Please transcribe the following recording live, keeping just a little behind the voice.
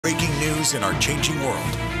Breaking news in our changing world.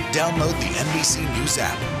 Download the NBC News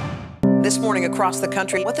app. This morning across the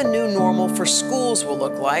country, what the new normal for schools will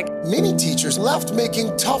look like. Many teachers left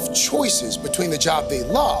making tough choices between the job they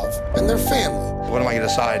love and their family. What am I going to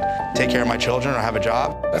decide? Take care of my children or have a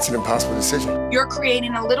job? That's an impossible decision. You're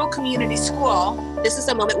creating a little community school. This is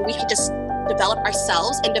a moment where we can just develop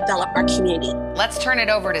ourselves and develop our community. Let's turn it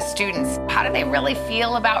over to students. How do they really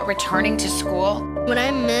feel about returning to school? What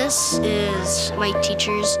I miss is my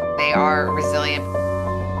teachers. They are resilient.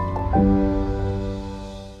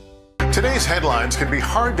 Today's headlines can be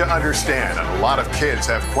hard to understand, and a lot of kids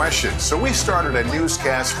have questions, so we started a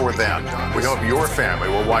newscast for them. We hope your family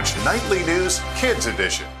will watch Nightly News Kids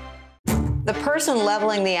Edition. The person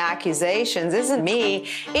leveling the accusations isn't me,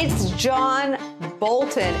 it's John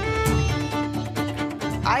Bolton.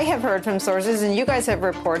 I have heard from sources, and you guys have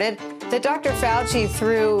reported, that Dr. Fauci,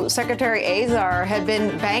 through Secretary Azar, had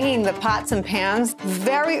been banging the pots and pans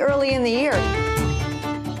very early in the year.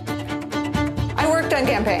 I worked on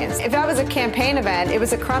campaigns. If that was a campaign event, it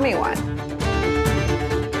was a crummy one.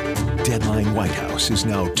 Deadline White House is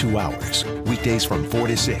now 2 hours. Weekdays from 4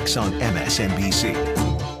 to 6 on MSNBC.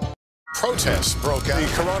 Protests broke out. The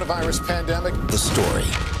coronavirus pandemic. The story.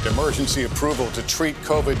 Emergency approval to treat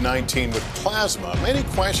COVID-19 with plasma. Many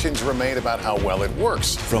questions remain about how well it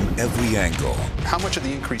works. From every angle. How much of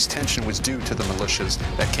the increased tension was due to the militias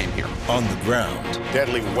that came here? On the ground.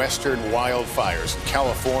 Deadly western wildfires in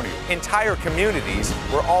California. Entire communities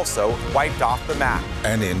were also wiped off the map.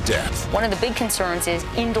 And in depth. One of the big concerns is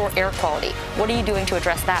indoor air quality. What are you doing to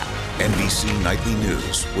address that? NBC Nightly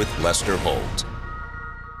News with Lester Holt.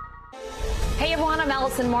 Hey everyone, I'm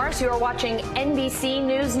Allison Morris. You are watching NBC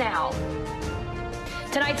News Now.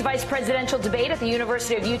 Tonight's vice presidential debate at the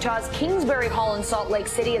University of Utah's Kingsbury Hall in Salt Lake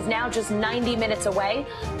City is now just 90 minutes away.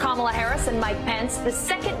 Kamala Harris and Mike Pence, the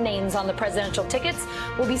second names on the presidential tickets,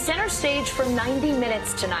 will be center stage for 90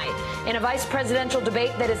 minutes tonight in a vice presidential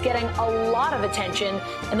debate that is getting a lot of attention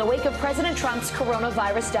in the wake of President Trump's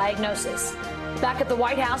coronavirus diagnosis. Back at the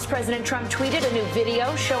White House, President Trump tweeted a new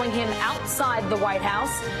video showing him outside the White House.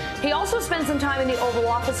 He also spent some time in the Oval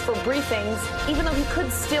Office for briefings, even though he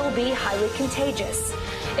could still be highly contagious.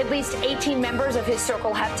 At least 18 members of his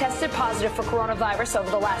circle have tested positive for coronavirus over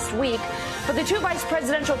the last week, but the two vice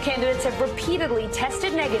presidential candidates have repeatedly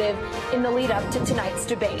tested negative in the lead up to tonight's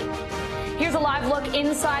debate. Here's a live look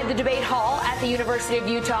inside the debate hall at the University of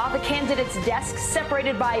Utah. The candidates' desks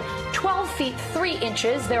separated by 12 feet 3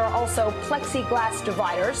 inches. There are also plexiglass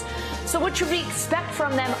dividers. So what should we expect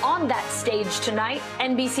from them on that stage tonight?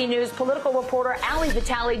 NBC News political reporter Ali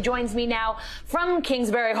Vitale joins me now from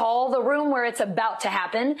Kingsbury Hall, the room where it's about to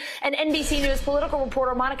happen. And NBC News political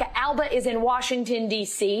reporter Monica Alba is in Washington,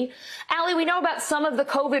 D.C. Ali, we know about some of the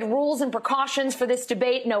COVID rules and precautions for this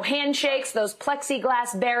debate. No handshakes, those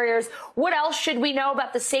plexiglass barriers. What else should we know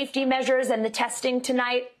about the safety measures and the testing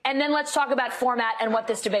tonight? And then let's talk about format and what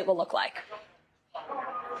this debate will look like.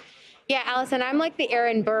 Yeah, Allison, I'm like the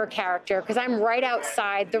Aaron Burr character because I'm right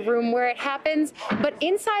outside the room where it happens. But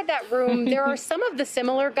inside that room, there are some of the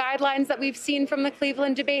similar guidelines that we've seen from the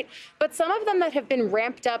Cleveland debate, but some of them that have been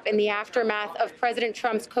ramped up in the aftermath of President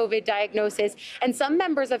Trump's COVID diagnosis, and some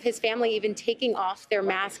members of his family even taking off their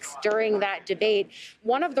masks during that debate.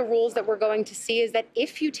 One of the rules that we're going to see is that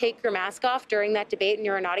if you take your mask off during that debate and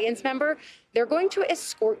you're an audience member, they're going to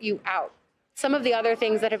escort you out. Some of the other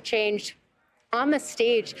things that have changed: on the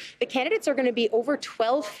stage, the candidates are going to be over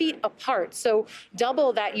 12 feet apart, so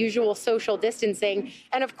double that usual social distancing.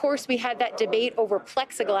 And of course, we had that debate over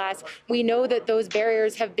plexiglass. We know that those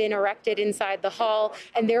barriers have been erected inside the hall,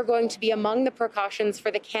 and they're going to be among the precautions for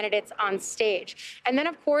the candidates on stage. And then,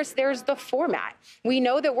 of course, there's the format. We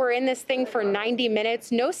know that we're in this thing for 90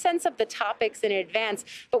 minutes, no sense of the topics in advance,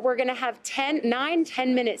 but we're going to have 9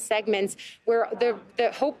 10-minute segments where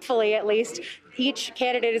hopefully, at least, each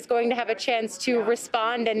candidate is going to have a chance to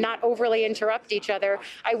respond and not overly interrupt each other.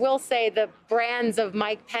 I will say the brands of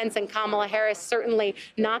Mike Pence and Kamala Harris, certainly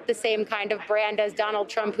not the same kind of brand as Donald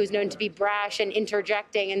Trump, who's known to be brash and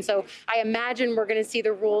interjecting. And so I imagine we're going to see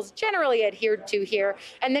the rules generally adhered to here.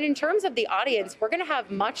 And then in terms of the audience, we're going to have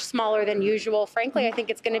much smaller than usual. Frankly, I think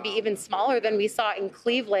it's going to be even smaller than we saw in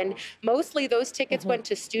Cleveland. Mostly those tickets went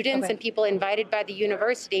to students and people invited by the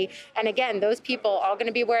university. And again, those people all going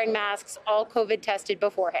to be wearing masks, all COVID tested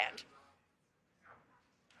beforehand.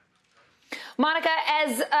 Monica,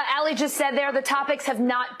 as Ali just said there, the topics have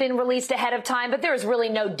not been released ahead of time, but there is really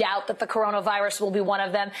no doubt that the coronavirus will be one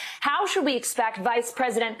of them. How should we expect Vice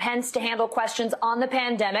President Pence to handle questions on the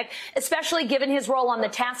pandemic, especially given his role on the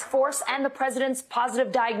task force and the president's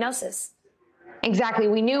positive diagnosis? Exactly.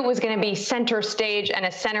 We knew it was going to be center stage and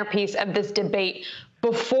a centerpiece of this debate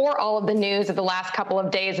before all of the news of the last couple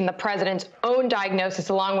of days and the president's own diagnosis,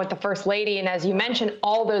 along with the First Lady, and as you mentioned,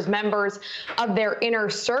 all those members of their inner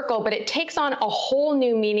circle. But it takes on a whole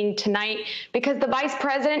new meaning tonight because the vice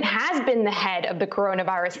president has been the head of the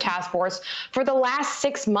coronavirus task force for the last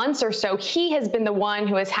 6 months or so. He has been the one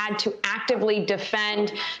who has had to actively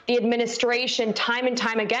defend the administration time and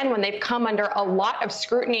time again when they've come under a lot of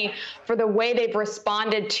scrutiny for the way they've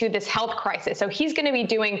responded to this health crisis. So he's going to be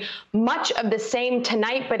doing much of the same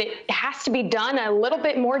tonight, but it has to be done a little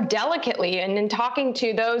bit more delicately. And in talking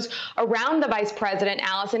to those around the vice president,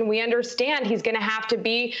 Allison, we understand he's going to have to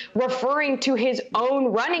be referring to his own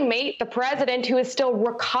running mate, the president, who is still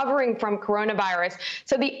recovering from coronavirus.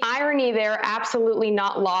 So the irony there, absolutely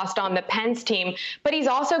not lost on the Pence team. But he's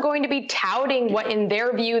also going to be touting what, in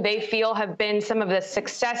their view, they feel have been some of the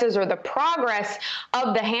successes or the progress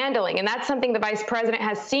of the handling. And that's something the vice president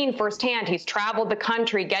has seen firsthand. He's traveled the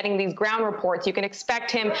country getting these ground reports. You can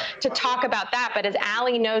expect him to talk about that. But as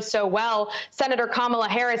Allie knows so well, Senator Kamala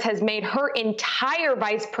Harris has made her entire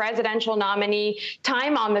vice presidential nominee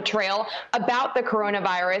time on the trail about the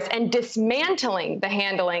coronavirus and dismantling the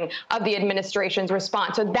handling of the administration's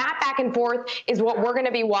response. So that back and forth is what we're going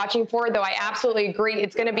to be watching for, though I absolutely agree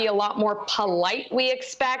it's going to be a lot more polite, we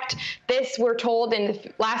expect. This, we're told, in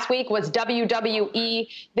last week was WWE.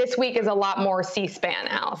 This week is a lot more C-SPAN,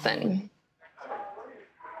 Allison.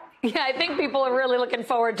 Yeah, I think people are really looking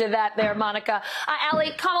forward to that there, Monica.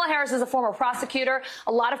 Allie, Kamala Harris is a former prosecutor.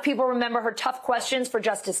 A lot of people remember her tough questions for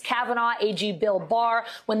Justice Kavanaugh, AG Bill Barr,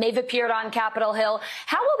 when they've appeared on Capitol Hill.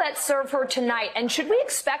 How will that serve her tonight? And should we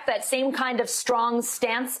expect that same kind of strong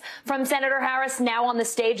stance from Senator Harris now on the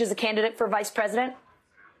stage as a candidate for vice president?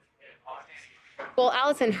 Well,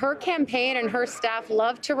 Allison, her campaign and her staff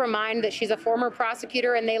love to remind that she's a former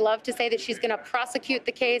prosecutor, and they love to say that she's going to prosecute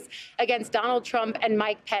the case against Donald Trump and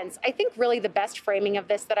Mike Pence. I think really the best framing of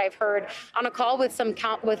this that I've heard on a call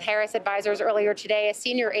with Harris advisors earlier today, a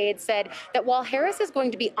senior aide said that while Harris is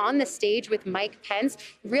going to be on the stage with Mike Pence,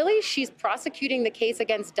 really she's prosecuting the case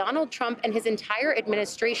against Donald Trump and his entire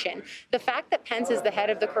administration. The fact that Pence is the head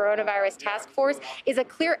of the coronavirus task force is a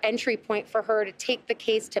clear entry point for her to take the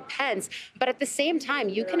case to Pence. But at the same time,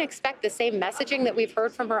 you can expect the same messaging that we've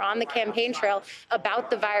heard from her on the campaign trail about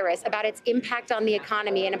the virus, about its impact on the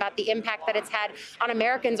economy, and about the impact that it's had on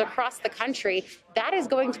Americans across the country. That is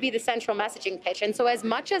going to be the central messaging pitch. And so as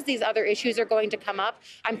much as these other issues are going to come up,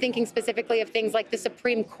 I'm thinking specifically of things like the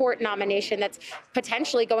Supreme Court nomination that's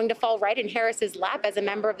potentially going to fall right in Harris's lap as a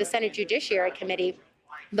member of the Senate Judiciary Committee.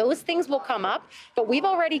 Those things will come up, but we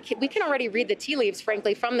can already read the tea leaves,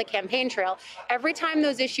 frankly, from the campaign trail. Every time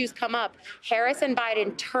those issues come up, Harris and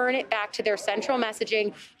Biden turn it back to their central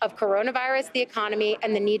messaging of coronavirus, the economy,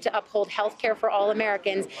 and the need to uphold health care for all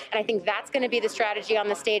Americans. And I think that's going to be the strategy on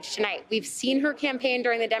the stage tonight. We've seen her campaign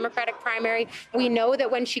during the Democratic primary. We know that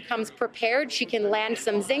when she comes prepared, she can land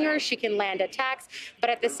some zingers, she can land attacks. But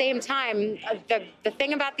at the same time, the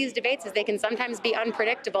thing about these debates is they can sometimes be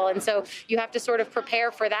unpredictable. And so you have to sort of prepare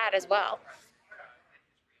for that as well.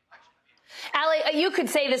 Allie, you could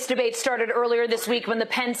say this debate started earlier this week when the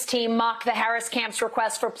Pence team mocked the Harris camp's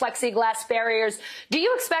request for plexiglass barriers. Do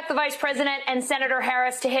you expect the vice president and Senator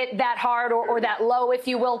Harris to hit that hard or that low, if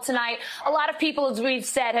you will, tonight? A lot of people, as we've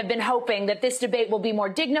said, have been hoping that this debate will be more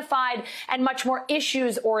dignified and much more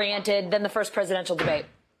issues-oriented than the first presidential debate.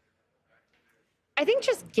 I think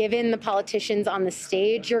just given the politicians on the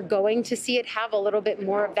stage, you're going to see it have a little bit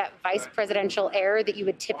more of that vice presidential air that you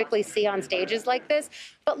would typically see on stages like this.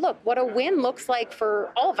 But look, what a win looks like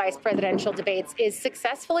for all vice presidential debates is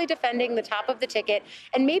successfully defending the top of the ticket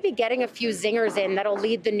and maybe getting a few zingers in that'll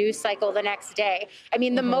lead the news cycle the next day. I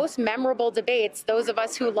mean, the most memorable debates, those of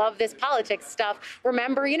us who love this politics stuff,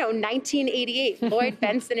 remember, 1988, Lloyd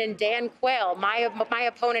Benson and Dan Quayle, my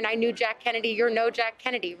opponent, I knew Jack Kennedy, you're no Jack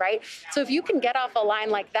Kennedy, right? So if you can get off a line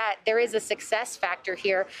like that, there is a success factor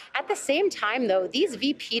here. At the same time, though, these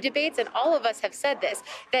VP debates, and all of us have said this,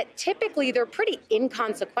 that typically they're pretty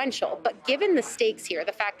inconsequential. But given the stakes here,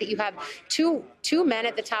 the fact that you have two men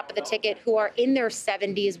at the top of the ticket who are in their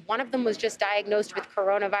 70s, one of them was just diagnosed with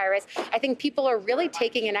coronavirus, I think people are really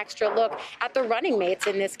taking an extra look at the running mates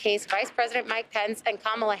in this case, Vice President Mike Pence and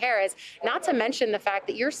Kamala Harris, not to mention the fact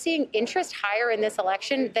that you're seeing interest higher in this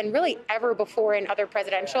election than really ever before in other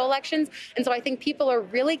presidential elections. And so I think people are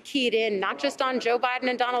really keyed in, not just on Joe Biden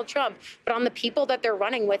and Donald Trump, but on the people that they're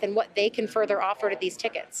running with and what they can further offer to these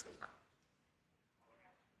tickets.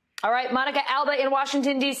 All right, Monica Alba in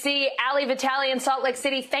Washington, D.C., Ali Vitale in Salt Lake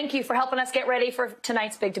City, thank you for helping us get ready for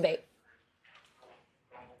tonight's big debate.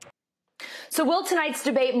 So will tonight's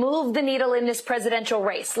debate move the needle in this presidential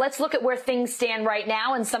race? Let's look at where things stand right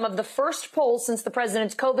now and some of the first polls since the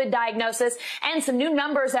president's COVID diagnosis and some new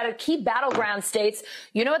numbers out of key battleground states.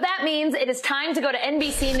 You know what that means. It is time to go to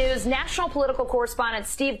NBC News national political correspondent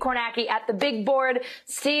Steve Kornacki at the big board.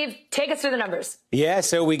 Steve, take us through the numbers. Yeah,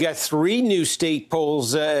 so we got 3 new state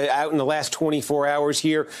polls out in the last 24 hours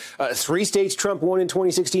here. 3 states Trump won in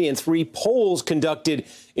 2016 and 3 polls conducted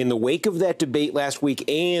in the wake of that debate last week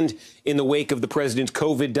and in the wake of the president's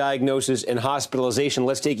COVID diagnosis and hospitalization.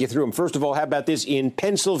 Let's take you through them. First of all, how about this? In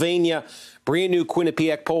Pennsylvania, brand new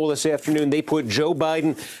Quinnipiac poll this afternoon. They put Joe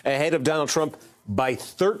Biden ahead of Donald Trump by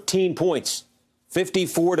 13 points,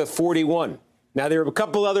 54 to 41. Now, there are a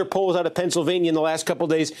couple other polls out of Pennsylvania in the last couple of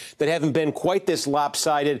days that haven't been quite this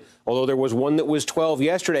lopsided, although there was one that was 12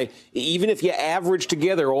 yesterday. Even if you average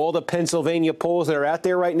together all the Pennsylvania polls that are out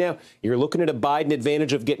there right now, you're looking at a Biden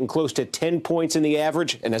advantage of getting close to 10 points in the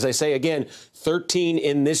average. And as I say again, 13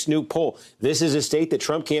 in this new poll. This is a state that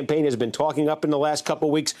Trump campaign has been talking up in the last couple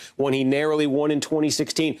of weeks when he narrowly won in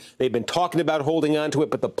 2016. They've been talking about holding on to it,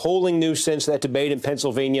 but the polling news since that debate in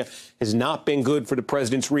Pennsylvania has not been good for the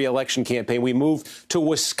president's reelection campaign. We move to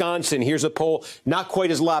Wisconsin. Here's a poll not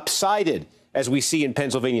quite as lopsided as we see in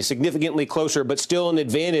Pennsylvania, significantly closer, but still an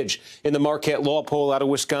advantage in the Marquette Law poll out of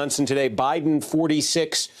Wisconsin today. Biden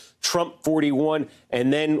 46, Trump 41,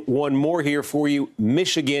 and then one more here for you,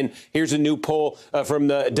 Michigan. Here's a new poll from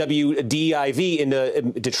the WDIV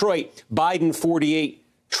in Detroit. Biden 48,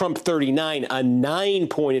 Trump 39, a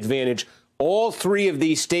 9-point advantage. All 3 of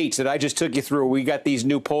these states that I just took you through, we got these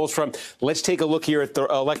new polls from. Let's take a look here at the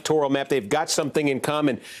electoral map. They've got something in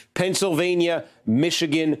common. Pennsylvania,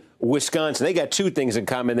 Michigan, Wisconsin. They got 2 things in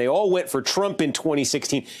common. They all went for Trump in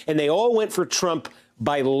 2016, and they all went for Trump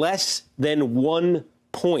by less than 1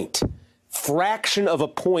 point. Fraction of a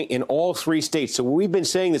point in all 3 states. So we've been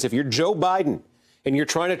saying this. If you're Joe Biden and you're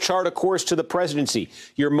trying to chart a course to the presidency,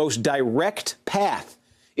 your most direct path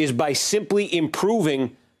is by simply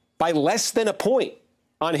improving by less than a point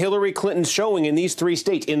on Hillary Clinton's showing in these 3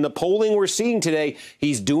 states. In the polling we're seeing today,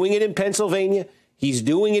 he's doing it in Pennsylvania, he's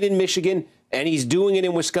doing it in Michigan, and he's doing it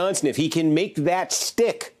in Wisconsin. If he can make that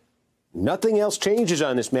stick, nothing else changes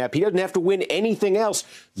on this map. He doesn't have to win anything else.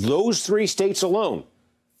 Those 3 states alone,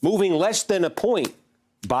 moving less than a point,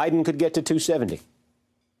 Biden could get to 270.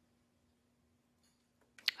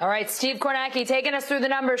 All right, Steve Kornacki taking us through the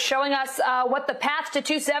numbers, showing us what the path to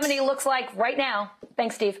 270 looks like right now.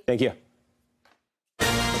 Thanks, Steve. Thank you.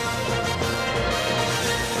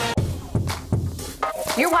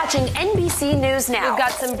 You're watching NBC News Now. We've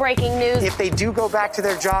got some breaking news. If they do go back to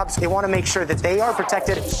their jobs, they want to make sure that they are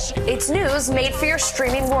protected. It's news made for your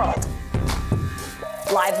streaming world.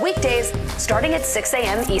 Live weekdays starting at 6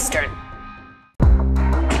 a.m. Eastern.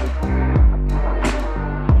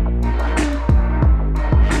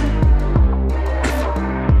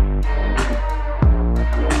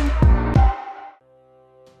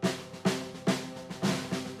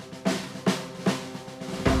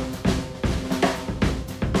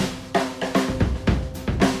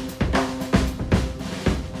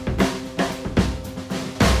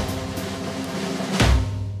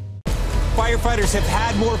 Firefighters have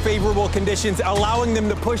had more favorable conditions, allowing them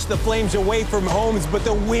to push the flames away from homes, but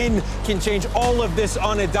the wind can change all of this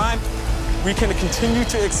on a dime. We can continue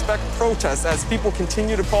to expect protests as people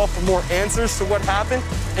continue to call for more answers to what happened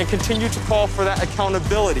and continue to call for that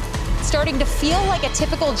accountability. Starting to feel like a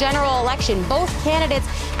typical general election. Both candidates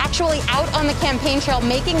actually out on the campaign trail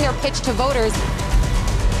making their pitch to voters.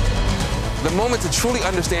 The moment to truly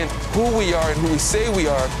understand who we are and who we say we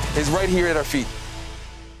are is right here at our feet.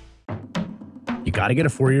 You got to get a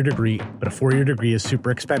 4-year degree, but a 4-year degree is super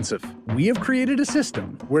expensive. We have created a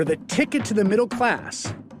system where the ticket to the middle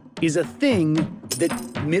class is a thing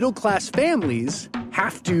that middle-class families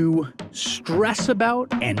have to stress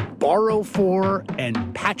about and borrow for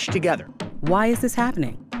and patch together. Why is this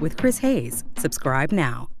happening? With Chris Hayes. Subscribe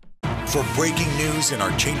now. For breaking news in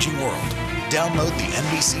our changing world, download the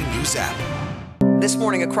NBC News app. This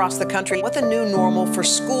morning across the country, what the new normal for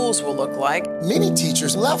schools will look like. Many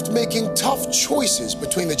teachers left making tough choices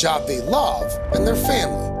between the job they love and their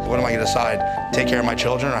family. What am I going to decide? Take care of my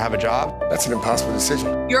children or have a job? That's an impossible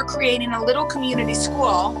decision. You're creating a little community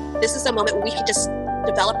school. This is a moment where we can just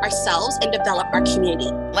develop ourselves and develop our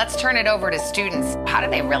community. Let's turn it over to students. How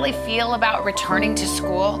do they really feel about returning to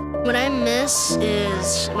school? What I miss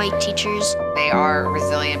is my teachers. They are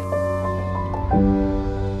resilient.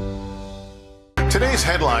 Today's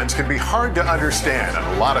headlines can be hard to understand, and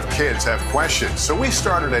a lot of kids have questions, so we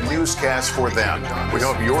started a newscast for them. We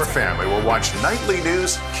hope your family will watch Nightly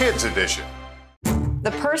News Kids Edition.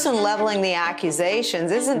 The person leveling the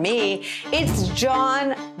accusations isn't me, it's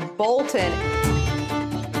John Bolton.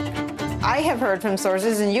 I have heard from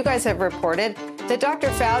sources, and you guys have reported, that Dr.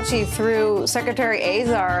 Fauci, through Secretary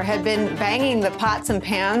Azar, had been banging the pots and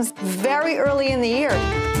pans very early in the year.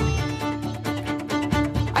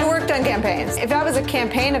 I worked on campaigns. If that was a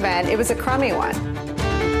campaign event, it was a crummy one.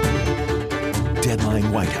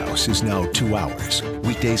 Deadline White House is now 2 hours.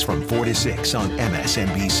 Weekdays from 4 to 6 on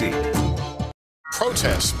MSNBC.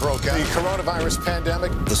 Protests broke out. The coronavirus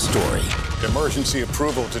pandemic. The story. Emergency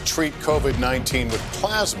approval to treat COVID-19 with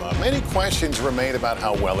plasma. Many questions remain about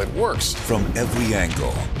how well it works. From every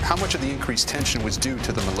angle. How much of the increased tension was due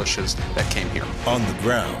to the militias that came here? On the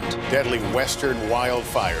ground. Deadly western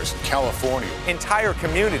wildfires in California. Entire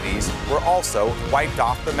communities were also wiped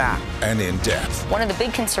off the map. And in depth. One of the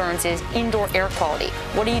big concerns is indoor air quality.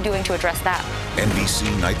 What are you doing to address that?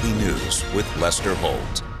 NBC Nightly News with Lester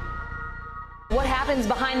Holt. What happens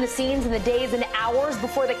behind the scenes in the days and hours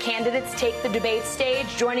before the candidates take the debate stage?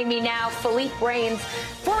 Joining me now, Philippe Brains,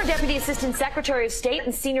 former Deputy Assistant Secretary of State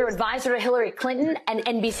and Senior Advisor to Hillary Clinton, and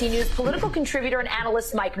NBC News political contributor and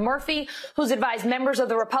analyst Mike Murphy, who's advised members of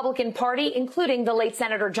the Republican Party, including the late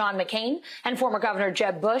Senator John McCain and former Governor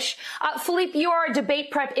Jeb Bush. Philippe, you are a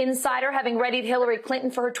debate prep insider, having readied Hillary Clinton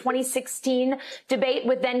for her 2016 debate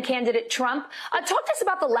with then-candidate Trump. Talk to us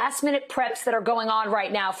about the last-minute preps that are going on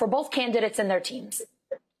right now for both candidates and their teams.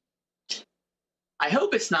 I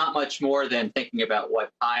hope it's not much more than thinking about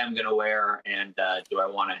what tie I'm going to wear and do I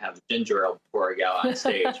want to have ginger ale before I go on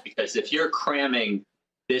stage? Because if you're cramming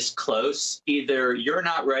this close, either you're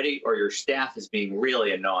not ready or your staff is being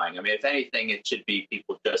really annoying. I mean, if anything, it should be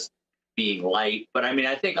people just being light. But I mean,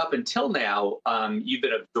 I think up until now, you've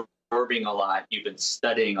been absorbing a lot. You've been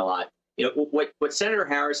studying a lot. You know, what Senator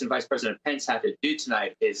Harris and Vice President Pence have to do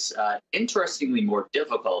tonight is interestingly more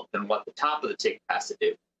difficult than what the top of the ticket has to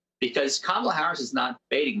do, because Kamala Harris is not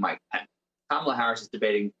debating Mike Pence. Kamala Harris is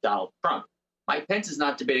debating Donald Trump. Mike Pence is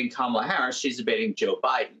not debating Kamala Harris. She's debating Joe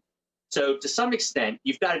Biden. So to some extent,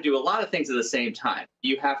 you've got to do a lot of things at the same time.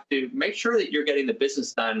 You have to make sure that you're getting the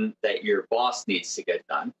business done that your boss needs to get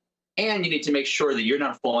done. And you need to make sure that you're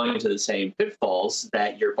not falling into the same pitfalls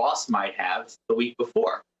that your boss might have the week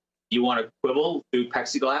before. You want to quibble through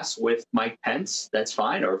plexiglass with Mike Pence, that's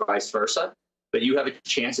fine, or vice versa. But you have a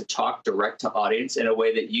chance to talk direct to audience in a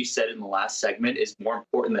way that you said in the last segment is more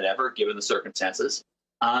important than ever, given the circumstances.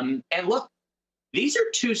 And look, these are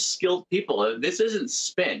two skilled people. This isn't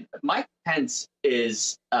spin. Mike Pence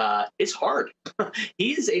is hard.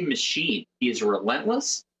 He's a machine. He is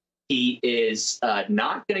relentless. He is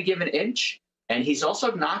not going to give an inch. And he's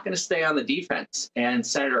also not going to stay on the defense. And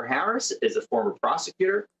Senator Harris is a former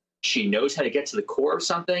prosecutor. She knows how to get to the core of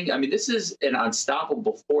something. I mean, this is an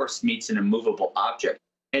unstoppable force meets an immovable object.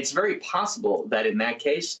 And it's very possible that in that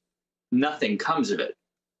case, nothing comes of it.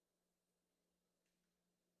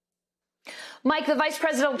 Mike, the vice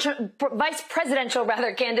presidential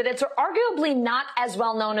candidates are arguably not as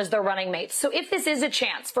well known as their running mates. So if this is a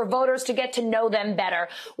chance for voters to get to know them better,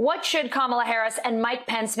 what should Kamala Harris and Mike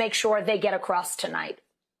Pence make sure they get across tonight?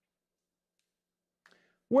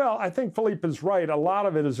 Well, I think Philippe is right. A lot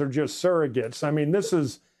of it are just surrogates. I mean, this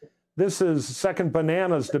is second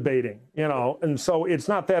bananas debating, you know, and so it's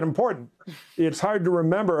not that important. It's hard to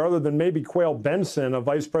remember, other than maybe Quayle Benson, a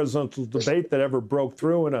vice presidential debate that ever broke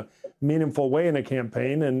through in a meaningful way in a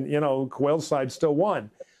campaign, and, you know, Quayle's side still won.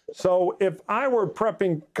 So if I were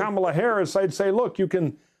prepping Kamala Harris, I'd say, look, you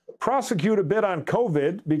can prosecute a bit on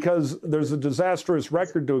COVID because there's a disastrous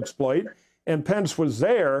record to exploit, and Pence was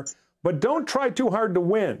there. But don't try too hard to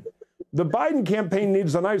win. The Biden campaign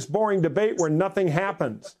needs a nice, boring debate where nothing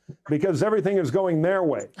happens because everything is going their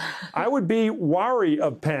way. I would be wary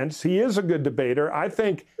of Pence. He is a good debater. I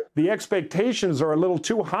think the expectations are a little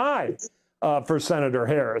too high for Senator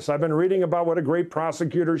Harris. I've been reading about what a great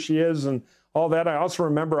prosecutor she is and all that. I also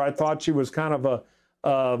remember I thought she was kind of a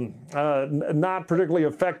not particularly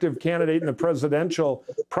effective candidate in the presidential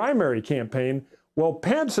primary campaign. Well,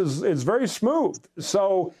 Pence is very smooth.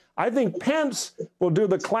 So I think Pence will do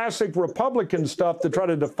the classic Republican stuff to try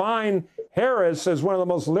to define Harris as one of the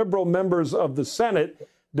most liberal members of the Senate,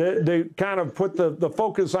 to kind of put the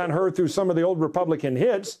focus on her through some of the old Republican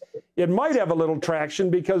hits. It might have a little traction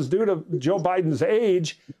because due to Joe Biden's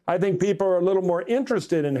age, I think people are a little more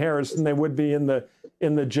interested in Harris than they would be in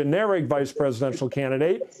the generic vice presidential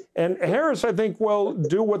candidate. And Harris, I think, will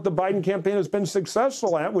do what the Biden campaign has been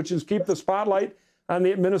successful at, which is keep the spotlight on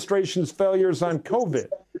the administration's failures on COVID.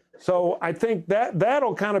 So I think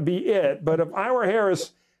that'll kind of be it. But if I were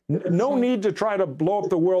Harris, no need to try to blow up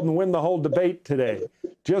the world and win the whole debate today.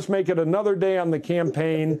 Just make it another day on the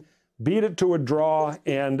campaign. beat it to a draw,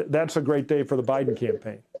 and that's a great day for the Biden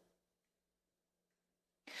campaign.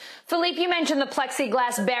 Philippe, you mentioned the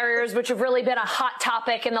plexiglass barriers, which have really been a hot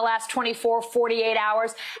topic in the last 24, 48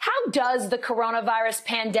 hours. How does the coronavirus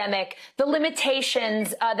pandemic, the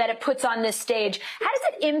limitations that it puts on this stage, how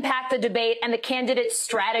does it impact the debate and the candidates'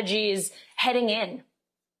 strategies heading in?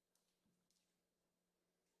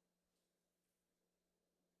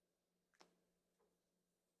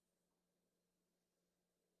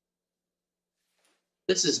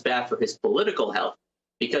 This is bad for his political health,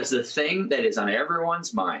 because the thing that is on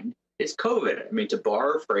everyone's mind is COVID. I mean, to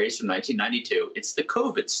borrow a phrase from 1992, it's the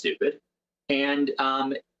COVID stupid. And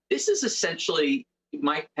this is essentially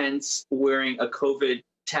Mike Pence wearing a COVID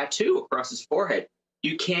tattoo across his forehead.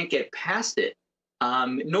 You can't get past it,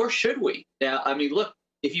 nor should we. Now, I mean, look,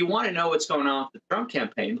 if you want to know what's going on with the Trump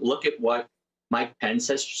campaign, look at what Mike Pence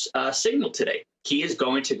has signaled today. He is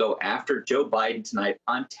going to go after Joe Biden tonight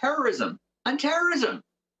on terrorism. On terrorism,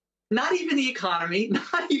 not even the economy,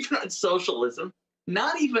 not even on socialism,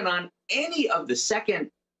 not even on any of the second,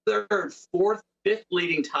 third, fourth, fifth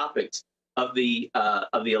leading topics of the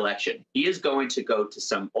election. He is going to go to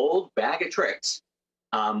some old bag of tricks,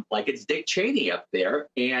 like it's Dick Cheney up there,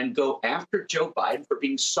 and go after Joe Biden for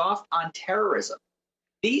being soft on terrorism.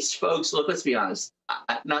 These folks, look, let's be honest,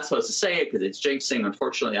 I'm not supposed to say it because it's jinxing.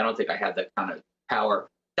 Unfortunately, I don't think I have that kind of power.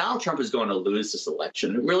 Donald Trump is going to lose this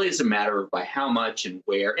election. It really is a matter of by how much and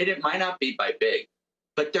where, and it might not be by big,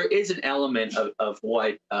 but there is an element of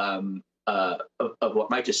what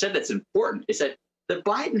Mike just said that's important, is that the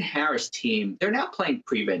Biden-Harris team, they're now playing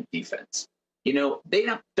prevent defense. You know, they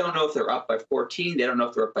don't know if they're up by 14. They don't know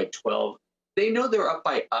if they're up by 12. They know they're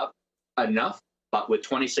up enough, but with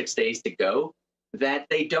 26 days to go, that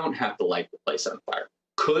they don't have to light the place on fire.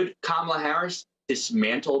 Could Kamala Harris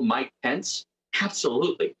dismantle Mike Pence?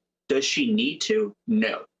 Absolutely. Does she need to?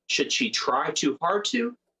 No. Should she try too hard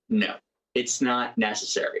to? No. It's not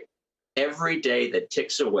necessary. Every day that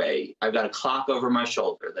ticks away, I've got a clock over my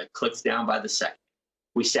shoulder that clicks down by the second.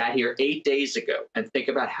 We sat here 8 days ago and think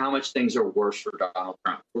about how much things are worse for Donald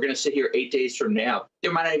Trump. We're going to sit here 8 days from now.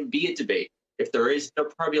 There might not even be a debate. If there is,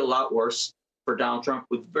 there'll probably be a lot worse for Donald Trump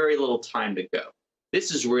with very little time to go.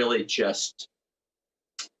 This is really just,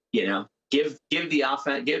 you know, give the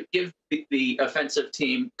offensive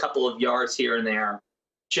team a couple of yards here and there.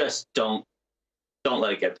 Just don't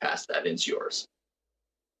let it get past that. It's yours.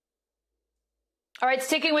 All right,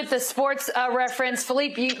 sticking with the sports reference,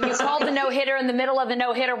 Philippe, you called the no-hitter in the middle of the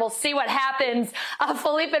no-hitter. We'll see what happens.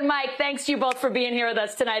 Philippe and Mike, thanks to you both for being here with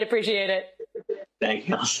us tonight. Appreciate it. Thank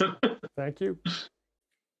you. Thank you.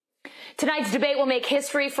 Tonight's debate will make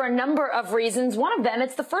history for a number of reasons. One of them,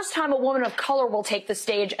 it's the first time a woman of color will take the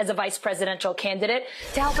stage as a vice presidential candidate.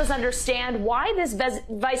 To help us understand why this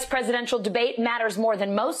vice presidential debate matters more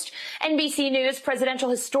than most, NBC News presidential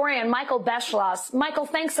historian Michael Beschloss. Michael,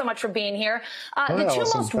 thanks so much for being here. The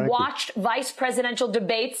two most watched vice presidential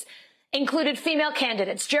debates included female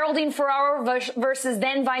candidates, Geraldine Ferraro versus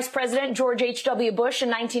then Vice President George H.W. Bush in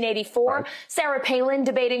 1984, Sarah Palin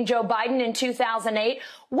debating Joe Biden in 2008.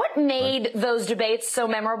 What made those debates so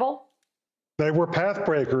memorable? They were path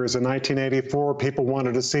breakers in 1984. People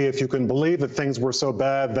wanted to see if you can believe that things were so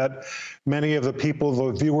bad that many of the people,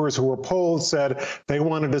 the viewers who were polled, said they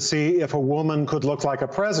wanted to see if a woman could look like a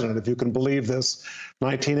president, if you can believe this.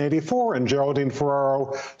 1984, and Geraldine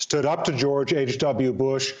Ferraro stood up to George H.W.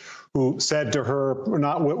 Bush, who said to her,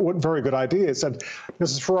 not what very good idea, he said,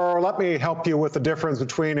 Mrs. Ferraro, let me help you with the difference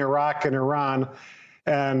between Iraq and Iran.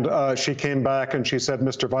 And she came back and she said,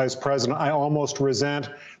 Mr. Vice President, I almost resent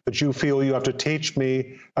that you feel you have to teach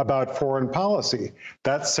me about foreign policy.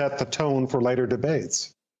 That set the tone for later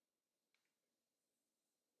debates.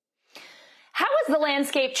 How has the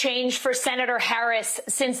landscape changed for Senator Harris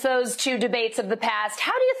since those two debates of the past?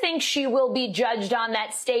 How do you think she will be judged on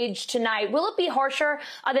that stage tonight? Will it be harsher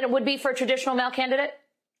than it would be for a traditional male candidate?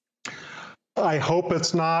 I hope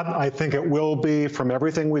it's not. I think it will be. From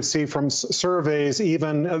everything we see from surveys,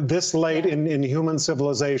 even this late in human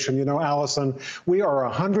civilization. You know, Allison, we are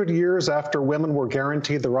 100 years after women were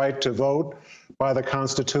guaranteed the right to vote by the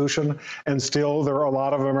Constitution, and still there are a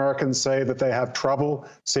lot of Americans say that they have trouble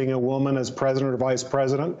seeing a woman as president or vice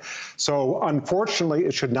president. So unfortunately,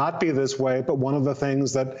 it should not be this way, but one of the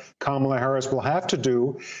things that Kamala Harris will have to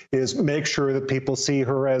do is make sure that people see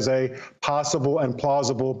her as a possible and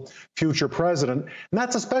plausible future president. And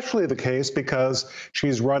that's especially the case because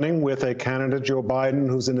she's running with a candidate, Joe Biden,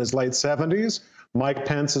 who's in his late 70s, Mike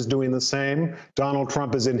Pence is doing the same. Donald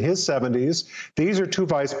Trump is in his 70s. These are two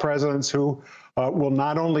vice presidents who will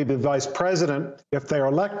not only be vice president if they are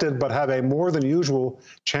elected, but have a more than usual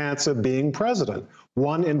chance of being president.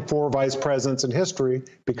 1 in 4 vice presidents in history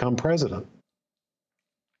become president.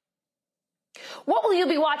 What will you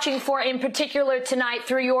be watching for in particular tonight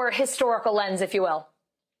through your historical lens, if you will?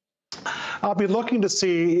 I'll be looking to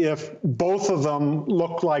see if both of them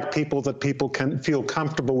look like people that people can feel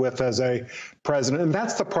comfortable with as a president. And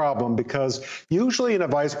that's the problem, because usually in a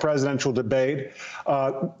vice presidential debate,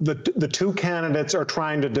 the two candidates are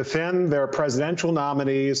trying to defend their presidential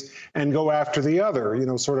nominees and go after the other, you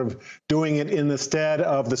know, sort of doing it in the stead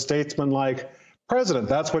of the statesman-like president.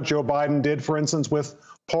 That's what Joe Biden did, for instance, with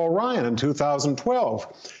Paul Ryan in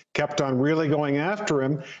 2012. Kept on really going after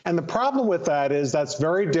him. And the problem with that is that's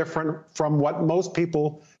very different from what most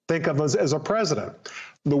people think of as a president.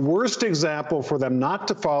 The worst example for them not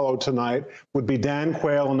to follow tonight would be Dan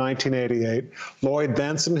Quayle in 1988. Lloyd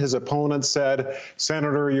Bentsen, his opponent, said,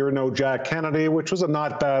 "Senator, you're no Jack Kennedy," which was a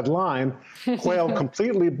not bad line. Quayle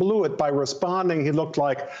completely blew it by responding. He looked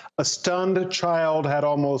like a stunned child, had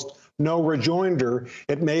almost no rejoinder.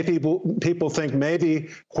 It made people think maybe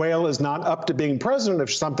Quayle is not up to being president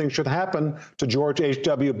if something should happen to George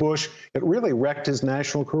H.W. Bush. It really wrecked his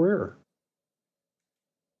national career.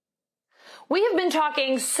 We have been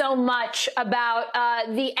talking so much about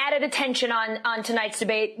the added attention on tonight's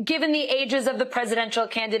debate, given the ages of the presidential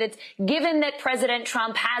candidates, given that President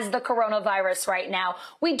Trump has the coronavirus right now.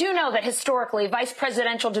 We do know that historically, vice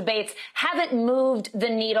presidential debates haven't moved the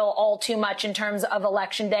needle all too much in terms of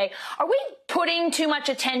Election Day. Are we putting too much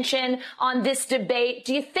attention on this debate?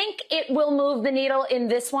 Do you think it will move the needle in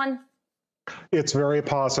this one? It's very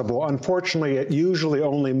possible. Unfortunately, it usually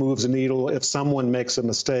only moves a needle if someone makes a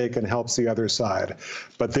mistake and helps the other side.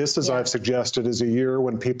 But this, as I've suggested, is a year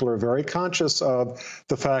when people are very conscious of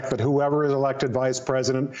the fact that whoever is elected vice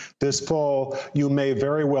president this fall, you may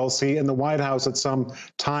very well see in the White House at some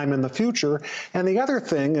time in the future. And the other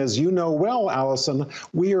thing, as you know well, Allison,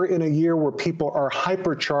 we are in a year where people are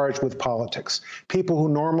hypercharged with politics. People who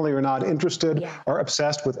normally are not interested are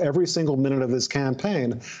obsessed with every single minute of this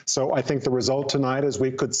campaign. So I think the result tonight is we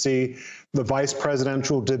could see the vice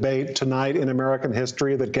presidential debate tonight in American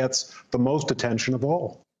history that gets the most attention of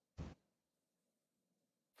all.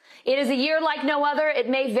 It is a year like no other. It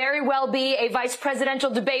may very well be a vice presidential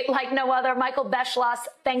debate like no other. Michael Beschloss,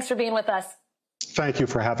 thanks for being with us. Thank you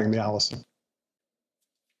for having me, Allison.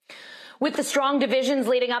 With the strong divisions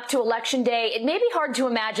leading up to Election Day, it may be hard to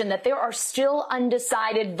imagine that there are still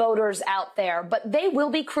undecided voters out there, but they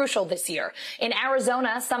will be crucial this year. In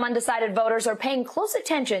Arizona, some undecided voters are paying close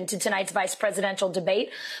attention to tonight's vice presidential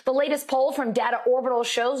debate. The latest poll from Data Orbital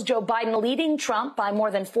shows Joe Biden leading Trump by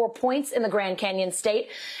more than 4 points in the Grand Canyon state.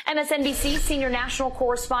 MSNBC senior national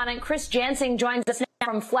correspondent Chris Jansing joins us now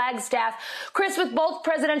from Flagstaff. Chris, with both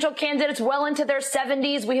presidential candidates well into their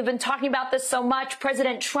 70s, we have been talking about this so much.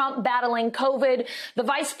 President Trump battling COVID. The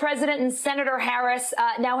vice president and Senator Harris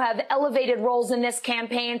now have elevated roles in this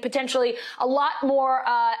campaign, potentially a lot more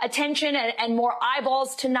attention and more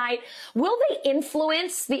eyeballs tonight. Will they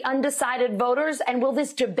influence the undecided voters? And will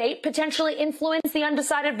this debate potentially influence the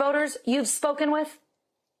undecided voters you've spoken with?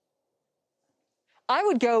 I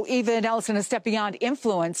would go even, Allison, a step beyond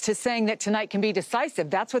influence to saying that tonight can be decisive.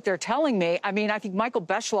 That's what they're telling me. I mean, I think Michael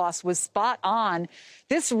Beschloss was spot on.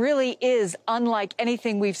 This really is unlike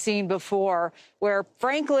anything we've seen before, where,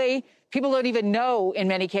 frankly, people don't even know, in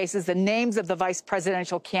many cases, the names of the vice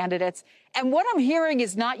presidential candidates. And what I'm hearing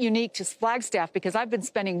is not unique to Flagstaff, because I've been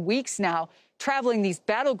spending weeks now traveling these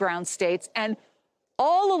battleground states, and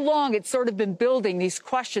all along it's sort of been building these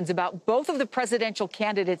questions about both of the presidential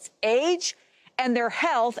candidates' age and their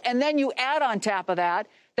health, and then you add on top of that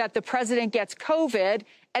the president gets COVID,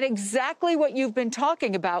 and exactly what you've been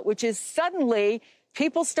talking about, which is suddenly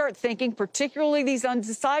people start thinking, particularly these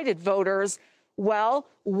undecided voters, well,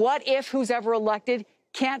 what if who's ever elected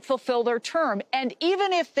can't fulfill their term? And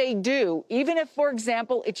even if they do, even if, for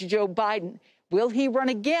example, it's Joe Biden, will he run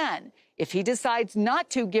again? If he decides not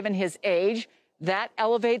to, given his age, that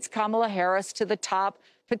elevates Kamala Harris to the top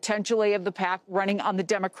potentially of the pack running on the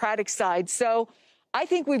Democratic side. So I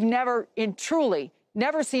think we've never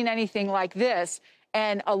seen anything like this.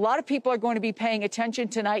 And a lot of people are going to be paying attention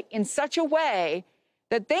tonight in such a way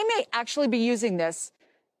that they may actually be using this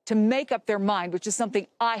to make up their mind, which is something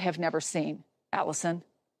I have never seen. Allison?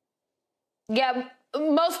 Yeah,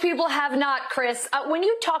 most people have not, Chris. When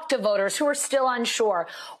you talk to voters who are still unsure,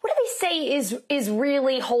 what do they say is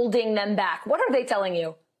really holding them back? What are they telling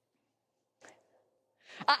you?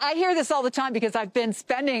 I hear this all the time because I've been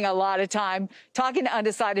spending a lot of time talking to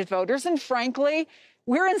undecided voters. And frankly,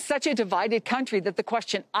 we're in such a divided country that the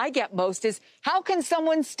question I get most is, how can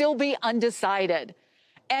someone still be undecided?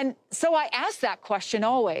 And so I ask that question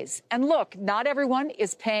always. And look, not everyone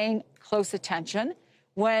is paying close attention.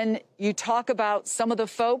 When you talk about some of the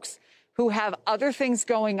folks who have other things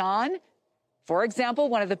going on, for example,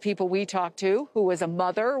 one of the people we talked to, who was a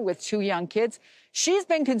mother with 2 young kids, she's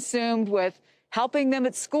been consumed with helping them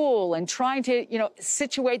at school and trying to,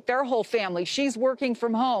 situate their whole family. She's working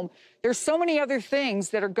from home. There's so many other things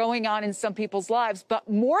that are going on in some people's lives. But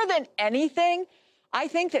more than anything, I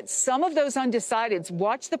think that some of those undecideds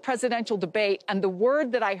watch the presidential debate, and the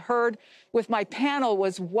word that I heard with my panel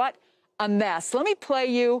was, what a mess. Let me play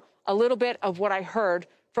you a little bit of what I heard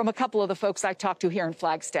from a couple of the folks I talked to here in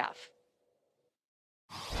Flagstaff.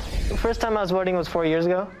 The first time I was voting was 4 years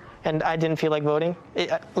ago, and I didn't feel like voting.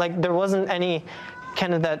 There wasn't any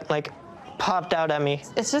candidate that popped out at me.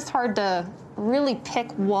 It's just hard to really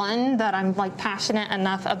pick one that I'm passionate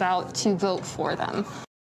enough about to vote for them.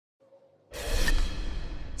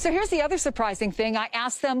 So here's the other surprising thing. I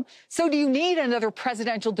asked them, so do you need another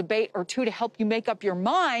presidential debate or two to help you make up your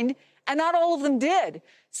mind? And not all of them did.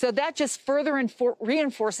 So that just further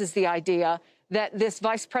reinforces the idea that this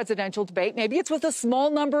vice presidential debate, maybe it's with a small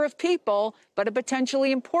number of people, but a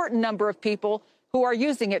potentially important number of people who are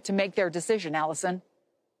using it to make their decision, Allison.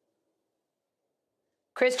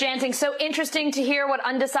 Chris Jansing, so interesting to hear what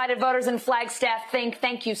undecided voters in Flagstaff think.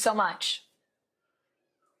 Thank you so much.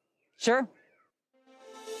 Sure.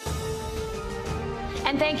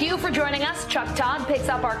 And thank you for joining us. Chuck Todd picks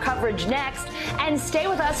up our coverage next. And stay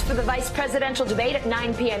with us for the vice presidential debate at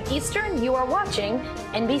 9 p.m. Eastern. You are watching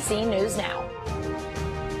NBC News Now.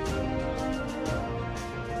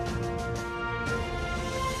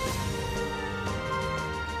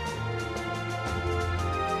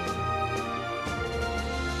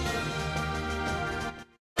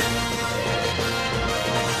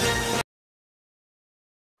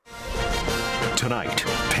 Tonight,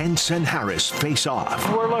 Pence and Harris face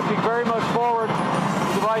off. We're looking very much forward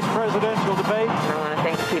to the vice presidential debate. I want to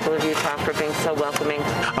thank the people of Utah for being so welcoming.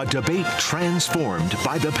 A debate transformed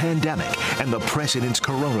by the pandemic and the president's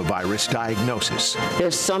coronavirus diagnosis.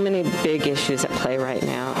 There's so many big issues at play right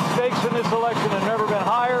now. Stakes in this election have never been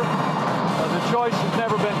higher. The choice has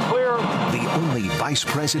never been clearer. The only vice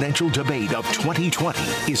presidential debate of 2020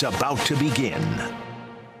 is about to begin.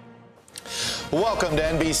 Welcome to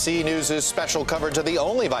NBC News' special coverage of the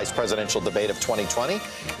only vice presidential debate of 2020,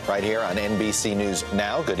 right here on NBC News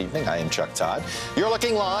Now. Good evening. I am Chuck Todd. You're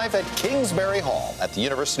looking live at Kingsbury Hall at the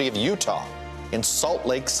University of Utah in Salt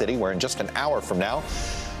Lake City, where in just an hour from now,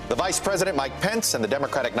 the Vice President Mike Pence and the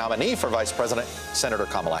Democratic nominee for Vice President, Senator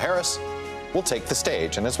Kamala Harris, will take the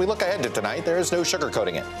stage. And as we look ahead to tonight, there is no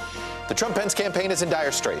sugarcoating it. The Trump-Pence campaign is in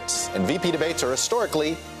dire straits, and VP debates are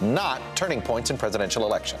historically not turning points in presidential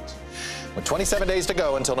elections. With 27 days to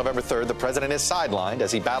go until November 3rd, the president is sidelined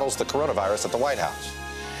as he battles the coronavirus at the White House.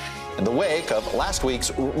 In the wake of last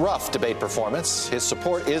week's rough debate performance, his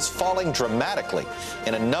support is falling dramatically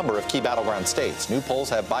in a number of key battleground states. New polls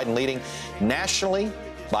have Biden leading nationally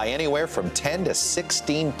by anywhere from 10 to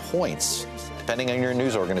 16 points, depending on your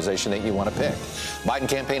news organization that you want to pick. Biden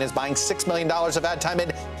campaign is buying $6 million of ad time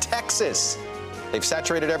in Texas. They've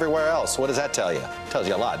saturated everywhere else. What does that tell you? Tells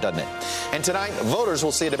you a lot, doesn't it? And tonight, voters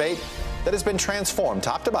will see a debate that has been transformed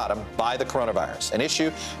top to bottom by the coronavirus, an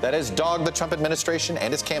issue that has dogged the Trump administration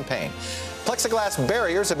and his campaign. Plexiglass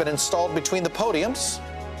barriers have been installed between the podiums,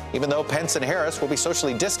 even though Pence and Harris will be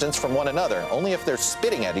socially distanced from one another. Only if they're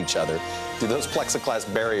spitting at each other do those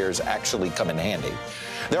plexiglass barriers actually come in handy.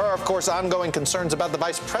 There are, of course, ongoing concerns about the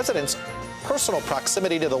vice president's personal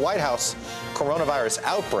proximity to the White House coronavirus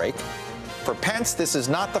outbreak. For Pence, this is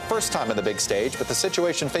not the first time on the big stage, but the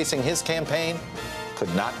situation facing his campaign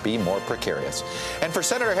could not be more precarious. And for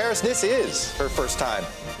Senator Harris, this is her first time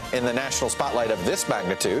in the national spotlight of this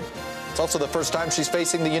magnitude. It's also the first time she's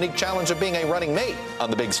facing the unique challenge of being a running mate on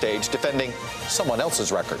the big stage, defending someone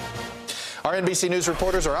else's record. Our NBC News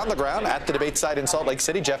reporters are on the ground at the debate site in Salt Lake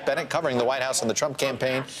City. Jeff Bennett covering the White House and the Trump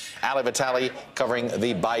campaign. Ali Vitale covering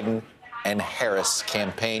the Biden and Harris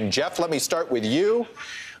campaign. Jeff, let me start with you.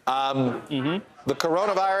 The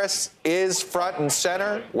coronavirus is front and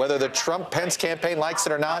center, whether the Trump-Pence campaign likes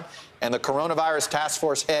it or not, and the coronavirus task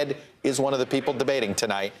force head is one of the people debating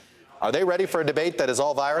tonight. Are they ready for a debate that is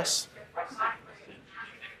all virus?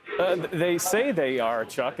 They say they are,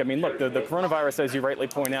 Chuck. I mean, look, the coronavirus, as you rightly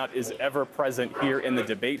point out, is ever present here in the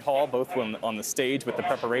debate hall, both on the stage with the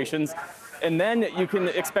preparations. And then you can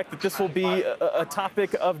expect that this will be a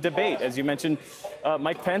topic of debate. As you mentioned,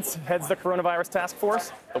 Mike Pence heads the coronavirus task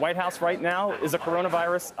force. The White House right now is a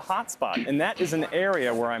coronavirus hotspot. And that is an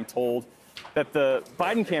area where I'm told that the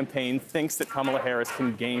Biden campaign thinks that Kamala Harris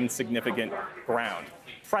can gain significant ground,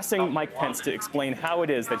 pressing Mike Pence to explain how it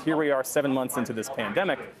is that here we are 7 months into this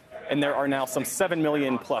pandemic, and there are now some 7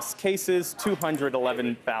 million plus cases,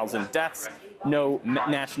 211,000 deaths, no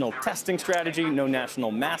national testing strategy, no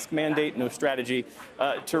national mask mandate, no strategy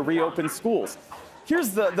to reopen schools.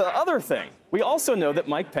 Here's the other thing. We also know that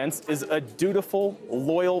Mike Pence is a dutiful,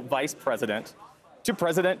 loyal vice president to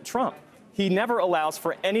President Trump. He never allows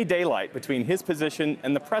for any daylight between his position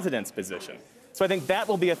and the president's position. So I think that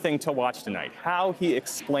will be a thing to watch tonight, how he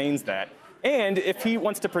explains that. And if he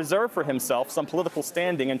wants to preserve for himself some political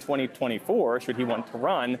standing in 2024, should he want to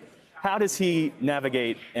run, how does he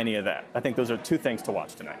navigate any of that? I think those are two things to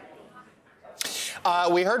watch tonight.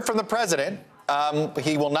 We heard from the president.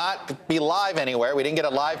 He will not be live anywhere. We didn't get a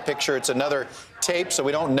live picture. It's another tape, so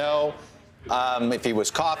we don't know if he was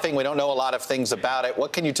coughing. We don't know a lot of things about it.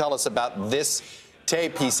 What can you tell us about this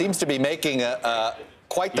tape? He seems to be making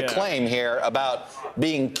quite the claim here about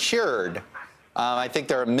being cured. I think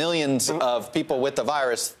there are millions of people with the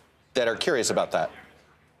virus that are curious about that.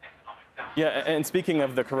 Yeah, and speaking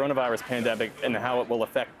of the coronavirus pandemic and how it will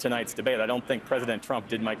affect tonight's debate, I don't think President Trump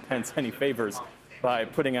did Mike Pence any favors by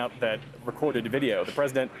putting out that recorded video. The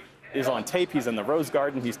president is on tape. He's in the Rose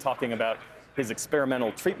Garden. He's talking about his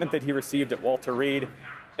experimental treatment that he received at Walter Reed.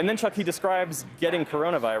 And then, Chuck, he describes getting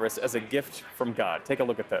coronavirus as a gift from God. Take a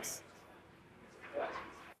look at this.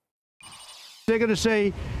 They're going to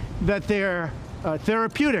say that they're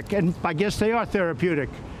therapeutic, and I guess they are therapeutic.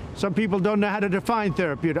 Some people don't know how to define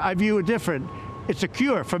therapeutic. I view it different. It's a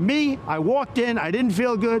cure. For me, I walked in, I didn't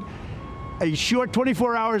feel good. A short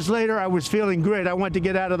 24 hours later, I was feeling great. I wanted to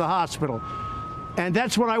get out of the hospital. And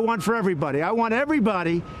that's what I want for everybody. I want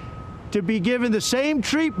everybody to be given the same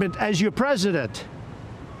treatment as your president,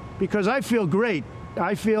 because I feel great.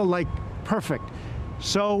 I feel like perfect.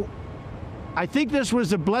 So I think this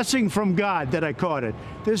was a blessing from God that I caught it.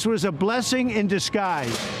 This was a blessing in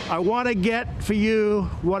disguise. I want to get for you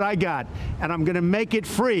what I got, and I'm going to make it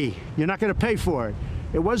free. You're not going to pay for it.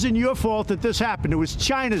 It wasn't your fault that this happened. It was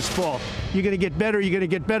China's fault. You're going to get better. You're going to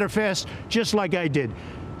get better fast, just like I did.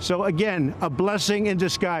 So again, a blessing in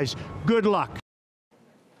disguise. Good luck.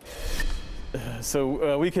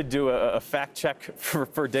 So we could do a fact check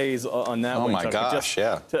for days on that one. Oh my gosh,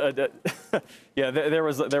 yeah. Yeah, there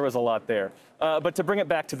was a lot there. But to bring it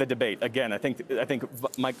back to the debate, again, I think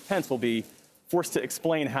Mike Pence will be forced to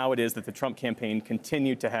explain how it is that the Trump campaign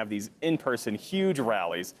continued to have these in-person huge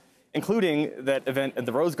rallies, including that event at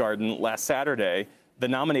the Rose Garden last Saturday, the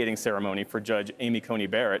nominating ceremony for Judge Amy Coney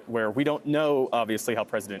Barrett, where we don't know, obviously, how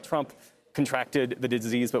President Trump contracted the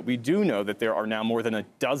disease, but we do know that there are now more than a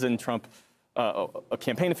dozen Trump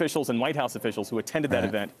campaign officials and White House officials who attended that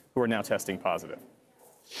event who are now testing positive.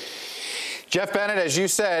 Jeff Bennett, as you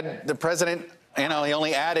said, the president, he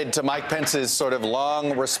only added to Mike Pence's sort of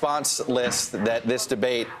long response list that this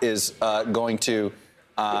debate is going to,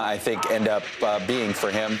 I think, end up being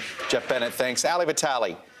for him. Jeff Bennett, thanks. Ali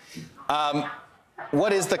Vitale,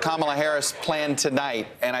 what is the Kamala Harris plan tonight?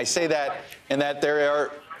 And I say that in that there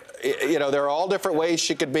are, there are all different ways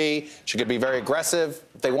she could be. She could be very aggressive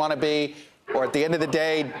if they want to be. Or at the end of the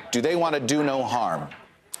day, do they want to do no harm?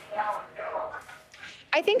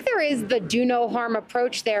 I think there is the do no harm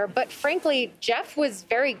approach there. But frankly, Jeff was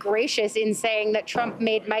very gracious in saying that Trump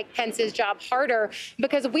made Mike Pence's job harder,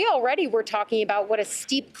 because we already were talking about what a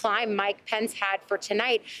steep climb Mike Pence had for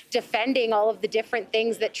tonight, defending all of the different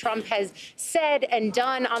things that Trump has said and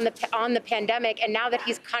done on the pandemic. And now that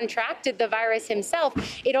he's contracted the virus himself,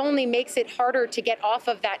 it only makes it harder to get off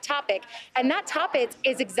of that topic. And that topic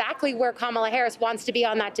is exactly where Kamala Harris wants to be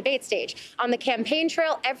on that debate stage. On the campaign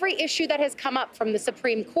trail, every issue that has come up from the Supreme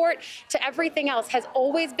Court to everything else has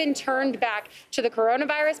always been turned back to the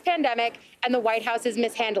coronavirus pandemic and the White House's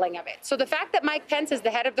mishandling of it. So the fact that Mike Pence is the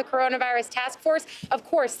head of the coronavirus task force, of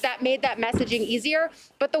course, that made that messaging easier.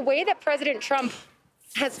 But the way that President Trump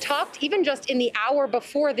has talked, even just in the hour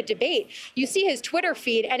before the debate, you see his Twitter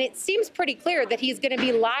feed, and it seems pretty clear that he's going to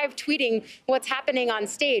be live tweeting what's happening on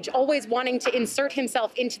stage, always wanting to insert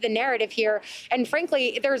himself into the narrative here. And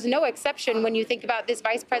frankly, there's no exception when you think about this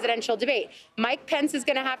vice presidential debate. Mike Pence is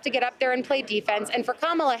going to have to get up there and play defense. And for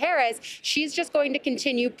Kamala Harris, she's just going to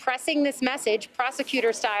continue pressing this message,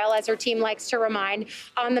 prosecutor style, as her team likes to remind,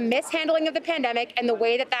 on the mishandling of the pandemic and the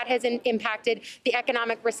way that that has impacted the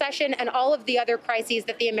economic recession and all of the other crises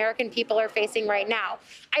that the American people are facing right now.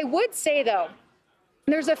 I would say, though,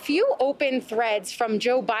 There's a few open threads from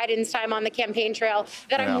Joe Biden's time on the campaign trail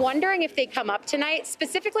that I'm wondering if they come up tonight,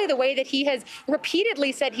 specifically the way that he has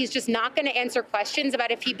repeatedly said he's just not going to answer questions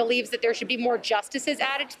about if he believes that there should be more justices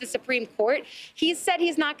added to the Supreme Court. He's said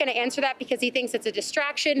he's not going to answer that because he thinks it's a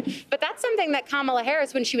distraction. But that's something that Kamala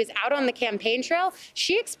Harris, when she was out on the campaign trail,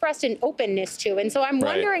 she expressed an openness to. And so I'm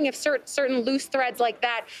wondering if certain loose threads like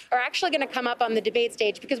that are actually going to come up on the debate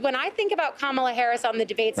stage. Because when I think about Kamala Harris on the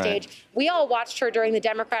debate stage, we all watched her during the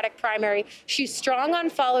Democratic primary. She's strong on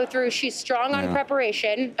follow through. She's strong on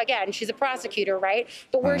preparation. Again, she's a prosecutor, right?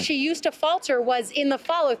 But where she used to falter was in the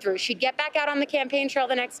follow through. She'd get back out on the campaign trail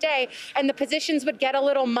the next day and the positions would get a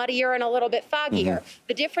little muddier and a little bit foggier.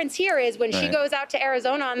 The difference here is when she goes out to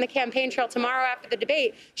Arizona on the campaign trail tomorrow after the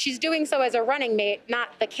debate, she's doing so as a running mate,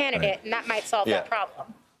 not the candidate, and that might solve that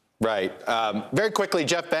problem. Right. Very quickly,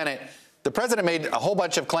 Jeff Bennett, the president made a whole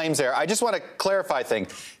bunch of claims there. I just want to clarify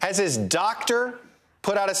things. Has his doctor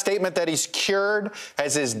put out a statement that he's cured?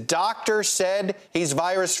 Has his doctor said he's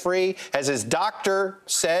virus-free? Has his doctor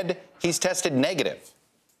said he's tested negative?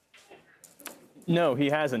 No, he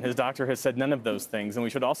hasn't. His doctor has said none of those things. And we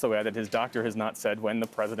should also add that his doctor has not said when the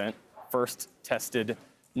president first tested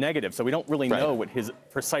negative. So we don't really know what his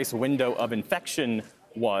precise window of infection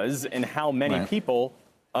was and how many people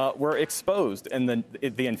were exposed. And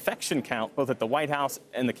the infection count, both at the White House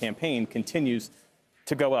and the campaign, continues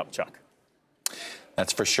to go up, Chuck.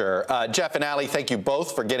 That's for sure. Jeff and Allie, thank you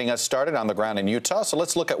both for getting us started on the ground in Utah. So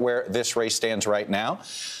let's look at where this race stands right now.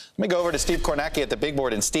 Let me go over to Steve Kornacki at the big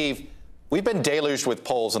board. And Steve, we've been deluged with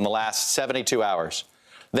polls in the last 72 hours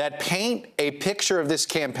that paint a picture of this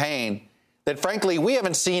campaign that, frankly, we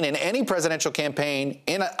haven't seen in any presidential campaign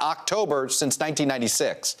in October since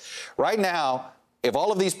 1996. Right now, if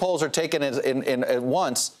all of these polls are taken at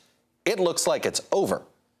once, it looks like it's over.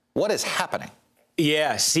 What is happening?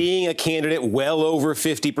 Yeah, seeing a candidate well over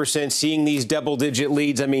 50%, seeing these double-digit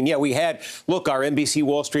leads. I mean, yeah, we had, look, our NBC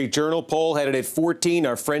Wall Street Journal poll had it at 14.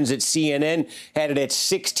 Our friends at CNN had it at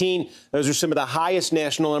 16. Those are some of the highest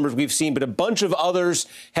national numbers we've seen, but a bunch of others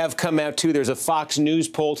have come out, too. There's a Fox News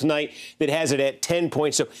poll tonight that has it at 10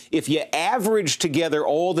 points. So if you average together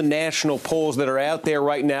all the national polls that are out there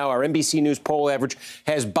right now, our NBC News poll average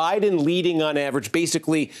has Biden leading on average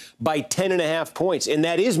basically by 10.5 points, and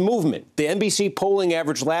that is movement. The NBC polling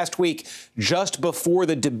average last week, just before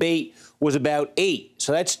the debate, was about 8.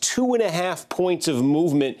 So that's 2.5 points of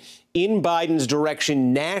movement in Biden's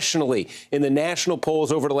direction nationally in the national polls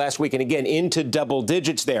over the last week, and again, into double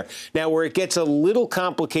digits there. Now, where it gets a little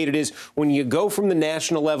complicated is when you go from the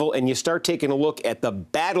national level and you start taking a look at the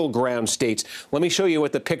battleground states. Let me show you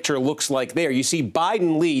what the picture looks like there. You see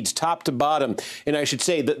Biden leads top to bottom, and I should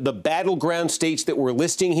say that the battleground states that we're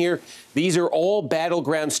listing here, these are all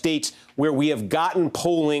battleground states where we have gotten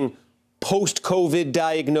polling post-COVID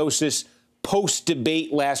diagnosis,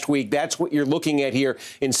 post-debate last week. That's what you're looking at here.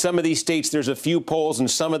 In some of these states, there's a few polls, and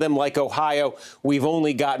some of them, like Ohio, we've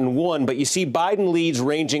only gotten one. But you see Biden leads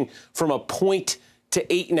ranging from a point to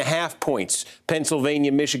 8.5 points.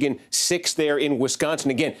 Pennsylvania, Michigan, 6 there in Wisconsin.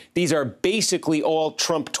 Again, these are basically all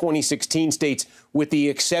Trump 2016 states, with the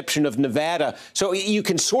exception of Nevada. So you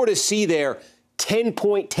can sort of see there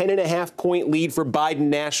 10.5 point lead for Biden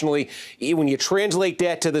nationally. When you translate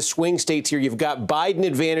that to the swing states here, you've got Biden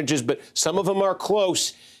advantages, but some of them are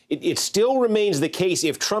close. It still remains the case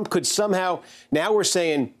if Trump could somehow, now we're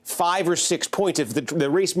saying 5 or 6 points, if the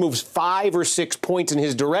race moves 5 or 6 points in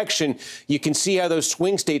his direction, you can see how those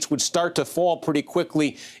swing states would start to fall pretty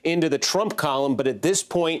quickly into the Trump column. But at this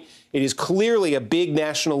point, it is clearly a big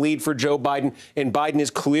national lead for Joe Biden, and Biden is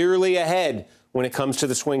clearly ahead when it comes to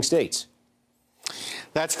the swing states.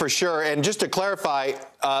 That's for sure. And just to clarify,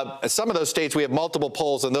 some of those states we have multiple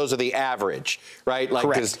polls, and those are the average, right? Like,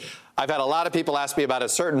 because I've had a lot of people ask me about a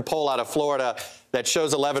certain poll out of Florida that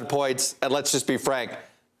shows 11 points. And let's just be frank,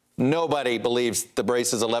 nobody believes the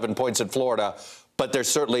race is 11 points in Florida, but there's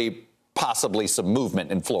certainly possibly some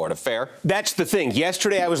movement in Florida. Fair? That's the thing.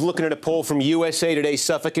 Yesterday, I was looking at a poll from USA Today,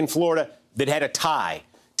 Suffolk in Florida, that had a tie.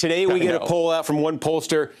 Today, we get a poll out from one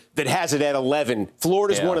pollster that has it at 11.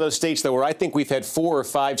 Florida's one of those states, though, where I think we've had 4 or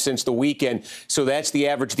 5 since the weekend. So that's the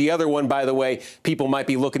average. The other one, by the way, people might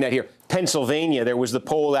be looking at here, Pennsylvania. There was the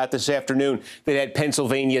poll out this afternoon that had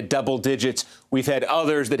Pennsylvania double digits. We've had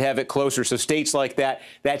others that have it closer. So states like that,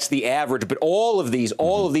 that's the average. But all of these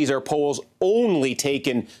are polls only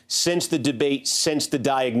taken since the debate, since the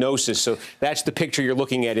diagnosis. So that's the picture you're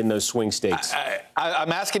looking at in those swing states.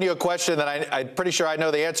 I'm asking you a question that I'm pretty sure I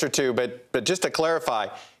know the answer to, but just to clarify,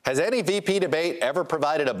 has any VP debate ever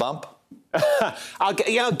provided a bump?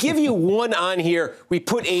 I'll give you one on here. We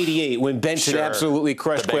put 88 when Benson absolutely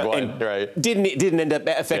crushed Quayle and didn't end up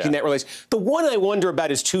affecting that release. The one I wonder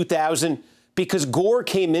about is 2000. Because Gore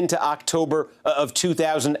came into October of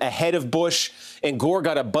 2000 ahead of Bush, and Gore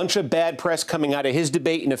got a bunch of bad press coming out of his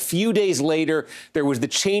debate. And a few days later, there was the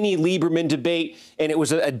Cheney-Lieberman debate, and it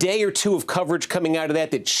was a day or two of coverage coming out of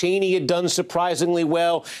that Cheney had done surprisingly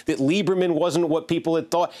well, that Lieberman wasn't what people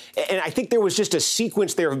had thought. And I think there was just a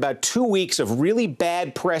sequence there of about 2 weeks of really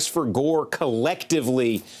bad press for Gore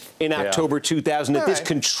collectively in October 2000 that this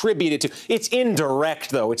contributed to. It's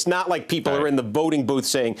indirect, though. It's not like people are in the voting booth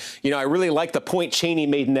saying, I really like the point Cheney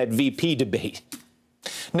made in that VP debate.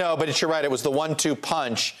 No, but you're right. It was the 1-2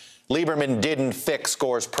 punch. Lieberman didn't fix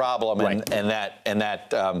Gore's problem, and that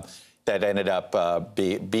ended up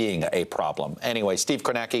being a problem. Anyway, Steve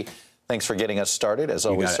Kornacki, thanks for getting us started, as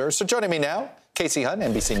always, sir. So joining me now, Casey Hunt,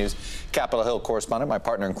 NBC News Capitol Hill correspondent, my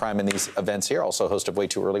partner in crime in these events here, also host of Way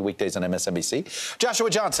Too Early weekdays on MSNBC. Joshua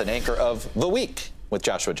Johnson, anchor of The Week with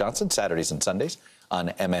Joshua Johnson, Saturdays and Sundays on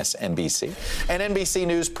MSNBC. And NBC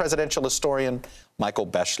News presidential historian Michael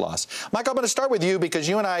Beschloss. Michael, I'm going to start with you because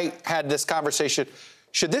you and I had this conversation.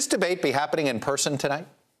 Should this debate be happening in person tonight?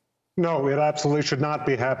 No, it absolutely should not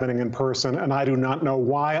be happening in person, and I do not know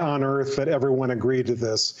why on earth that everyone agreed to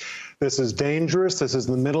this. This is dangerous. This is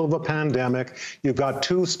in the middle of a pandemic. You've got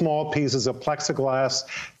 2 small pieces of plexiglass.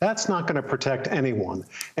 That's not going to protect anyone.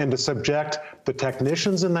 And to subject the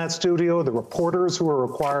technicians in that studio, the reporters who are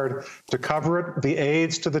required to cover it, the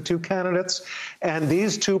aides to the 2 candidates, and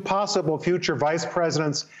these 2 possible future vice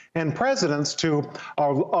presidents and presidents to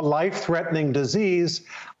a life-threatening disease,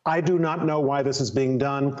 I do not know why this is being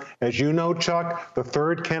done. As you know, Chuck, the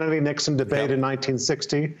 3rd Kennedy-Nixon debate in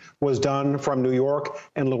 1960 was done from New York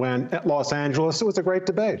and Los Angeles. It was a great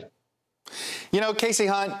debate. Casey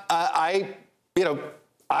Hunt, I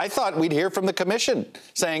thought we'd hear from the commission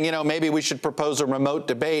saying, maybe we should propose a remote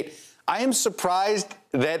debate. I am surprised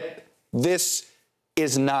that this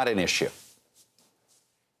is not an issue.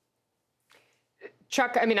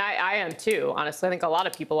 Chuck, I mean, I am too, honestly. I think a lot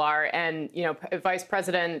of people are. And, Vice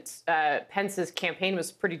President Pence's campaign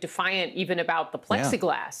was pretty defiant even about the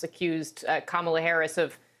plexiglass, accused Kamala Harris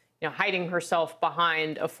of, hiding herself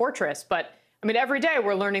behind a fortress. But, I mean, every day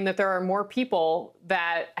we're learning that there are more people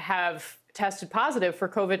that have tested positive for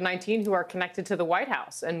COVID-19 who are connected to the White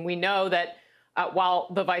House. And we know that while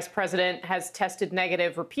the vice president has tested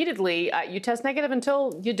negative repeatedly, you test negative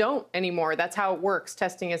until you don't anymore. That's how it works.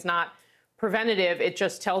 Testing is not preventative. It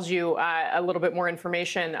just tells you a little bit more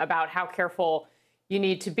information about how careful you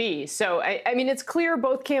need to be. So, I mean, it's clear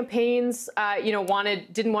both campaigns, didn't want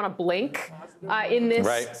to blink in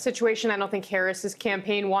this situation. I don't think Harris's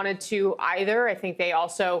campaign wanted to either. I think they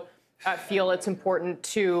also feel it's important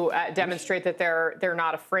to demonstrate that they're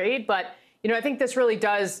not afraid. But, I think this really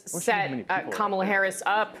does set Kamala Harris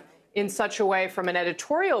up in such a way from an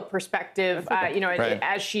editorial perspective,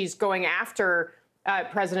 as she's going after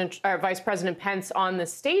Vice President Pence on the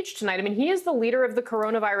stage tonight. I mean, he is the leader of the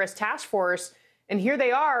coronavirus task force, and here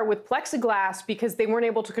they are with plexiglass because they weren't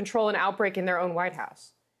able to control an outbreak in their own White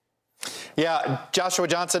House. Yeah, Joshua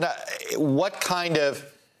Johnson, what kind of,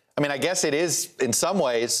 I mean, I guess it is in some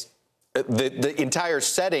ways the entire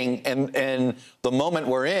setting and the moment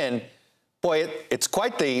we're in. Boy, it's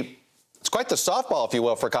quite the softball, if you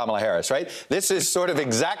will, for Kamala Harris, right? This is sort of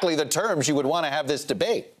exactly the terms you would want to have this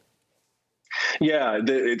debate. Yeah,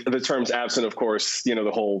 the terms absent, of course,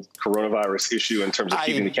 the whole coronavirus issue in terms of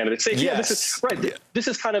keeping the candidates safe. Yeah, this is right. This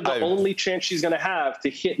is kind of the only chance she's going to have to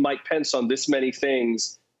hit Mike Pence on this many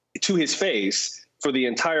things to his face for the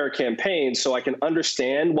entire campaign. So I can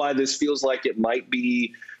understand why this feels like it might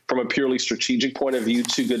be, from a purely strategic point of view,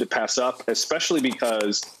 too good to pass up, especially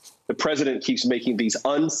because the president keeps making these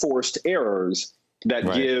unforced errors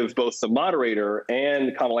that give both the moderator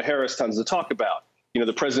and Kamala Harris tons to talk about.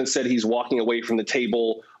 The president said he's walking away from the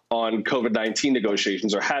table on COVID-19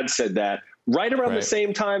 negotiations, or had said that, right around the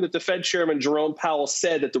same time that the Fed chairman Jerome Powell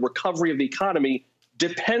said that the recovery of the economy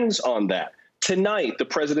depends on that. Tonight, the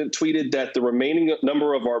president tweeted that the remaining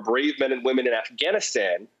number of our brave men and women in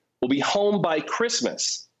Afghanistan will be home by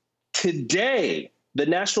Christmas. Today, the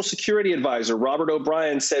National Security Advisor, Robert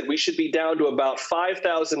O'Brien, said we should be down to about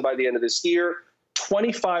 5,000 by the end of this year,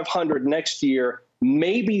 2,500 next year,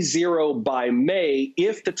 maybe 0 by May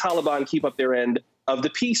if the Taliban keep up their end of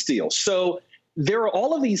the peace deal. So there are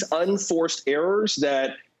all of these unforced errors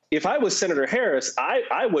that if I was Senator Harris,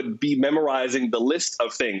 I would be memorizing the list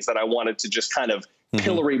of things that I wanted to just kind of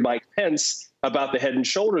pillory Mike Pence about the head and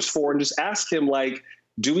shoulders for, and just ask him, like,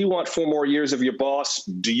 do we want 4 more years of your boss?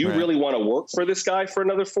 Do you really want to work for this guy for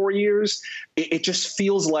another 4 years? It just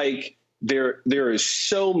feels like there is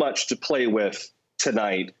so much to play with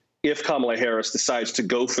tonight if Kamala Harris decides to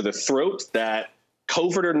go for the throat, that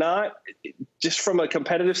covert or not, just from a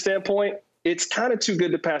competitive standpoint, it's kind of too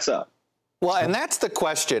good to pass up. Well, and that's the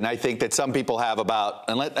question I think that some people have about,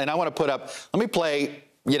 and I want to put up, let me play,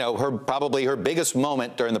 you know, probably her biggest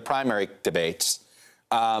moment during the primary debates.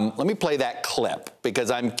 Let me play that clip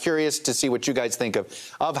because I'm curious to see what you guys think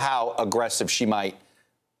of how aggressive she might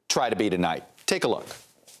try to be tonight. Take a look.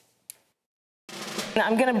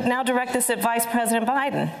 I'm going to now direct this at Vice President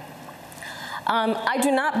Biden. I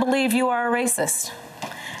do not believe you are a racist,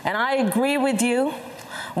 and I agree with you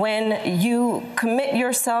when you commit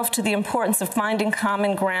yourself to the importance of finding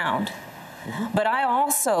common ground. But I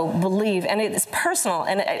also believe, and it is personal,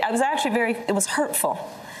 and I was actually it was hurtful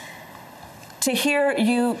to hear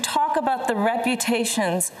you talk about the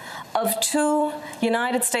reputations of two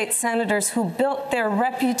United States senators who built their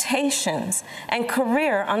reputations and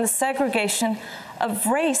career on the segregation of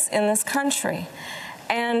race in this country.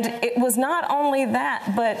 And it was not only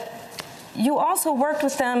that, but you also worked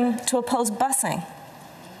with them to oppose busing.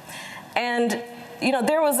 And, you know,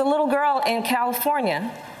 there was a little girl in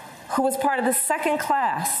California who was part of the second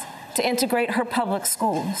class to integrate her public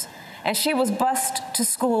schools. And she was bused to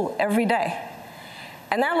school every day.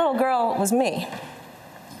 And that little girl was me.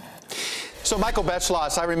 So, Michael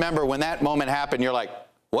Beschloss, I remember when that moment happened, you're like,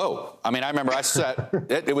 whoa. I mean, I remember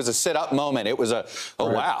it was a sit-up moment. It was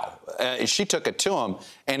wow. She took it to him,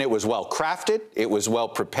 and it was well crafted. It was well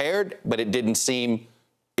prepared, but it didn't seem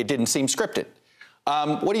scripted.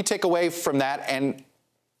 What do you take away from that,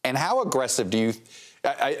 and how aggressive do you?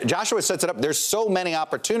 Joshua sets it up. There's so many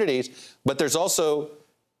opportunities, but there's also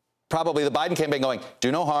probably the Biden campaign going,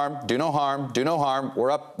 do no harm, do no harm, do no harm. We're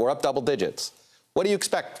up double digits. What do you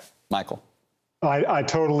expect, Michael? I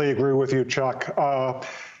totally agree with you, Chuck.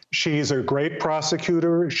 She's a great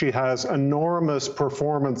prosecutor. She has enormous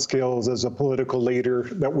performance skills as a political leader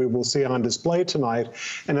that we will see on display tonight.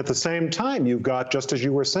 And at the same time, you've got, just as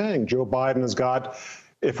you were saying, Joe Biden has got,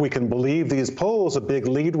 if we can believe these polls, a big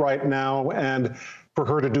lead right now. And for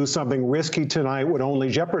her to do something risky tonight would only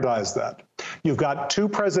jeopardize that. You've got two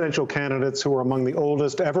presidential candidates who are among the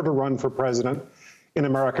oldest ever to run for president in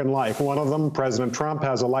American life. One of them, President Trump,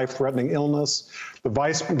 has a life-threatening illness.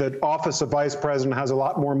 The office of vice president has a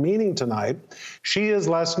lot more meaning tonight. She is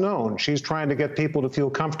less known. She's trying to get people to feel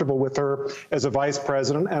comfortable with her as a vice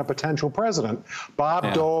president and a potential president.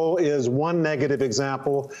 Bob Dole is one negative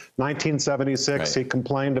example. 1976, he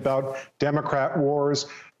complained about Democrat wars.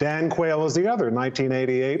 Dan Quayle is the other.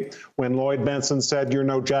 1988, when Lloyd Bentsen said, "You're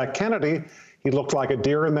no Jack Kennedy," he looked like a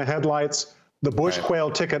deer in the headlights. The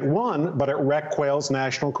Bush-Quayle ticket won, but it wrecked Quayle's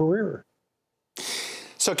national career.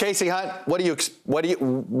 So, Casey Hunt, what do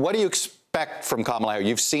you expect from Kamala Harris?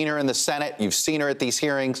 You've seen her in the Senate. You've seen her at these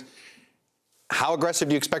hearings. How aggressive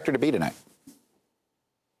do you expect her to be tonight?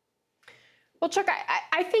 Well, Chuck,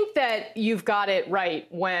 I think that you've got it right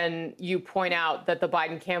when you point out that the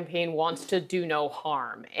Biden campaign wants to do no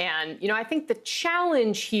harm. And, you know, I think the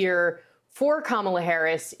challenge here for Kamala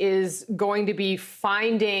Harris is going to be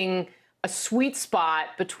finding a sweet spot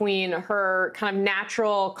between her kind of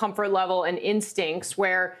natural comfort level and instincts,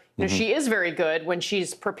 where you know, she is very good when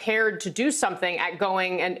she's prepared to do something at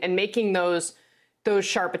going and making those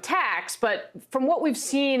sharp attacks. But from what we've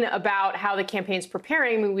seen about how the campaign's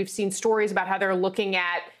preparing, I mean, we've seen stories about how they're looking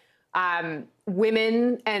at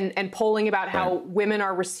women and polling about how women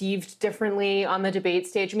are received differently on the debate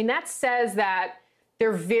stage. I mean, that says that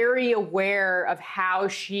they're very aware of how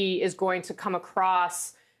she is going to come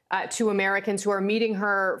across to Americans who are meeting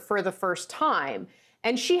her for the first time.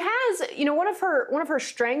 And she has, you know, one of her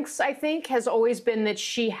strengths, I think, has always been that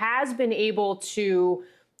she has been able to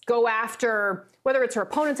go after, whether it's her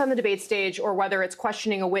opponents on the debate stage or whether it's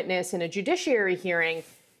questioning a witness in a judiciary hearing.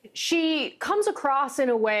 She comes across in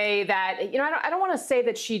a way that, you know, I don't want to say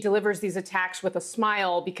that she delivers these attacks with a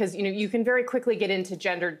smile, because, you know, you can very quickly get into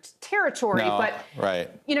gendered territory. But,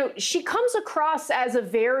 you know, she comes across as a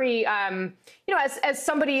very, you know, as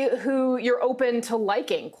somebody who you're open to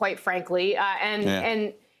liking, quite frankly.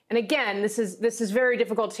 And again, this is very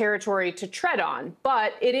difficult territory to tread on.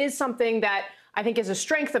 But it is something that I think is a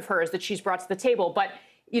strength of hers that she's brought to the table. But,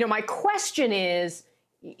 you know, my question is,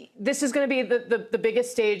 this is going to be the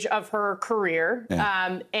biggest stage of her career,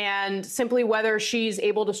 and simply whether she's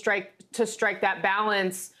able to strike that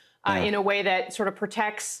balance in a way that sort of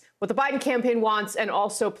protects what the Biden campaign wants and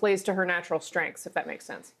also plays to her natural strengths, if that makes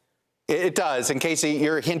sense. It does. And Casey,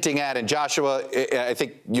 you're hinting at, and Joshua, I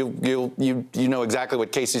think you know exactly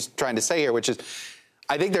what Casey's trying to say here, which is,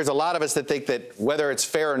 I think there's a lot of us that think that whether it's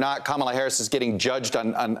fair or not, Kamala Harris is getting judged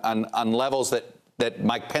on levels that that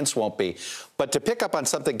Mike Pence won't be. But to pick up on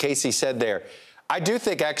something Casey said there, I do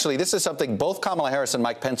think actually this is something both Kamala Harris and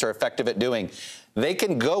Mike Pence are effective at doing. They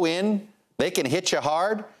can go in, they can hit you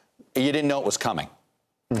hard, you didn't know it was coming.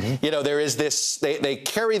 Mm-hmm. You know, there is this, they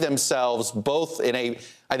carry themselves both in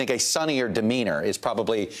I think a sunnier demeanor is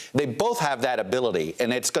probably, they both have that ability,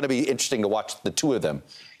 and it's going to be interesting to watch the two of them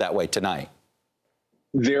that way tonight.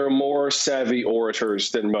 They're more savvy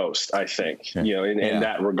orators than most, I think, you know, in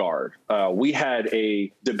that regard. We had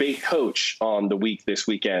a debate coach on the week this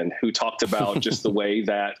weekend who talked about just the way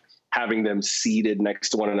that having them seated next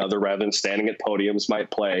to one another rather than standing at podiums might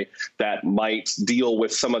play, that might deal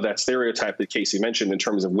with some of that stereotype that Casey mentioned in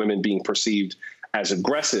terms of women being perceived as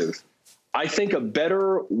aggressive. I think a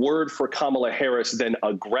better word for Kamala Harris than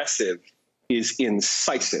aggressive is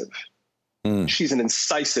incisive. She's an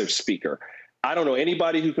incisive speaker. I don't know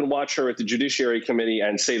anybody who can watch her at the Judiciary Committee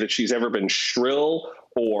and say that she's ever been shrill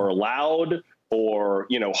or loud or,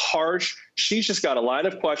 you know, harsh. She's just got a line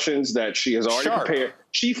of questions that she has already prepared.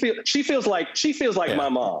 She feels like my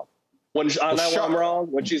mom. When I know I'm wrong,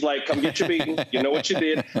 when she's like, come get your beating, you know what you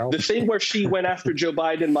did. The thing where she went after Joe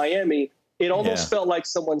Biden in Miami, it almost felt like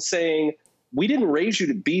someone saying, we didn't raise you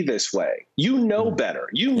to be this way. You know better.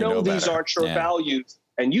 You know these aren't your values,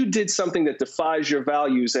 and you did something that defies your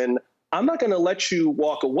values, and I'm not going to let you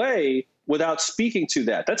walk away without speaking to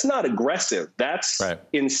that. That's not aggressive. That's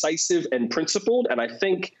incisive and principled, and I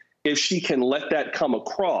think if she can let that come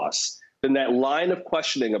across, then that line of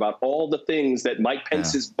questioning about all the things that Mike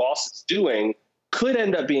Pence's boss is doing could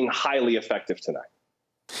end up being highly effective tonight.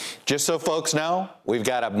 Just so folks know, we've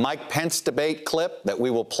got a Mike Pence debate clip that we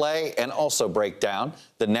will play and also break down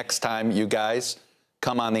the next time you guys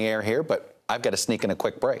come on the air here, but I've got to sneak in a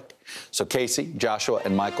quick break. So Casey, Joshua,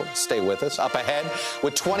 and Michael, stay with us. Up ahead,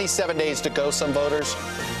 with 27 days to go, some voters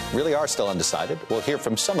really are still undecided. We'll hear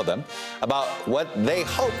from some of them about what they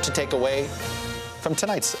hope to take away from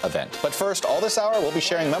tonight's event. But first, all this hour, we'll be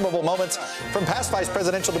sharing memorable moments from past vice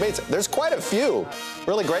presidential debates. There's quite a few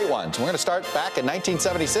really great ones. We're going to start back in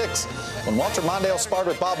 1976 when Walter Mondale sparred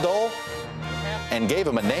with Bob Dole and gave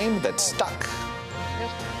him a name that stuck.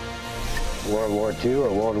 World War II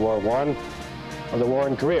or World War I or the war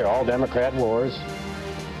in Korea, all Democrat wars,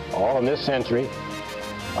 all in this century.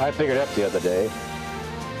 I figured up the other day,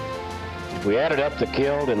 if we added up the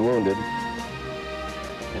killed and wounded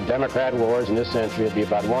in Democrat wars in this century, it'd be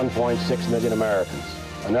about 1.6 million Americans,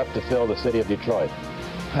 enough to fill the city of Detroit.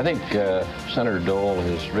 I think Senator Dole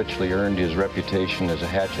has richly earned his reputation as a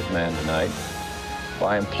hatchet man tonight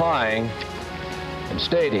by implying and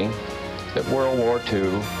stating that World War II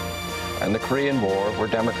and the Korean War were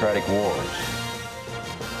democratic wars.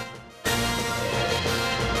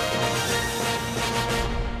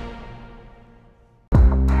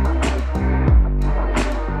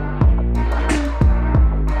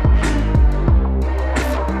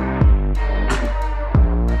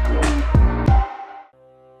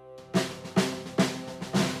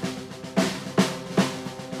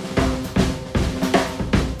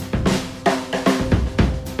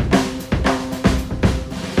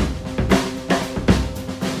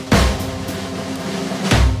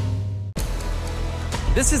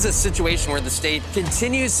 This is a situation where the state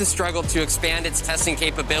continues to struggle to expand its testing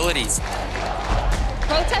capabilities.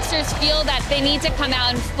 Protesters feel that they need to come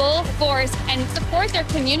out in full force and support their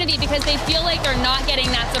community because they feel like they're not getting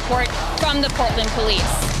that support from the Portland police.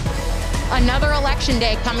 Another election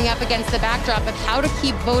day coming up against the backdrop of how to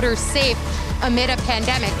keep voters safe amid a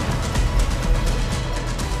pandemic.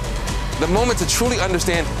 The moment to truly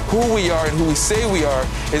understand who we are and who we say we are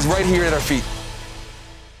is right here at our feet.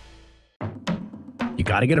 You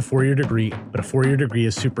got to get a four-year degree, but a four-year degree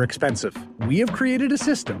is super expensive. We have created a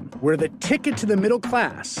system where the ticket to the middle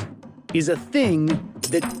class is a thing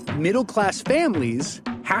that middle-class families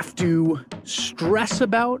have to stress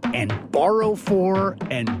about and borrow for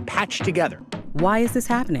and patch together. Why is this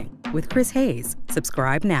happening? With Chris Hayes.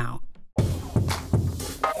 Subscribe now.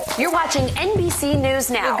 You're watching NBC News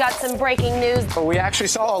Now. We've got some breaking news. We actually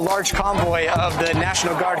saw a large convoy of the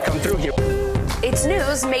National Guard come through here. It's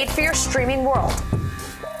news made for your streaming world.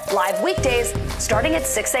 Live weekdays starting at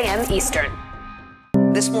 6 a.m. Eastern.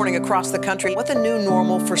 This morning across the country, what the new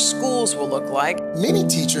normal for schools will look like. Many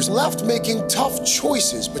teachers left making tough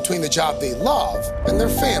choices between the job they love and their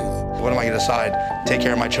family. What am I going to decide? Take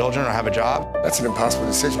care of my children or have a job? That's an impossible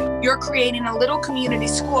decision. You're creating a little community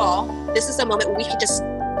school. This is a moment where we can just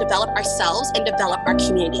develop ourselves and develop our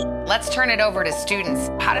community. Let's turn it over to students.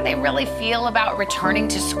 How do they really feel about returning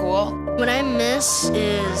to school? What I miss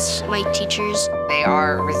is my teachers. They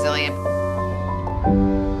are resilient.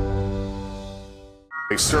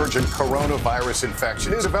 A surge in coronavirus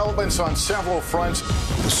infection. New developments on several fronts.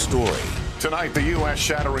 The story. Tonight, the U.S.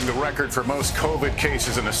 shattering the record for most COVID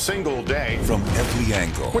cases in a single day. From every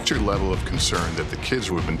angle. What's your level of concern that the kids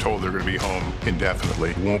who have been told they're going to be home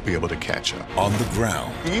indefinitely won't be able to catch up? On the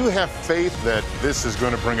ground. Do you have faith that this is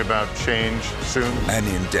going to bring about change soon? And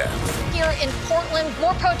in depth. Here in Portland,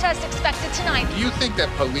 more protests expected tonight. Do you think that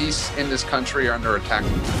police in this country are under attack?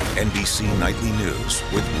 NBC Nightly News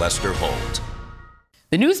with Lester Holt.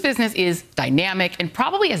 The news business is dynamic and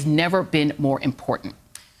probably has never been more important.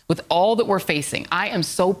 With all that we're facing, I am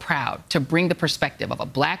so proud to bring the perspective of a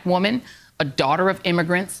Black woman, a daughter of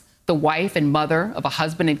immigrants, the wife and mother of a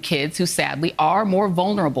husband and kids who sadly are more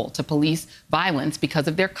vulnerable to police violence because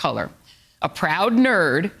of their color, a proud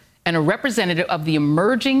nerd, and a representative of the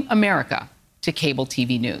emerging America to cable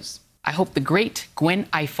TV news. I hope the great Gwen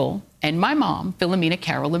Ifill and my mom, Philomena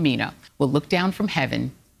Carolina, will look down from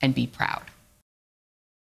heaven and be proud.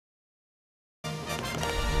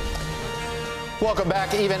 Welcome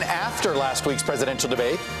back. Even after last week's presidential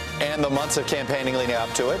debate and the months of campaigning leading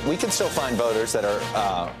up to it, we can still find voters that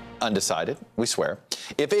are undecided, we swear.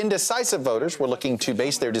 If indecisive voters were looking to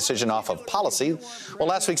base their decision off of policy, well,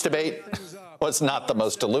 last week's debate was not the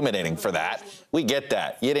most illuminating for that. We get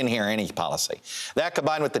that. You didn't hear any policy. That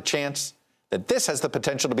combined with the chance that this has the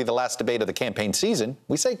potential to be the last debate of the campaign season,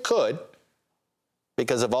 we say could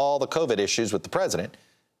because of all the COVID issues with the president.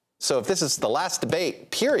 So if this is the last debate,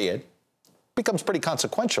 period, becomes pretty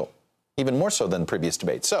consequential, even more so than previous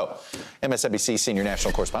debates. So, MSNBC senior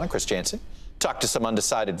national correspondent Chris Jansen talked to some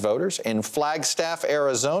undecided voters in Flagstaff,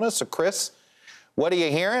 Arizona. So, Chris, what are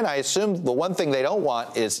you hearing? I assume the one thing they don't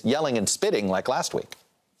want is yelling and spitting like last week.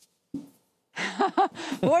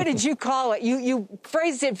 Boy, did you call it. You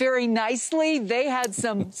phrased it very nicely. They had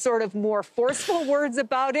some sort of more forceful words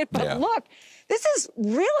about it. But look, this is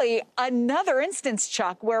really another instance,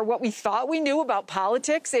 Chuck, where what we thought we knew about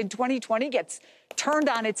politics in 2020 gets turned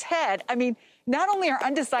on its head. I mean, not only are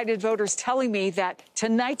undecided voters telling me that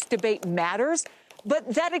tonight's debate matters,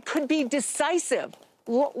 but that it could be decisive.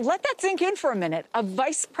 Let that sink in for a minute. A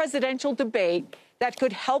vice presidential debate that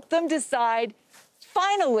could help them decide,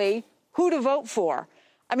 finally, who to vote for.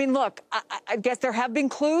 I mean, look, I guess there have been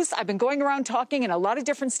clues. I've been going around talking in a lot of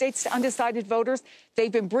different states to undecided voters.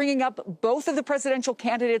 They've been bringing up both of the presidential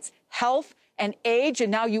candidates' health and age, and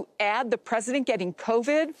now you add the president getting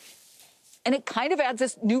COVID, and it kind of adds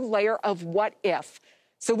this new layer of what if.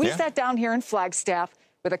 So we sat down here in Flagstaff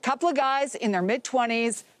with a couple of guys in their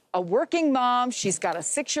mid-20s, a working mom. She's got a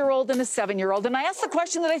 6-year-old and a 7-year-old. And I asked the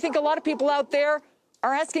question that I think a lot of people out there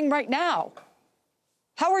are asking right now.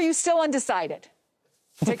 How are you still undecided?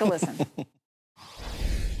 Take a listen.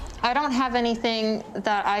 I don't have anything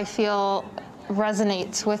that I feel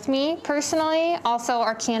resonates with me personally. Also,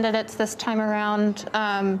 our candidates this time around,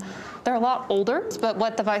 they're a lot older, but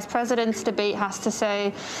what the vice president's debate has to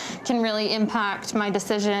say can really impact my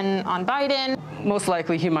decision on Biden. Most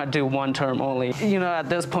likely he might do one term only. You know, at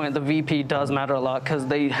this point, the VP does matter a lot because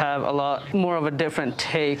they have a lot more of a different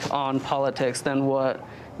take on politics than what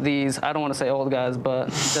these, I don't want to say old guys, but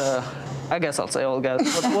I guess I'll say old guys,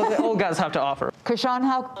 what the old guys have to offer. Krishan,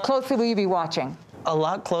 how closely will you be watching? A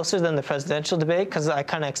lot closer than the presidential debate because I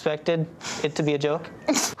kind of expected it to be a joke.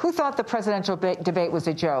 Who thought the presidential debate was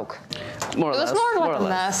a joke? More or less. It was more like a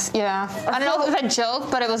mess, yeah. I don't know if it was a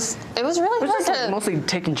joke, but it was really hard to... Mostly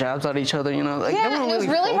taking jabs at each other, you know. Like, yeah, it was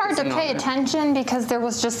really hard to pay attention because there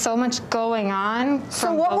was just so much going on.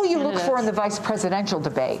 So what will you look for in the vice presidential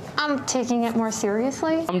debate? I'm taking it more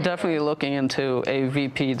seriously. I'm definitely looking into a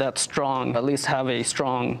VP that's strong, at least have a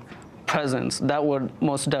strong presence. That would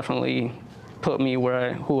most definitely put me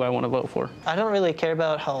who I want to vote for. I don't really care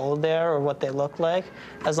about how old they are or what they look like,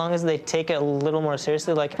 as long as they take it a little more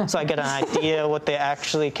seriously, like so I get an idea what they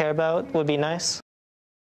actually care about would be nice.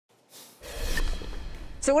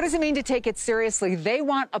 So what does it mean to take it seriously? They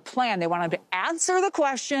want a plan. They want them to answer the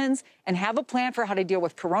questions and have a plan for how to deal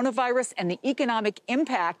with coronavirus and the economic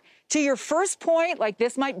impact. To your first point, like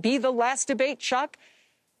this might be the last debate, Chuck,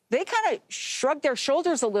 they kind of shrugged their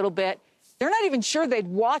shoulders a little bit. They're not even sure they'd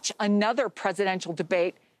watch another presidential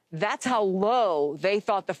debate. That's how low they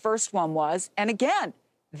thought the first one was. And again,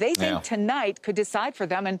 they think tonight could decide for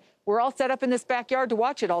them. And we're all set up in this backyard to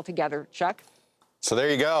watch it all together, Chuck. So there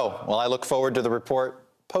you go. Well, I look forward to the report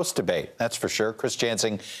post-debate, that's for sure. Chris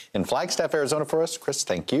Jansen in Flagstaff, Arizona for us. Chris,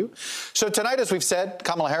 thank you. So tonight, as we've said,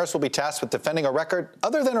 Kamala Harris will be tasked with defending a record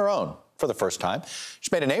other than her own for the first time. She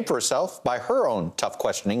made a name for herself by her own tough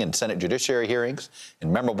questioning in Senate judiciary hearings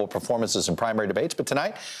and memorable performances in primary debates. But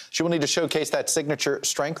tonight, she will need to showcase that signature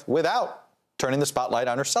strength without turning the spotlight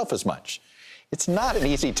on herself as much. It's not an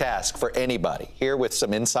easy task for anybody. Here with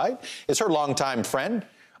some insight is her longtime friend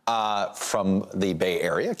from the Bay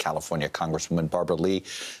Area, California, Congresswoman Barbara Lee.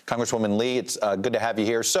 Congresswoman Lee, it's good to have you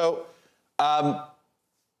here. So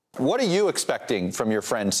what are you expecting from your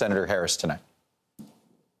friend, Senator Harris, tonight?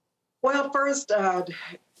 Well, first,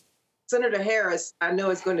 Senator Harris, I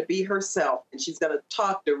know, is going to be herself, and she's going to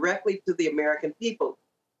talk directly to the American people.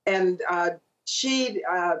 And she,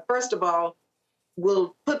 first of all,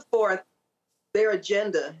 will put forth their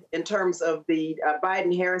agenda in terms of the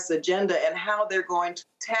Biden-Harris agenda and how they're going to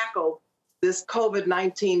tackle this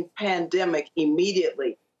COVID-19 pandemic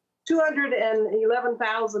immediately.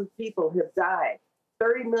 211,000 people have died.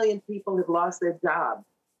 30 million people have lost their jobs.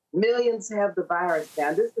 Millions have the virus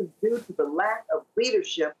now. This is due to the lack of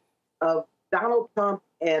leadership of Donald Trump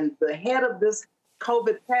and the head of this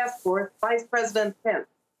COVID task force, Vice President Pence.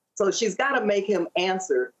 So she's got to make him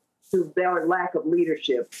answer to their lack of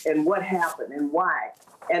leadership and what happened and why.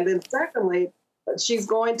 And then secondly, she's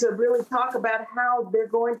going to really talk about how they're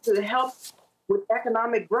going to help with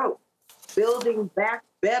economic growth, building back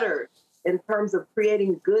better in terms of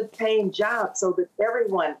creating good paying jobs so that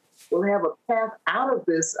everyone will have a path out of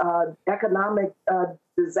this economic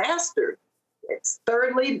disaster.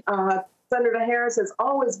 Thirdly, Senator Harris has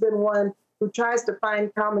always been one who tries to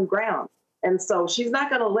find common ground. And so she's not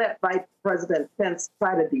going to let Vice President Pence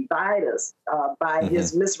try to divide us by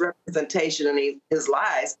his misrepresentation and his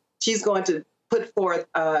lies. She's going to put forth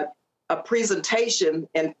a presentation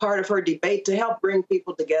and part of her debate to help bring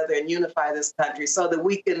people together and unify this country so that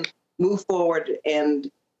we can move forward and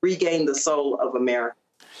regain the soul of America.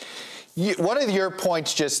 One of your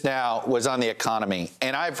points just now was on the economy,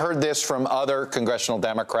 and I've heard this from other congressional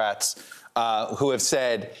Democrats who have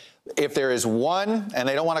said, if there is one, and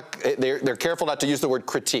they don't want to, they're careful not to use the word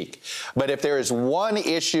critique, but if there is one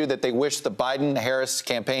issue that they wish the Biden-Harris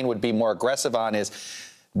campaign would be more aggressive on is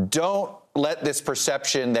don't let this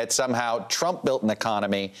perception that somehow Trump built an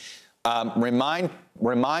economy remind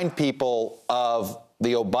people of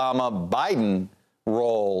the Obama-Biden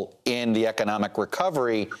role in the economic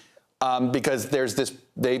recovery, because there's this,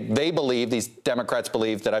 they believe, these Democrats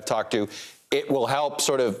believe that I've talked to, it will help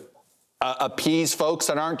sort of appease folks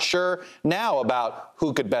that aren't sure now about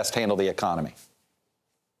who could best handle the economy.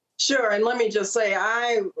 Sure, and let me just say,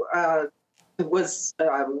 I was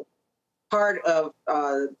part of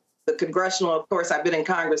the congressional, of course, I've been in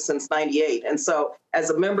Congress since '98, and so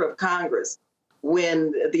as a member of Congress,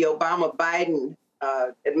 when the Obama-Biden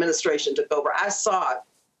administration took over, I saw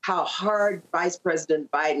how hard Vice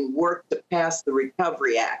President Biden worked to pass the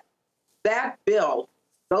Recovery Act. That bill,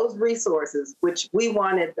 those resources, which we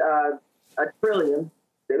wanted $1 trillion,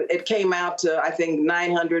 it came out to, I think,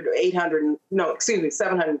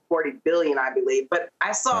 740 billion, I believe. But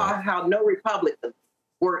I saw how no Republicans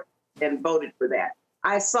worked and voted for that.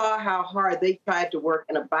 I saw how hard they tried to work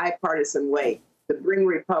in a bipartisan way to bring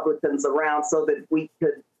Republicans around so that we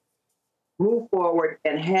could move forward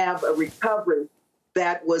and have a recovery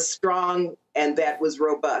that was strong and that was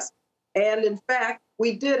robust. And in fact,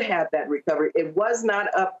 we did have that recovery. It was not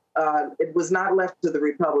up. It was not left to the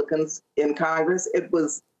Republicans in Congress. It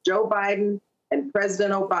was Joe Biden and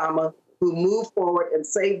President Obama who moved forward and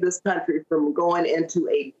saved this country from going into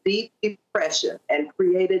a deep depression and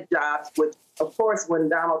created jobs, which, of course, when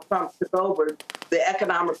Donald Trump took over, the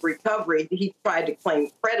economic recovery he tried to claim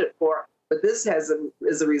credit for. But this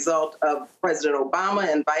is a result of President Obama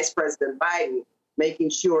and Vice President Biden making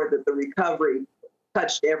sure that the recovery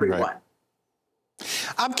touched everyone. Right.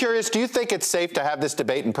 I'm curious, do you think it's safe to have this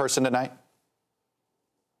debate in person tonight?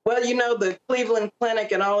 Well, you know, the Cleveland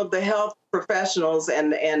Clinic and all of the health professionals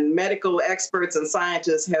and medical experts and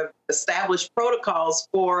scientists have established protocols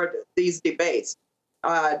for these debates.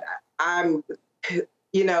 I'm,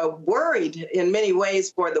 worried in many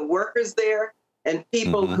ways for the workers there and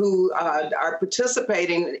people who are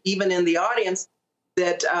participating, even in the audience,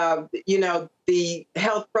 that, the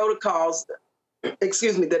health protocols,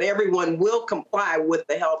 that everyone will comply with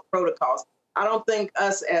the health protocols. I don't think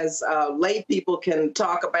us as lay people can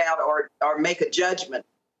talk about or make a judgment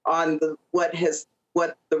on what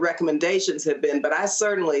the recommendations have been, but I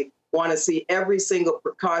certainly want to see every single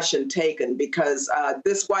precaution taken because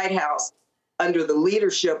this White House, under the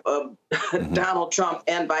leadership of Donald Trump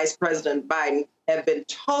and Vice President Biden, have been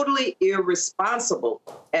totally irresponsible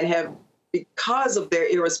and have, because of their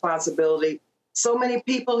irresponsibility, so many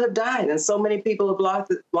people have died and so many people have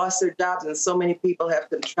lost their jobs and so many people have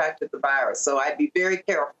contracted the virus. So I'd be very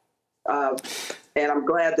careful. And I'm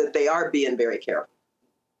glad that they are being very careful.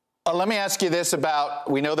 Let me ask you this about,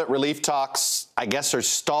 we know that relief talks, I guess, are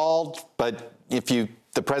stalled, but the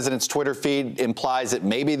president's Twitter feed implies that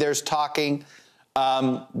maybe there's talking.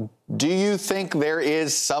 Do you think there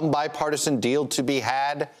is some bipartisan deal to be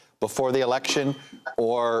had before the election,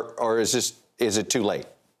 or is it too late?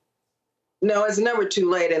 No, it's never too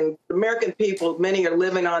late. And American people, many are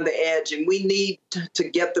living on the edge, and we need to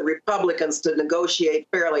get the Republicans to negotiate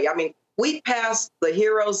fairly. I mean, we passed the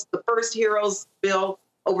first HEROES bill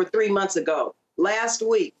over 3 months ago. Last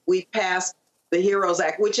week, we passed the HEROES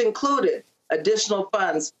Act, which included additional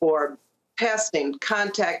funds for testing,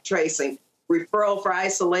 contact tracing, referral for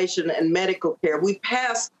isolation and medical care. We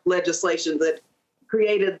passed legislation that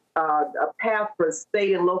created a path for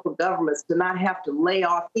state and local governments to not have to lay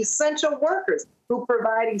off essential workers who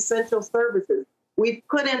provide essential services. We've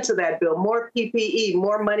put into that bill more PPE,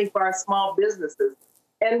 more money for our small businesses.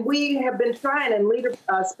 And we have been trying, and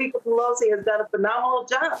Speaker Pelosi has done a phenomenal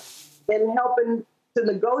job in helping to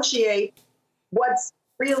negotiate what's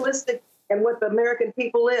realistic and what the American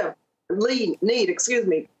people need. Excuse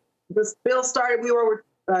me. This bill started, we were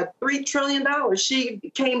over $3 trillion. She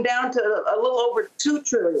came down to a little over $2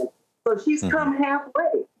 trillion. So she's come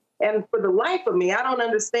halfway. And for the life of me, I don't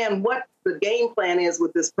understand what the game plan is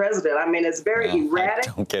with this president. I mean, it's very erratic.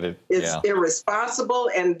 I don't get it. It's irresponsible,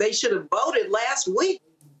 and they should have voted last week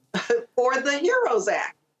for the HEROES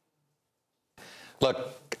Act.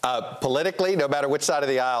 Look, politically, no matter which side of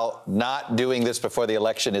the aisle, not doing this before the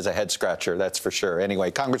election is a head scratcher. That's for sure.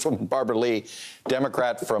 Anyway, Congresswoman Barbara Lee,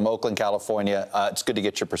 Democrat from Oakland, California. It's good to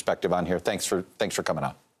get your perspective on here. Thanks for coming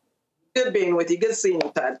on. Good being with you. Good seeing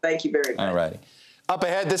you, Todd. Thank you very much. All righty. Up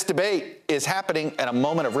ahead, this debate is happening at a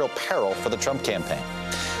moment of real peril for the Trump campaign.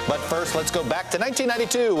 But first, let's go back to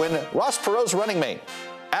 1992 when Ross Perot's running mate,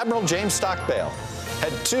 Admiral James Stockdale,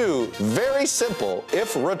 had two very simple,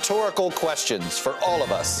 if rhetorical, questions for all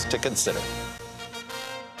of us to consider.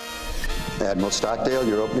 Admiral Stockdale,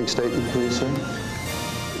 your opening statement, please, sir.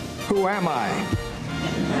 Who am I?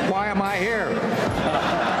 Why am I here?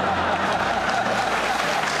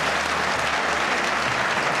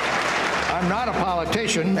 I'm not a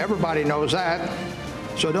politician. Everybody knows that.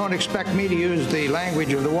 So don't expect me to use the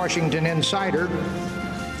language of the Washington Insider.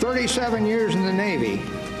 37 years in the Navy,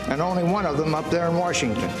 and only one of them up there in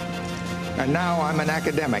Washington. And now I'm an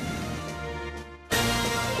academic.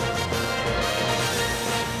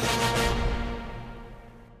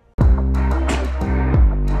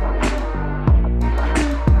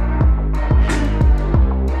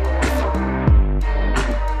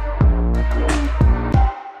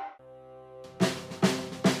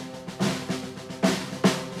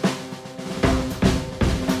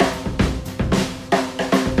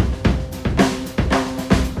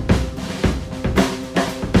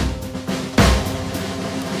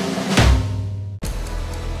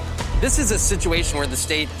 This is a situation where the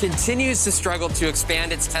state continues to struggle to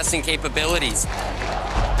expand its testing capabilities.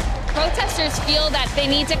 Protesters feel that they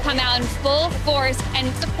need to come out in full force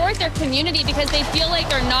and support their community because they feel like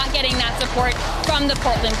they're not getting that support from the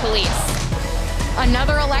Portland police.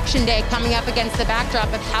 Another election day coming up against the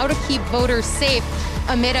backdrop of how to keep voters safe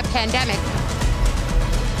amid a pandemic.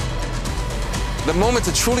 The moment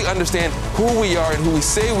to truly understand who we are and who we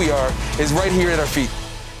say we are is right here at our feet.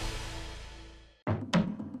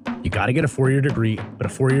 You got to get a four-year degree, but a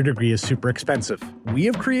four-year degree is super expensive. We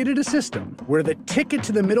have created a system where the ticket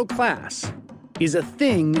to the middle class is a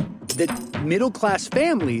thing that middle-class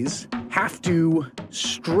families have to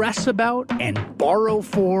stress about and borrow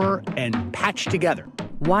for and patch together.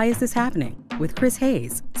 Why is this happening? With Chris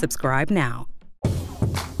Hayes. Subscribe now.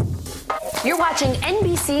 You're watching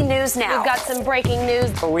NBC News Now. We've got some breaking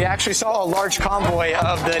news. We actually saw a large convoy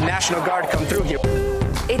of the National Guard come through here.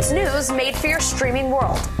 It's news made for your streaming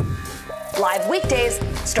world. Live weekdays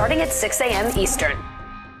starting at 6 a.m. Eastern.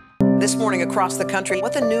 This morning across the country,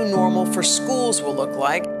 what the new normal for schools will look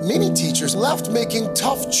like. Many teachers left making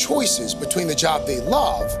tough choices between the job they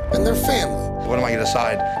love and their family. What am I going to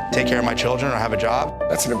decide? Take care of my children or have a job?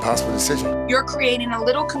 That's an impossible decision. You're creating a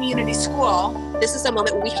little community school. This is a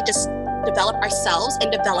moment where we can just develop ourselves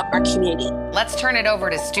and develop our community. Let's turn it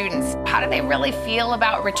over to students. How do they really feel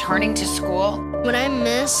about returning to school? What I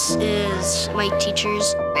miss is my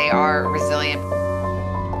teachers. They are resilient.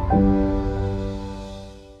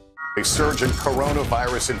 A surge in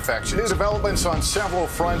coronavirus infection. Developments on several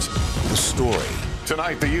fronts. The story.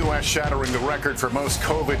 Tonight, the U.S. shattering the record for most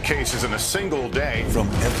COVID cases in a single day. From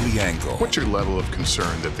every angle. What's your level of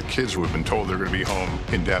concern that the kids who have been told they're going to be home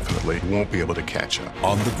indefinitely won't be able to catch up?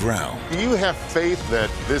 On the ground. Do you have faith that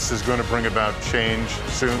this is going to bring about change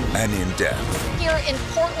soon? And in depth. Here in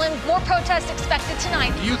Portland, more protests expected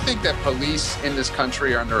tonight. Do you think that police in this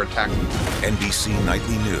country are under attack? NBC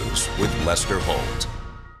Nightly News with Lester Holt.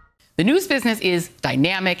 The news business is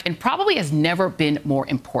dynamic and probably has never been more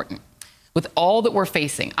important. With all that we're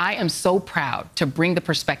facing, I am so proud to bring the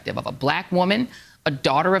perspective of a black woman, a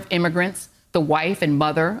daughter of immigrants, the wife and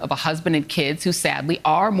mother of a husband and kids who sadly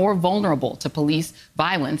are more vulnerable to police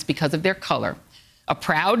violence because of their color, a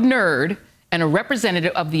proud nerd, and a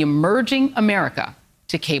representative of the emerging America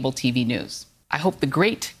to cable TV news. I hope the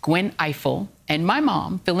great Gwen Ifill and my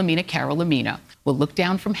mom, Philomena Carol Lamina, will look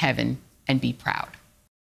down from heaven and be proud.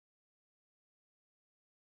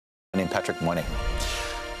 My name is Patrick Moynihan.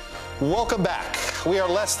 Welcome back. We are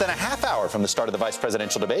less than a half hour from the start of the vice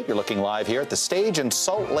presidential debate. You're looking live here at the stage in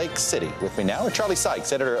Salt Lake City. With me now are Charlie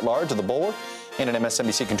Sykes, editor-at-large of The Bulwark and an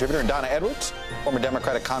MSNBC contributor, and Donna Edwards, former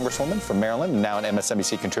Democratic congresswoman from Maryland, and now an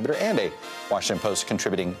MSNBC contributor and a Washington Post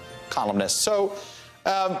contributing columnist. So,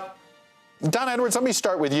 Donna Edwards, let me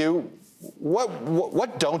start with you.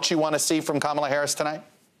 What don't you want to see from Kamala Harris tonight?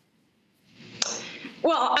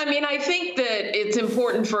 Well, I mean, I think that it's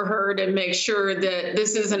important for her to make sure that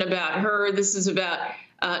this isn't about her. This is about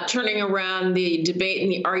turning around the debate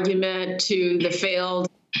and the argument to the failed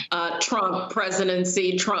Trump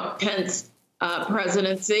presidency, Trump-Pence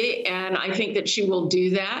presidency, and I think that she will do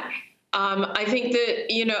that. I think that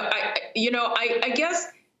I guess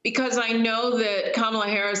because I know that Kamala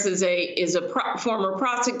Harris is a former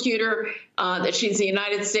prosecutor, that she's a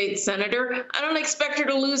United States senator, I don't expect her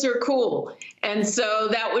to lose her cool. And so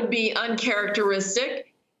that would be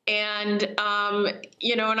uncharacteristic. And,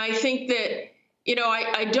 and I think that,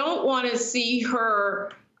 I don't want to see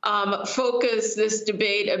her focus this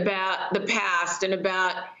debate about the past and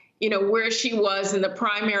about, where she was in the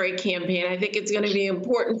primary campaign. I think it's going to be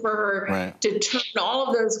important for her to turn all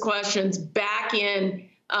of those questions back in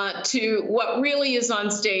to what really is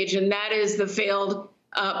on stage, and that is the failed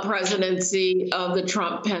presidency of the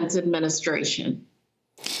Trump-Pence administration.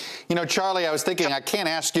 Charlie, I was thinking I can't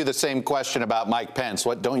ask you the same question about Mike Pence.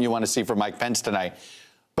 What don't you want to see from Mike Pence tonight?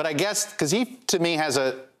 But I guess because he, to me, has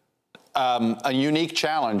a unique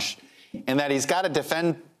challenge in that he's got to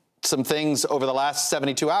defend some things over the last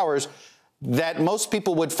 72 hours that most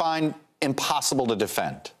people would find impossible to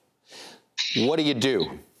defend. What do you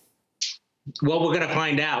do? Well, we're going to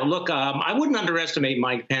find out. Look, I wouldn't underestimate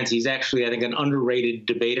Mike Pence. He's actually, I think, an underrated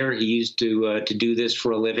debater. He used to do this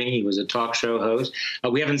for a living. He was a talk show host.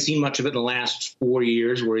 We haven't seen much of it in the last 4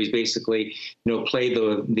 years, where he's basically, played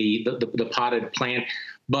the potted plant.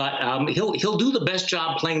 But he'll do the best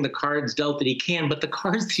job playing the cards dealt that he can. But the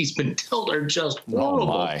cards that he's been dealt are just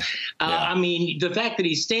horrible. Oh my. I mean, the fact that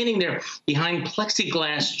he's standing there behind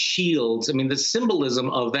plexiglass shields. I mean, the symbolism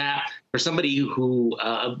of that for somebody who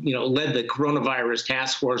led the coronavirus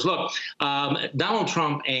task force. Look, Donald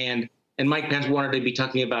Trump and Mike Pence wanted to be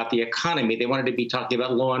talking about the economy. They wanted to be talking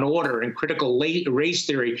about law and order and critical race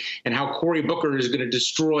theory and how Cory Booker is going to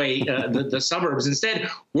destroy the suburbs. Instead,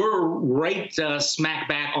 we're right smack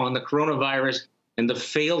back on the coronavirus and the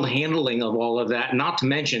failed handling of all of that, not to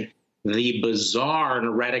mention the bizarre and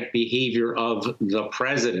erratic behavior of the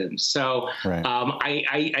president. So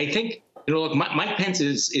I think, look, Mike Pence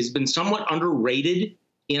has been somewhat underrated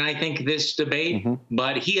in, I think, this debate,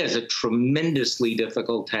 but he has a tremendously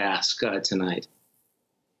difficult task tonight.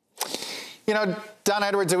 Don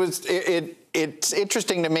Edwards, it's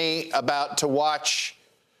interesting to me to watch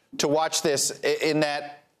this in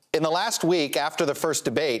that in the last week after the first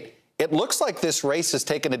debate, it looks like this race has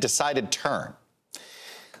taken a decided turn.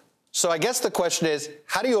 So I guess the question is,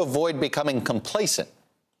 how do you avoid becoming complacent?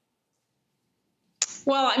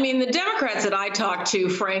 Well, I mean, the Democrats that I talk to,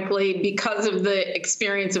 frankly, because of the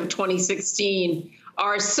experience of 2016,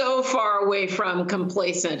 are so far away from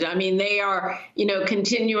complacent. I mean, they are,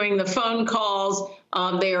 continuing the phone calls.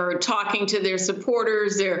 They are talking to their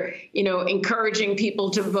supporters. They're, encouraging people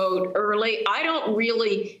to vote early. I don't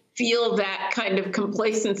really feel that kind of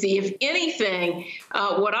complacency. If anything,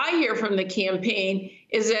 what I hear from the campaign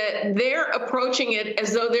is that they're approaching it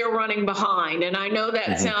as though they're running behind. And I know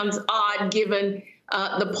that sounds odd given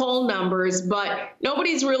the poll numbers, but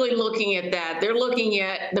nobody's really looking at that. They're looking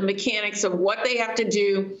at the mechanics of what they have to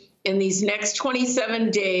do in these next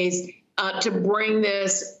 27 days to bring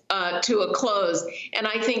this to a close. And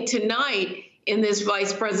I think tonight in this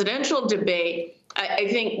vice presidential debate, I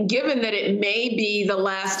think given that it may be the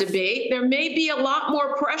last debate, there may be a lot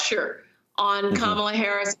more pressure on Kamala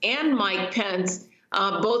Harris and Mike Pence,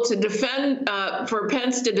 both to defend, for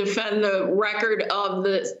Pence to defend the record of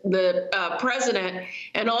the president,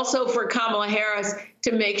 and also for Kamala Harris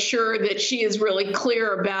to make sure that she is really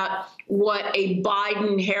clear about what a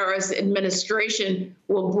Biden-Harris administration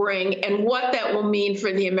will bring and what that will mean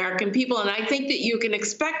for the American people. And I think that you can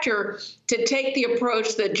expect her to take the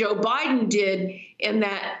approach that Joe Biden did in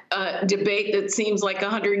that debate that seems like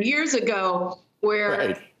 100 years ago,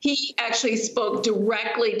 where he actually spoke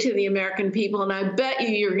directly to the American people, and I bet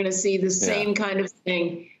you're going to see the same kind of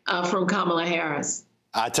thing from Kamala Harris.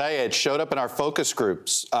 I tell you, it showed up in our focus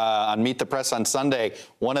groups on Meet the Press on Sunday.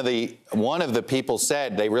 One of the people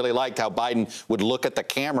said they really liked how Biden would look at the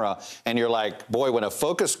camera, and you're like, boy, when a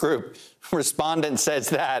focus group respondent says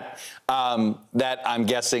that, that I'm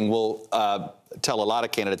guessing will tell a lot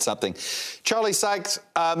of candidates something. Charlie Sykes,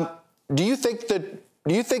 do you think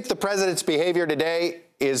the president's behavior today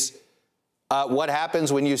is what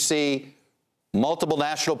happens when you see multiple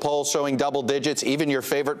national polls showing double digits? Even your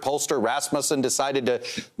favorite pollster, Rasmussen, decided to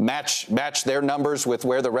match their numbers with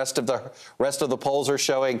where the rest of the polls are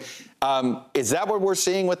showing. Is that what we're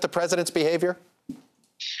seeing with the president's behavior?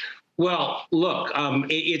 Well, look,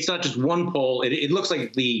 it's not just one poll. It looks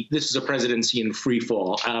like this is a presidency in free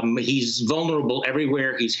fall. He's vulnerable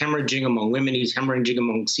everywhere. He's hemorrhaging among women. He's hemorrhaging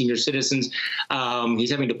among senior citizens. He's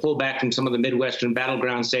having to pull back from some of the Midwestern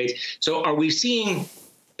battleground states. So are we seeing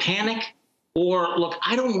panic? Or, look,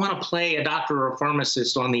 I don't want to play a doctor or a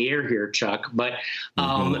pharmacist on the air here, Chuck, but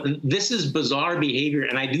this is bizarre behavior,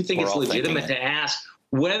 and I do think it's legitimate to ask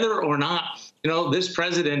whether or not, this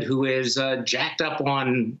president who is jacked up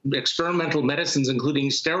on experimental medicines, including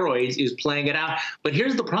steroids, is playing it out. But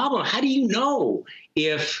here's the problem. How do you know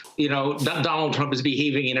if, Donald Trump is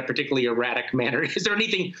behaving in a particularly erratic manner? Is there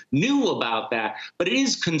anything new about that? But it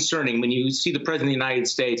is concerning when you see the president of the United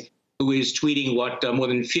States who is tweeting more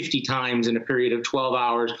than 50 times in a period of 12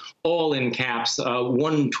 hours, all in caps,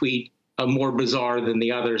 one tweet more bizarre than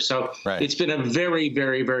the other. So It's been a very,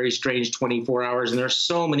 very, very strange 24 hours. And there's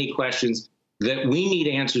so many questions that we need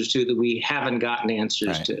answers to that we haven't gotten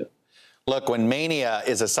answers to. Look, when mania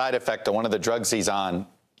is a side effect of one of the drugs he's on,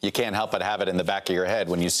 you can't help but have it in the back of your head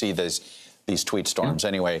when you see these tweet storms.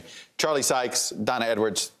 Anyway, Charlie Sykes, Donna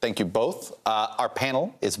Edwards, thank you both. Our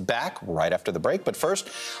panel is back right after the break. But first,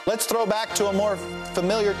 let's throw back to a more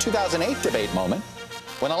familiar 2008 debate moment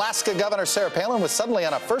when Alaska Governor Sarah Palin was suddenly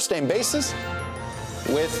on a first-name basis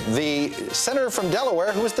with the senator from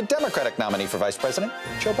Delaware who was the Democratic nominee for Vice President,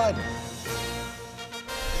 Joe Biden.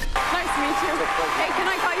 Nice to meet you. Hey, can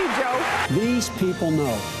I call you Joe? These people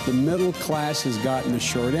know the middle class has gotten the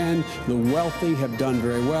short end. The wealthy have done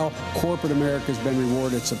very well. Corporate America has been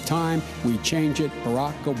rewarded some time. We change it.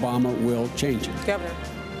 Barack Obama will change it. Governor.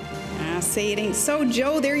 Say it ain't so,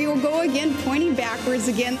 Joe. There you go again, pointing backwards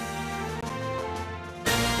again.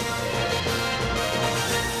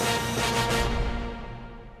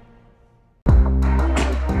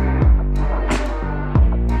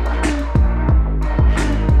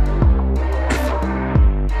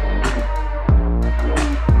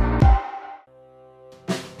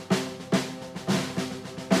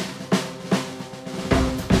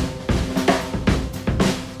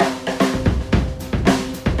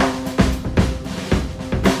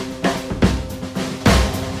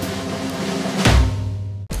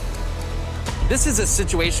 This is a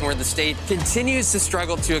situation where the state continues to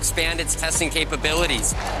struggle to expand its testing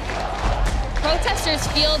capabilities. Protesters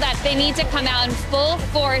feel that they need to come out in full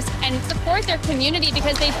force and support their community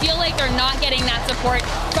because they feel like they're not getting that support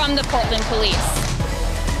from the Portland police.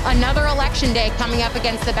 Another election day coming up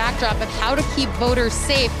against the backdrop of how to keep voters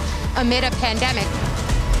safe amid a pandemic.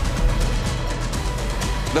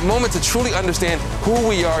 The moment to truly understand who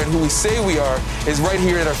we are and who we say we are is right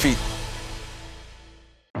here at our feet.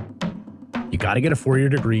 You got to get a four-year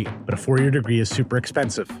degree, but a four-year degree is super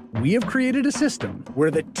expensive. We have created a system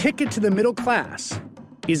where the ticket to the middle class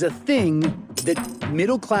is a thing that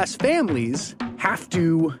middle-class families have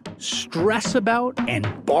to stress about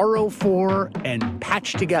and borrow for and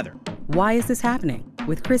patch together. Why is this happening?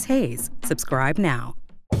 With Chris Hayes. Subscribe now.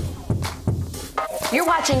 You're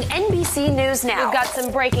watching NBC News Now. We've got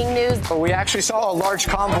some breaking news. We actually saw a large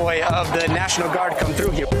convoy of the National Guard come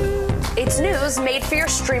through here. It's news made for your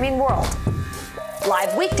streaming world.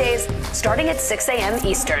 Live weekdays starting at 6 a.m.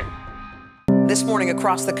 Eastern. This morning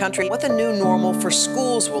across the country, what the new normal for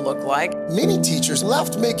schools will look like. Many teachers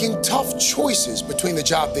left making tough choices between the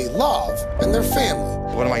job they love and their family.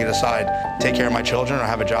 What am I going to decide? Take care of my children or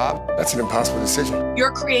have a job? That's an impossible decision.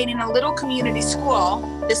 You're creating a little community school.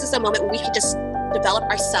 This is a moment where we can just develop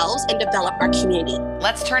ourselves and develop our community.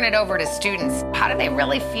 Let's turn it over to students. How do they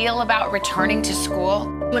really feel about returning to school?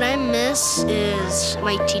 What I miss is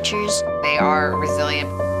my teachers. They are resilient.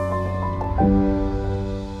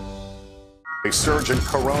 A surge in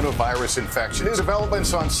coronavirus infection.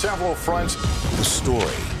 Developments on several fronts. The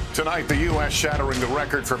story Tonight, the U.S. shattering the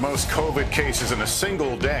record for most COVID cases in a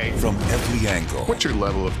single day. From every angle. What's your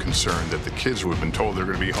level of concern that the kids who have been told they're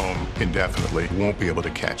going to be home indefinitely won't be able to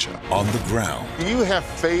catch up? On the ground. Do you have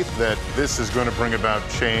faith that this is going to bring about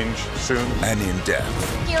change soon? And in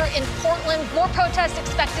depth. Here in Portland, more protests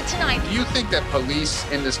expected tonight. Do you think that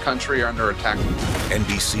police in this country are under attack?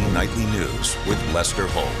 NBC Nightly News with Lester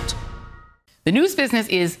Holt. The news business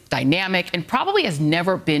is dynamic and probably has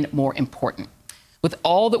never been more important. With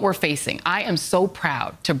all that we're facing, I am so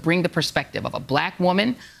proud to bring the perspective of a Black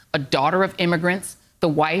woman, a daughter of immigrants, the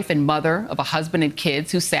wife and mother of a husband and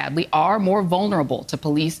kids who sadly are more vulnerable to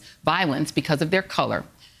police violence because of their color,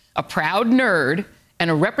 a proud nerd,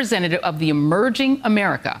 and a representative of the emerging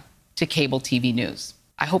America to cable TV news.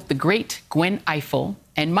 I hope the great Gwen Ifill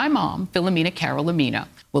and my mom, Philomena Carol Lamina,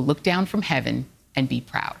 will look down from heaven and be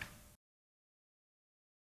proud.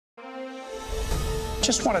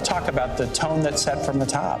 Just want to talk about the tone that's set from the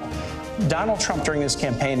top. Donald Trump during his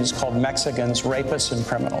campaign has called Mexicans rapists and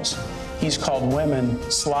criminals. He's called women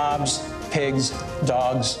slobs, pigs,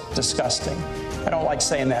 dogs, disgusting. I don't like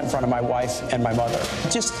saying that in front of my wife and my mother.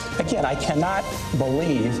 Just, again, I cannot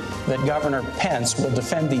believe that Governor Pence will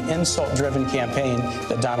defend the insult-driven campaign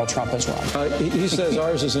that Donald Trump has run. He says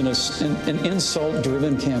ours is an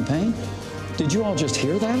insult-driven campaign. Did you all just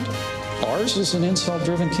hear that? Ours is an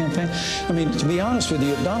insult-driven campaign. I mean, to be honest with you,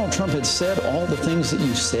 if Donald Trump had said all the things that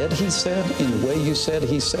you said he said in the way you said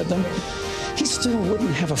he said them, he still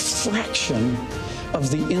wouldn't have a fraction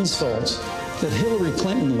of the insults that Hillary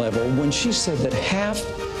Clinton leveled when she said that half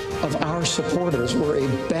of our supporters were a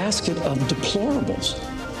basket of deplorables.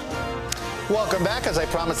 Welcome back. As I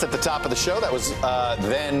promised at the top of the show, that was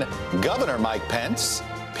then Governor Mike Pence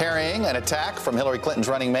parrying an attack from Hillary Clinton's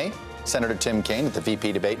running mate, Senator Tim Kaine, at the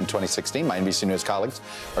VP debate in 2016. My NBC News colleagues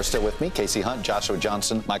are still with me. Casey Hunt, Joshua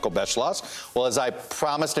Johnson, Michael Beschloss. Well, as I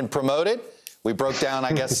promised and promoted, we broke down,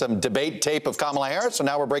 I guess, some debate tape of Kamala Harris. So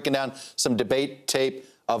now we're breaking down some debate tape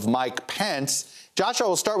of Mike Pence. Joshua,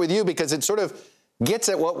 we'll start with you because it sort of gets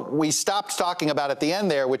at what we stopped talking about at the end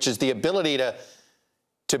there, which is the ability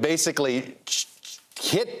to basically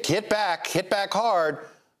hit back hard,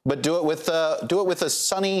 but do it with a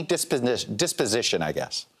sunny disposition, I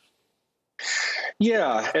guess.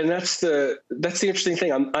 Yeah, and that's the interesting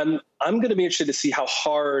thing. I'm going to be interested to see how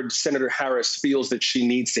hard Senator Harris feels that she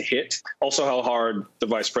needs to hit. Also, how hard the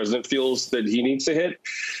vice president feels that he needs to hit,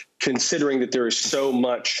 considering that there is so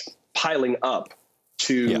much piling up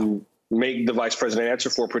to make the vice president answer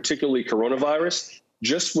for, particularly coronavirus.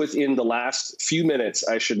 Just within the last few minutes,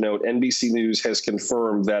 I should note, NBC News has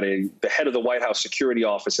confirmed that the head of the White House security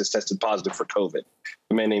office has tested positive for COVID,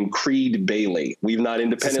 a man named Creed Bailey. We've not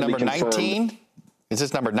independently confirmed. 19? Is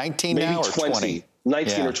this number 19 Maybe now or 20?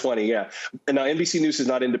 19 or 20, yeah. And now NBC News has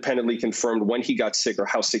not independently confirmed when he got sick or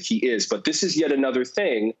how sick he is. But this is yet another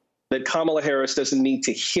thing that Kamala Harris doesn't need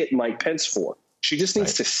to hit Mike Pence for. She just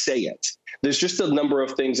needs to say it. There's just a number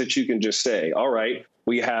of things that you can just say. All right,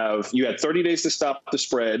 you had 30 days to stop the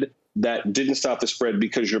spread. That didn't stop the spread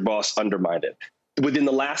because your boss undermined it. Within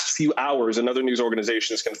the last few hours, another news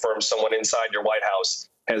organization has confirmed someone inside your White House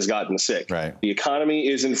has gotten sick. Right. The economy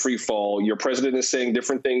is in free fall. Your president is saying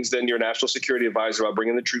different things than your national security advisor about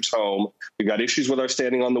bringing the troops home. We've got issues with our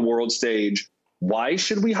standing on the world stage. Why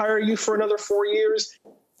should we hire you for another 4 years?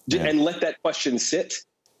 Yeah. And let that question sit.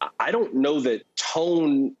 I don't know that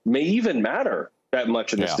tone may even matter that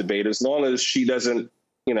much in this debate, as long as she doesn't,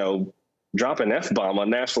 drop an F-bomb on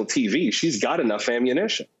national TV. She's got enough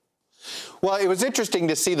ammunition. Well, it was interesting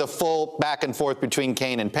to see the full back and forth between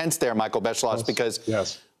Kaine and Pence there, Michael Beschloss, because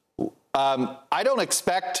I don't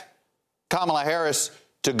expect Kamala Harris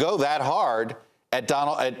to go that hard at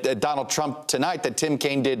Donald Trump tonight that Tim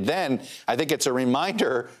Kaine did then. I think it's a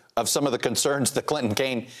reminder of some of the concerns the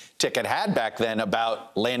Clinton-Kaine ticket had back then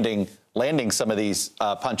about landing some of these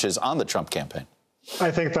punches on the Trump campaign.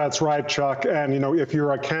 I think that's right, Chuck. And, if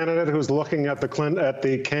you're a candidate who's looking at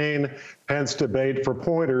the Kaine-Pence debate for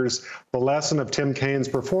pointers, the lesson of Tim Kaine's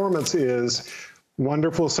performance is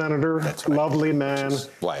wonderful senator, lovely man.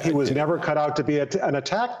 He was never cut out to be an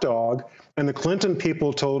attack dog. And the Clinton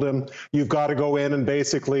people told him, you've got to go in and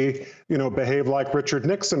basically, behave like Richard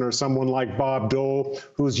Nixon or someone like Bob Dole,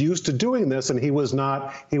 who's used to doing this. And he was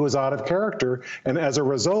not. He was out of character. And as a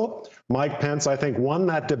result, Mike Pence, I think, won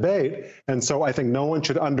that debate. And so I think no one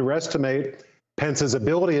should underestimate Pence's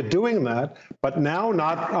ability at doing that. But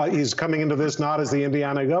now he's coming into this not as the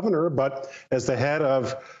Indiana governor, but as the head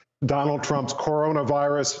of Donald Trump's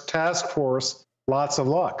coronavirus task force. Lots of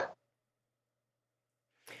luck.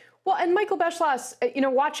 Well, and Michael Beschloss,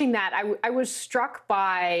 watching that, I was struck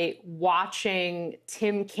by watching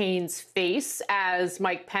Tim Kaine's face as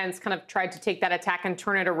Mike Pence kind of tried to take that attack and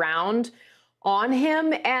turn it around on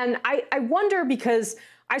him. And I wonder, because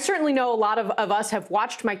I certainly know a lot of us have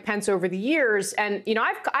watched Mike Pence over the years. And,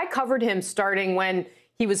 I covered him starting when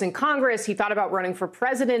he was in Congress. He thought about running for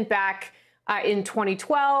president back in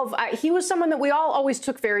 2012. He was someone that we all always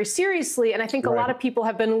took very seriously. And I think a lot of people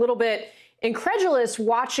have been a little bit incredulous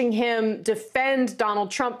watching him defend Donald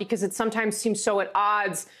Trump, because it sometimes seems so at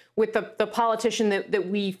odds with the politician that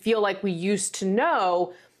we feel like we used to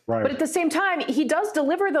know. Right. But at the same time, he does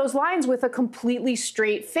deliver those lines with a completely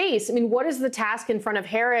straight face. I mean, what is the task in front of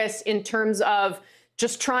Harris in terms of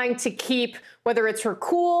just trying to keep, whether it's her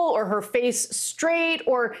cool or her face straight?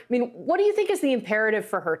 Or, what do you think is the imperative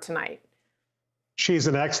for her tonight? She's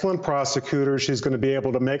an excellent prosecutor. She's going to be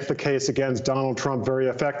able to make the case against Donald Trump very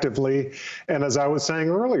effectively. And as I was saying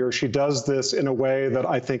earlier, she does this in a way that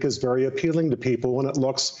I think is very appealing to people, and it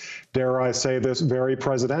looks, dare I say this, very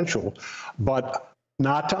presidential. But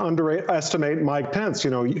not to underestimate Mike Pence.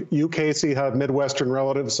 You, Casey, have Midwestern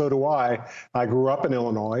relatives, so do I. I grew up in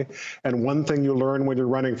Illinois. And one thing you learn when you're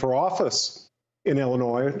running for office in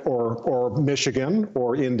Illinois or Michigan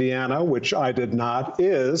or Indiana, which I did not,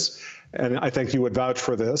 is, and I think you would vouch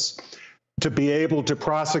for this, to be able to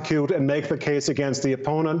prosecute and make the case against the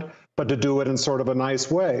opponent, but to do it in sort of a nice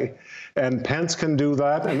way. And Pence can do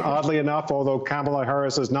that. And oddly enough, although Kamala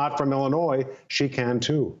Harris is not from Illinois, she can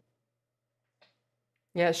too.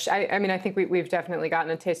 Yes, I think we've definitely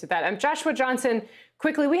gotten a taste of that. Joshua Johnson,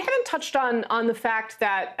 quickly, we haven't touched on the fact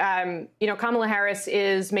that, Kamala Harris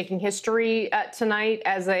is making history tonight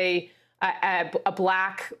as a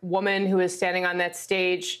black woman who is standing on that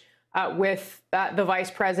stage with the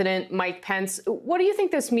vice president, Mike Pence. What do you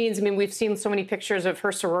think this means? We've seen so many pictures of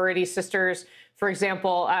her sorority sisters, for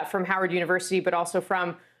example, from Howard University, but also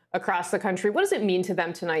from across the country. What does it mean to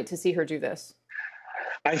them tonight to see her do this?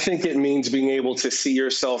 I think it means being able to see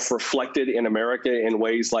yourself reflected in America in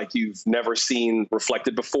ways like you've never seen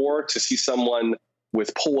reflected before, to see someone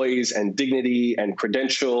with poise and dignity and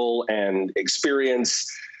credential and experience,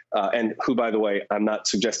 and who, by the way, I'm not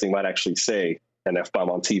suggesting might actually say an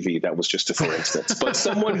F-bomb on TV. That was just a for instance. But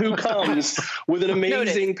someone who comes with an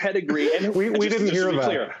amazing pedigree. And we didn't hear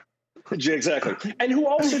that. Clear, exactly. And who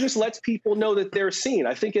also just lets people know that they're seen.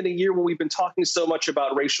 I think in a year when we've been talking so much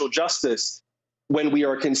about racial justice, when we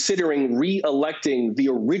are considering re-electing the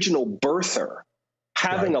original birther,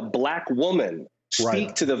 having a black woman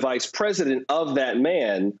speak to the vice president of that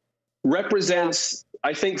man represents,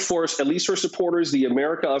 I think, for at least her supporters, the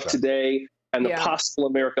America of today and the possible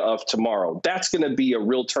America of tomorrow. That's going to be a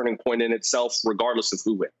real turning point in itself, regardless of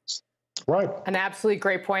who wins. Right. An absolutely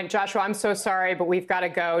great point. Joshua, I'm so sorry, but we've got to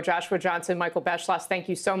go. Joshua Johnson, Michael Beschloss, thank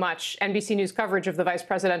you so much. NBC News coverage of the vice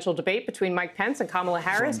presidential debate between Mike Pence and Kamala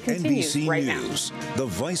Harris continues NBC right News, now. The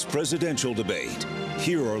vice presidential debate.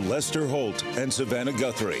 Here are Lester Holt and Savannah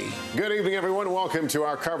Guthrie. Good evening, everyone. Welcome to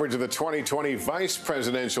our coverage of the 2020 vice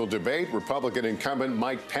presidential debate. Republican incumbent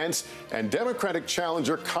Mike Pence and Democratic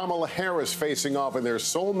challenger Kamala Harris facing off in their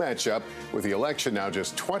sole matchup, with the election now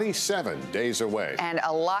just 27 days away. And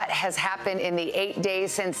a lot has happened in the 8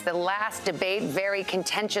 days since the last debate, very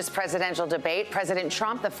contentious presidential debate. President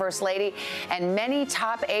Trump, the First Lady, and many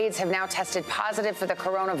top aides have now tested positive for the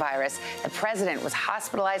coronavirus. The president was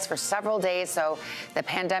hospitalized for several days, so the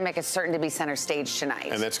pandemic is certain to be center stage tonight.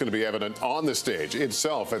 And that's going to be evident on the stage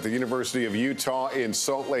itself at the University of Utah in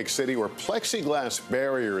Salt Lake City, where plexiglass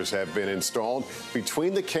barriers have been installed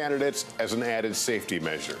between the candidates as an added safety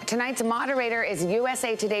measure. Tonight's moderator is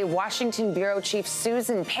USA Today Washington Bureau Chief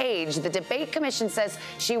Susan Page. The debate commission says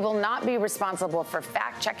she will not be responsible for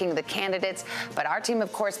fact-checking the candidates, but our team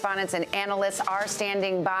of correspondents and analysts are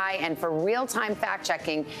standing by. And for real-time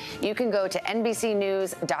fact-checking, you can go to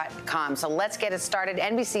NBCnews.com. So let's get it started.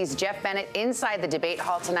 NBC's Jeff Bennett inside the debate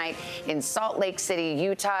hall tonight in Salt Lake City,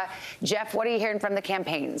 Utah. Jeff, what are you hearing from the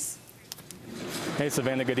campaigns? Hey,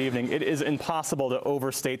 Savannah, good evening. It is impossible to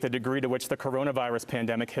overstate the degree to which the coronavirus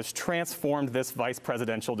pandemic has transformed this vice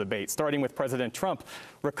presidential debate, starting with President Trump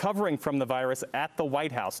recovering from the virus at the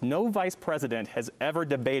White House. No vice president has ever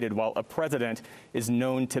debated while a president is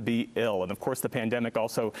known to be ill. And of course, the pandemic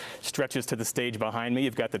also stretches to the stage behind me.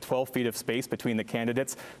 You've got the 12 feet of space between the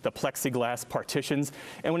candidates, the plexiglass partitions.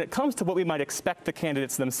 And when it comes to what we might expect the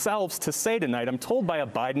candidates themselves to say tonight, I'm told by a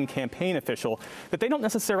Biden campaign official that they don't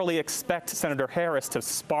necessarily expect Senator Harris to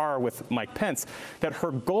spar with Mike Pence that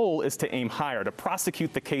her goal is to aim higher, to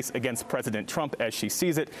prosecute the case against President Trump as she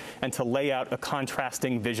sees it, and to lay out a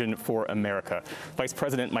contrasting vision for America. Vice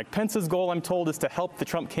President Mike Pence's goal, I'm told, is to help the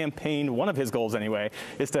Trump campaign, one of his goals anyway,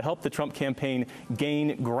 is to help the Trump campaign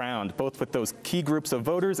gain ground, both with those key groups of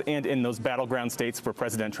voters and in those battleground states where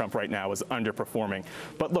President Trump right now is underperforming.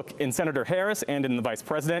 But look, in Senator Harris and in the Vice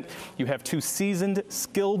President, you have two seasoned,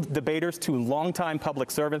 skilled debaters, two longtime public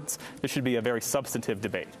servants. This should be a very substantive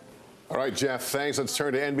debate. All right, Jeff, thanks. Let's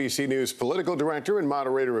turn to NBC News political director and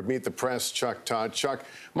moderator of Meet the Press, Chuck Todd. Chuck,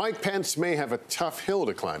 Mike Pence may have a tough hill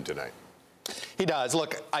to climb tonight. He does.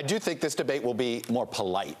 Look, I do think this debate will be more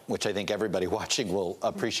polite, which I think everybody watching will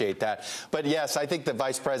appreciate that. But yes, I think the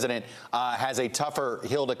vice president has a tougher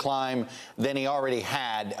hill to climb than he already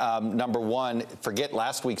had. Number one, forget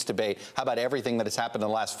last week's debate. How about everything that has happened in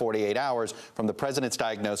the last 48 hours from the president's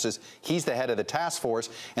diagnosis? He's the head of the task force,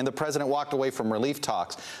 and the president walked away from relief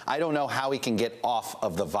talks. I don't know how he can get off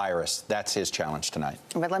of the virus. That's his challenge tonight.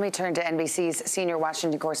 But let me turn to NBC's senior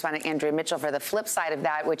Washington correspondent, Andrea Mitchell, for the flip side of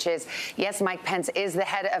that, which is, yes, Mike Pence is the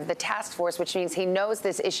head of the task force, which means he knows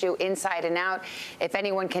this issue inside and out. If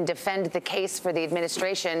anyone can defend the case for the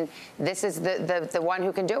administration, this is the one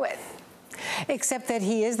who can do it. Except that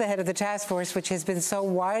he is the head of the task force, which has been so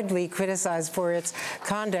widely criticized for its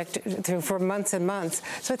conduct for months and months.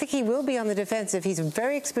 So I think he will be on the defensive. He's a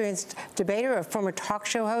very experienced debater, a former talk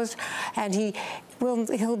show host, and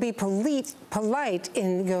he'll be polite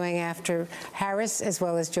in going after Harris as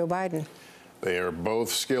well as Joe Biden. They are both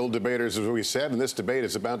skilled debaters, as we said, and this debate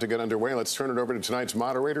is about to get underway. Let's turn it over to tonight's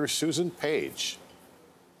moderator, Susan Page.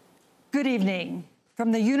 Good evening.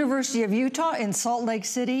 From the University of Utah in Salt Lake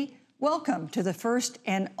City, welcome to the first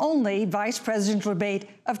and only vice presidential debate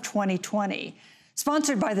of 2020,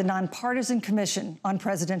 sponsored by the Nonpartisan Commission on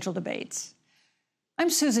Presidential Debates.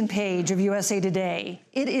 I'm Susan Page of USA Today.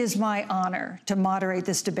 It is my honor to moderate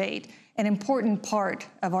this debate, an important part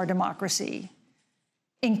of our democracy.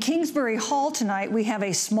 In Kingsbury Hall tonight, we have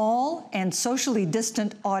a small and socially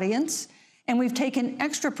distant audience, and we've taken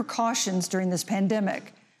extra precautions during this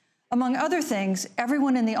pandemic. Among other things,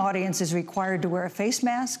 everyone in the audience is required to wear a face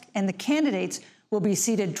mask, and the candidates will be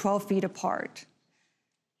seated 12 feet apart.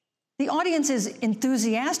 The audience is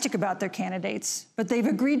enthusiastic about their candidates, but they've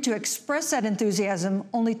agreed to express that enthusiasm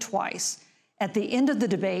only twice, at the end of the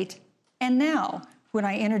debate and now when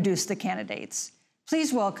I introduce the candidates.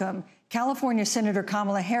 Please welcome California Senator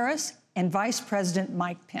Kamala Harris and Vice President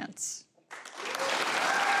Mike Pence.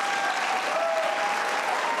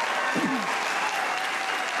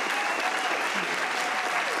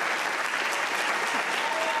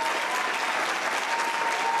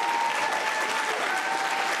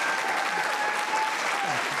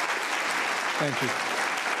 Thank you.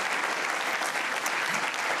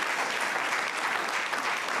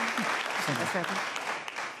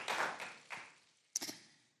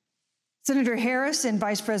 Senator Harris and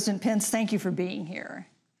Vice President Pence, thank you for being here.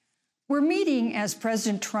 We're meeting as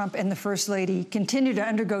President Trump and the First Lady continue to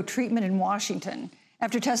undergo treatment in Washington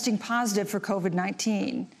after testing positive for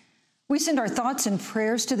COVID-19. We send our thoughts and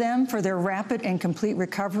prayers to them for their rapid and complete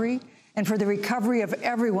recovery and for the recovery of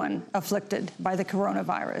everyone afflicted by the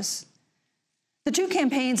coronavirus. The two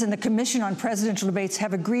campaigns and the Commission on Presidential Debates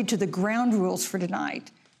have agreed to the ground rules for tonight.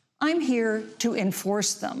 I'm here to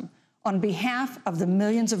enforce them on behalf of the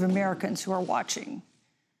millions of Americans who are watching.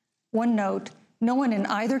 One note, no one in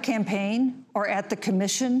either campaign or at the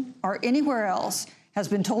Commission or anywhere else has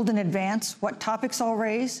been told in advance what topics I'll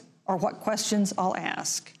raise or what questions I'll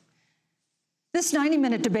ask. This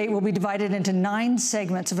 90-minute debate will be divided into 9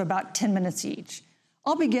 segments of about 10 minutes each.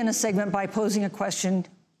 I'll begin a segment by posing a question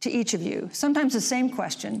to each of you, sometimes the same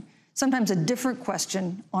question, sometimes a different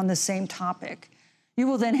question on the same topic. You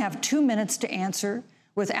will then have 2 minutes to answer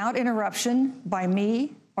without interruption by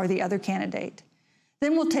me or the other candidate.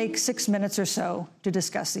 Then we'll take 6 minutes or so to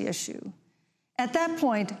discuss the issue. At that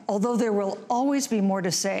point, although there will always be more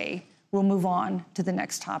to say, we'll move on to the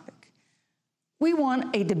next topic. We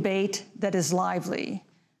want a debate that is lively,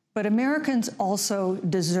 but Americans also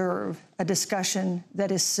deserve a discussion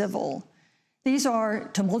that is civil. These are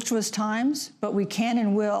tumultuous times, but we can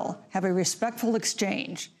and will have a respectful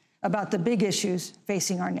exchange about the big issues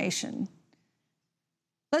facing our nation.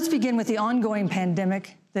 Let's begin with the ongoing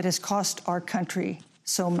pandemic that has cost our country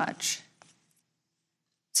so much.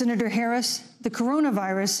 Senator Harris, the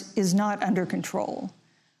coronavirus is not under control.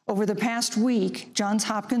 Over the past week, Johns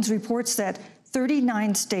Hopkins reports that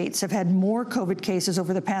 39 states have had more COVID cases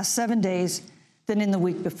over the past 7 days than in the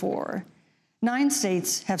week before. 9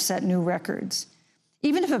 states have set new records.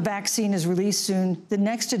 Even if a vaccine is released soon, the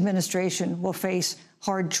next administration will face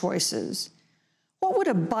hard choices. What would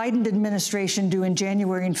a Biden administration do in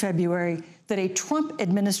January and February that a Trump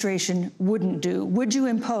administration wouldn't do? Would you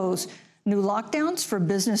impose new lockdowns for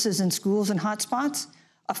businesses and schools and hotspots?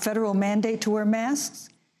 A federal mandate to wear masks?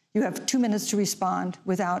 You have 2 minutes to respond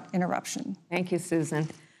without interruption. Thank you, Susan.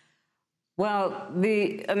 Well,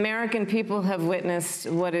 the American people have witnessed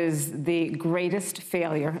what is the greatest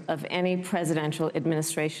failure of any presidential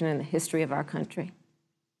administration in the history of our country.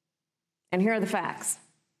 And here are the facts.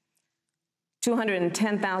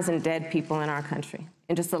 210,000 dead people in our country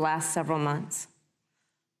in just the last several months.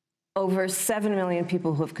 Over 7 million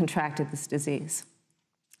people who have contracted this disease.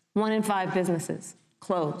 1 in 5 businesses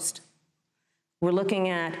closed. We're looking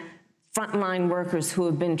at frontline workers who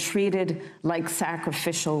have been treated like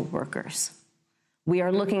sacrificial workers. We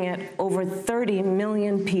are looking at over 30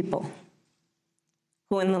 million people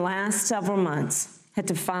who in the last several months had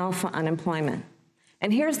to file for unemployment.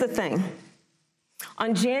 And here's the thing.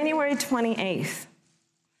 On January 28th,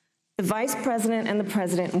 the vice president and the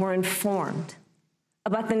president were informed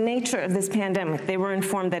about the nature of this pandemic. They were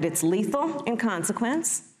informed that it's lethal in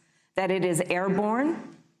consequence, that it is airborne,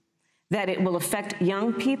 that it will affect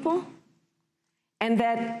young people, and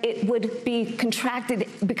that it would be contracted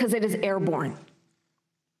because it is airborne.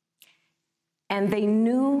 And they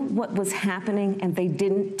knew what was happening, and they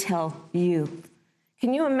didn't tell you.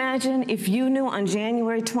 Can you imagine if you knew on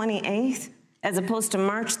January 28th, as opposed to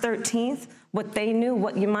March 13th, what they knew,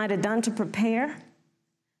 what you might have done to prepare?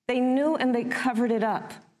 They knew and they covered it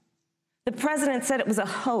up. The president said it was a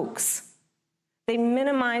hoax. They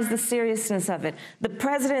minimized the seriousness of it. The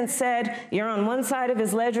president said, you're on one side of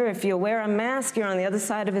his ledger if you wear a mask, you're on the other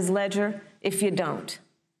side of his ledger if you don't.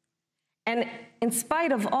 And in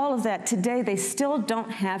spite of all of that, today they still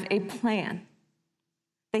don't have a plan.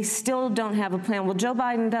 They still don't have a plan. Well, Joe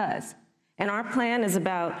Biden does. And our plan is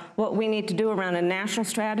about what we need to do around a national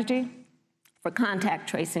strategy for contact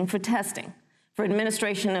tracing, for testing, for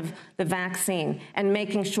administration of the vaccine, and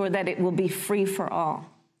making sure that it will be free for all.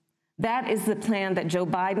 That is the plan that Joe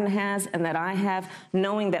Biden has and that I have,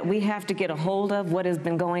 knowing that we have to get a hold of what has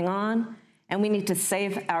been going on, and we need to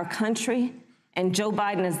save our country. And Joe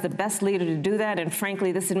Biden is the best leader to do that. And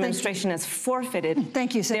frankly, this administration has forfeited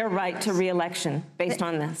their right to re-election based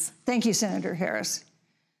on this. Thank you, Senator Harris.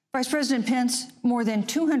 Vice President Pence, more than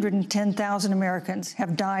 210,000 Americans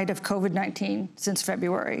have died of COVID-19 since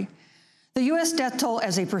February. The U.S. death toll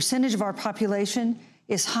as a percentage of our population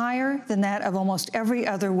is higher than that of almost every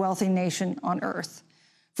other wealthy nation on earth.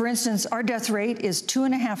 For instance, our death rate is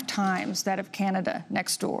 2.5 times that of Canada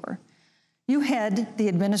next door. You head the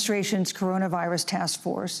administration's coronavirus task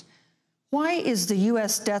force. Why is the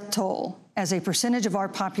U.S. death toll as a percentage of our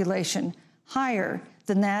population higher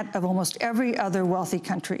than that of almost every other wealthy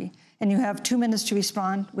country? And you have 2 minutes to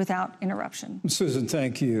respond without interruption. Susan,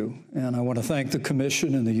 thank you. And I want to thank the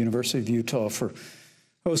Commission and the University of Utah for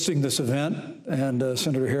hosting this event. And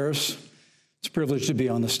Senator Harris, it's a privilege to be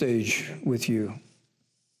on the stage with you.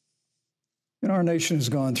 And our nation has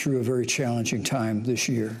gone through a very challenging time this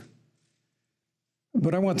year.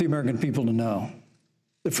 But I want the American people to know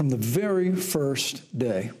that from the very first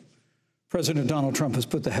day, President Donald Trump has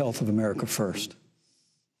put the health of America first.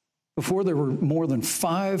 Before there were more than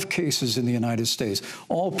 5 cases in the United States,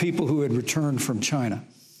 all people who had returned from China,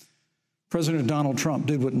 President Donald Trump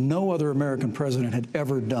did what no other American president had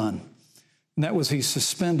ever done. And that was he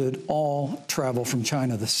suspended all travel from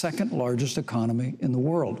China, the second largest economy in the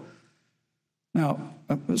world. Now,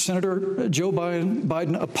 Senator Joe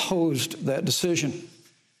Biden opposed that decision.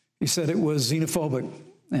 He said it was xenophobic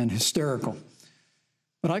and hysterical.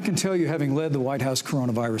 But I can tell you, having led the White House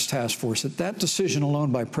Coronavirus Task Force, that decision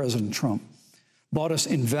alone by President Trump bought us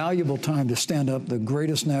invaluable time to stand up the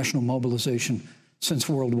greatest national mobilization since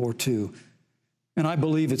World War II. And I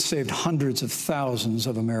believe it saved hundreds of thousands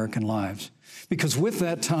of American lives. Because with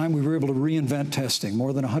that time, we were able to reinvent testing.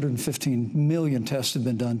 More than 115 million tests have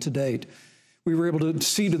been done to date. We were able to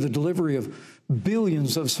see to the delivery of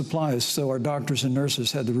billions of supplies so our doctors and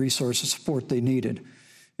nurses had the resources support they needed.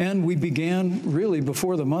 And we began, really,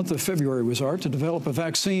 before the month of February was out, to develop a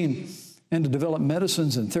vaccine and to develop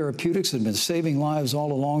medicines and therapeutics that have been saving lives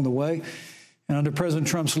all along the way. And under President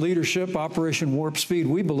Trump's leadership, Operation Warp Speed,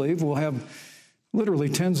 we believe, will have literally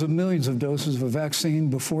tens of millions of doses of a vaccine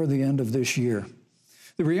before the end of this year.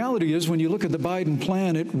 The reality is, when you look at the Biden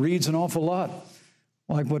plan, it reads an awful lot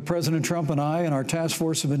like what President Trump and I and our task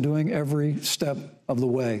force have been doing every step of the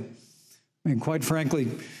way. I mean, quite frankly,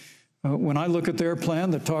 when I look at their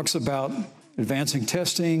plan that talks about advancing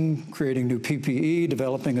testing, creating new PPE,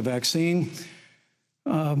 developing a vaccine,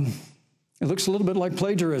 It looks a little bit like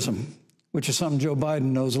plagiarism, which is something Joe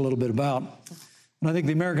Biden knows a little bit about. And I think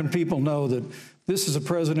the American people know that this is a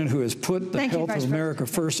president who has put the health of America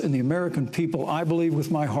first, and the American people, I believe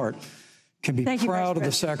with my heart, can be proud of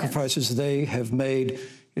the sacrifices they have made.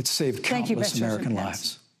 It's saved countless American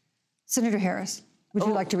lives. Senator Harris, would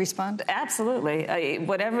you like to respond? Absolutely.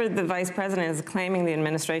 Whatever the vice president is claiming the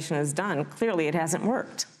administration has done, clearly it hasn't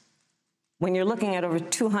worked. When you're looking at over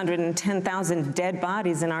 210,000 dead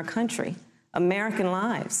bodies in our country, American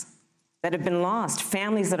lives that have been lost,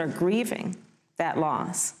 families that are grieving that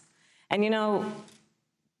loss. And you know,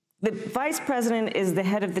 the vice president is the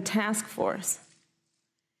head of the task force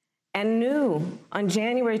and knew on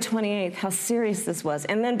January 28th how serious this was.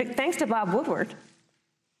 And then thanks to Bob Woodward,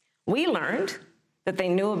 we learned that they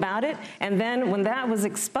knew about it. And then when that was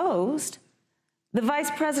exposed, the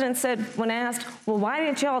vice president said, when asked, well, why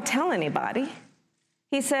didn't y'all tell anybody?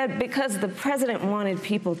 He said, because the president wanted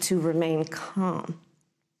people to remain calm.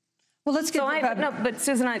 Well, let's get no, but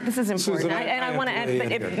Susan, this is important. Susan, I want to add,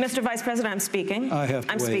 but if, Mr. Vice President, I'm speaking.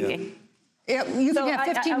 I'm speaking. Yeah, you can have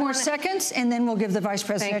 15 more seconds, and then we'll give the vice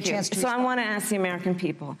president a chance to respond. So I want to ask the American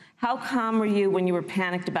people, how calm were you when you were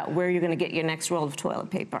panicked about where you're going to get your next roll of toilet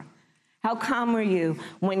paper? How calm were you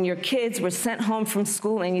when your kids were sent home from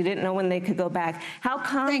school and you didn't know when they could go back? How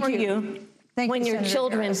calm were you when your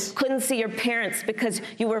children couldn't see your parents because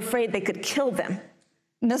you were afraid they could kill them?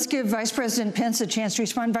 Let's give Vice President Pence a chance to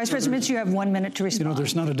respond. Vice President Pence, you have 1 minute to respond. You know,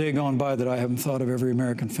 there's not a day gone by that I haven't thought of every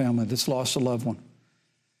American family that's lost a loved one.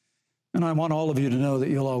 And I want all of you to know that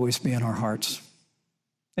you'll always be in our hearts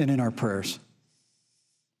and in our prayers.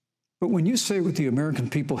 But when you say what the American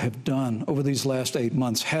people have done over these last 8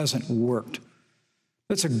 months hasn't worked,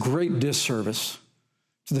 that's a great disservice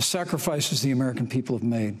to the sacrifices the American people have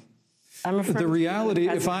made. The reality,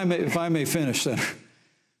 if I may finish, Senator,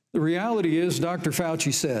 the reality is Dr.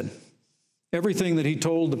 Fauci said everything that he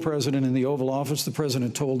told the president in the Oval Office, the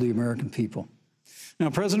president told the American people. Now,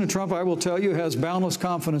 President Trump, I will tell you, has boundless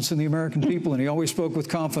confidence in the American people, and he always spoke with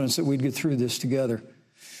confidence that we'd get through this together.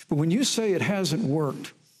 But when you say it hasn't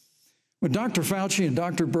worked, when Dr. Fauci and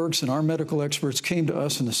Dr. Birx and our medical experts came to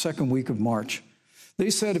us in the second week of March, they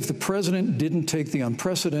said if the president didn't take the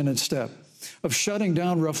unprecedented step of shutting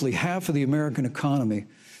down roughly half of the American economy,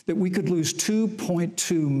 that we could lose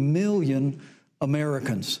 2.2 million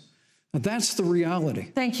Americans. Now, that's the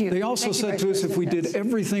reality. Thank you. They also said to us if we did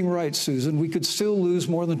everything right, Susan, we could still lose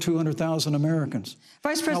more than 200,000 Americans.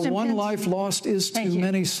 Vice President Now, one Pence, life lost is too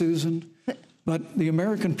many, Susan, but the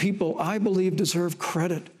American people, I believe, deserve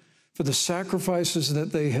credit for the sacrifices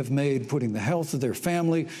that they have made, putting the health of their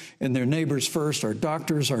family and their neighbors first, our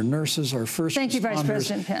doctors, our nurses, our first responders. Thank you, Vice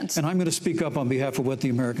President Pence. And I'm going to speak up on behalf of what the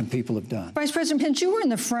American people have done. Vice President Pence, you were in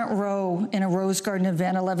the front row in a Rose Garden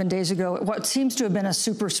event 11 days ago, what seems to have been a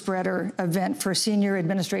super spreader event for senior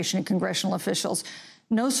administration and congressional officials.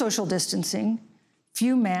 No social distancing,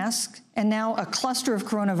 few masks, and now a cluster of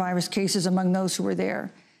coronavirus cases among those who were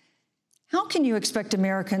there. How can you expect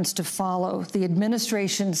Americans to follow the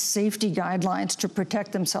administration's safety guidelines to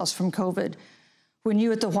protect themselves from COVID when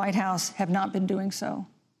you at the White House have not been doing so?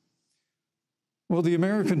 Well, the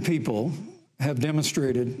American people have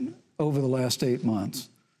demonstrated over the last 8 months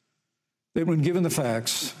that when given the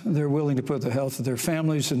facts, they're willing to put the health of their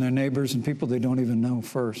families and their neighbors and people they don't even know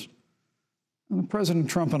first. And President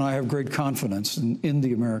Trump and I have great confidence in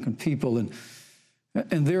the American people and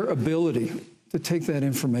their ability to take that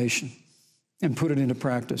information and put it into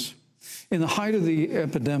practice. In the height of the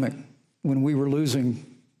epidemic, when we were losing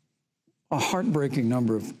a heartbreaking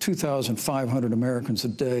number of 2,500 Americans a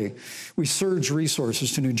day, we surged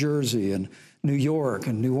resources to New Jersey and New York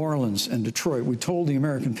and New Orleans and Detroit. We told the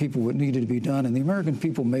American people what needed to be done, and the American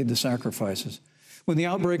people made the sacrifices. When the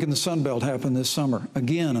outbreak in the Sun Belt happened this summer,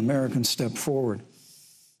 again, Americans stepped forward.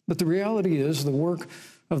 But the reality is the work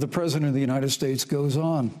of the President of the United States goes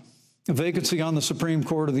on. A vacancy on the Supreme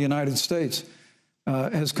Court of the United States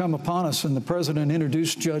has come upon us, and the President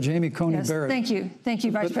introduced Judge Amy Coney Barrett. Thank you. Thank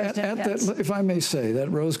you, Vice President Pence. If I may say, that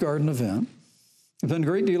Rose Garden event, there's been a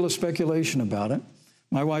great deal of speculation about it.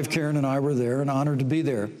 My wife Karen and I were there and honored to be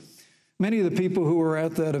there. Many of the people who were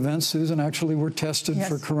at that event, Susan, actually were tested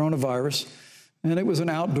for coronavirus, and it was an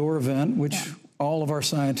outdoor event, which all of our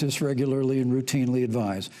scientists regularly and routinely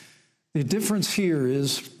advise. The difference here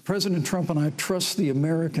is President Trump and I trust the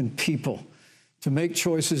American people to make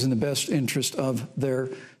choices in the best interest of their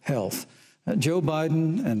health. Joe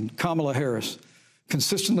Biden and Kamala Harris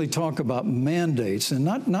consistently talk about mandates, and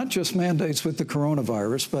not just mandates with the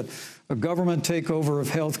coronavirus, but a government takeover of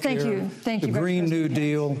health care, the Green New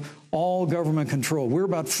Deal, all government control. We're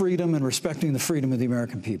about freedom and respecting the freedom of the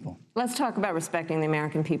American people. Let's talk about respecting the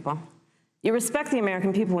American people. You respect the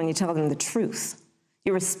American people when you tell them the truth.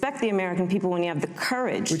 You respect the American people when you have the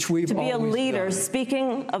courage to be a leader,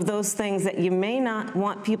 speaking of those things that you may not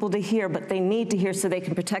want people to hear, but they need to hear so they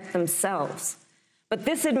can protect themselves. But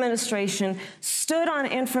this administration stood on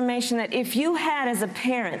information that if you had as a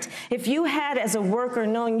parent, if you had as a worker,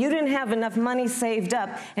 knowing you didn't have enough money saved up,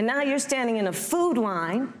 and now you're standing in a food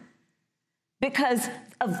line because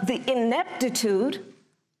of the ineptitude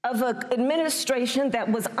of an administration that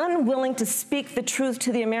was unwilling to speak the truth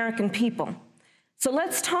to the American people. So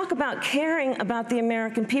let's talk about caring about the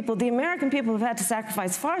American people. The American people have had to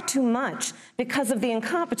sacrifice far too much because of the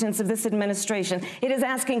incompetence of this administration. It is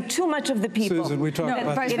asking too much of the people. Susan, we talked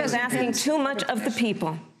about it is asking too much of the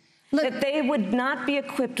people. That they would not be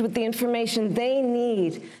equipped with the information they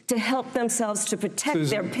need to help themselves to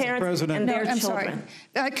protect their parents and their children.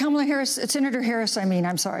 Sorry. Kamala Harris, Senator Harris,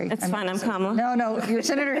 I'm sorry. It's fine, I'm Kamala. No, you're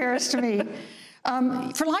Senator Harris to me.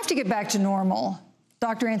 For life to get back to normal,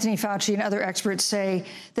 Dr. Anthony Fauci and other experts say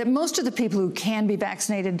that most of the people who can be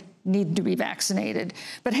vaccinated need to be vaccinated.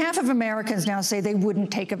 But half of Americans now say they wouldn't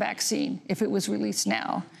take a vaccine if it was released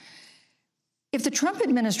now. If the Trump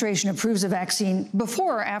administration approves a vaccine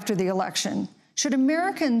before or after the election, should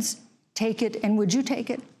Americans take it, and would you take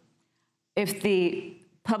it? If the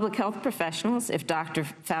public health professionals, if Dr.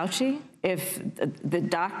 Fauci, if the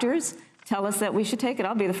doctors tell us that we should take it,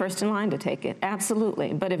 I'll be the first in line to take it,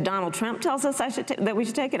 absolutely. But if Donald Trump tells us that we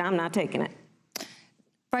should take it, I'm not taking it.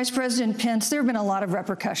 Vice President Pence, there have been a lot of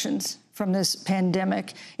repercussions from this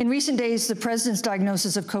pandemic. In recent days, the president's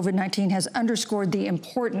diagnosis of COVID-19 has underscored the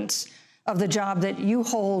importance of the job that you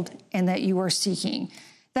hold and that you are seeking.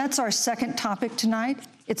 That's our second topic tonight.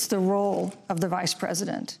 It's the role of the vice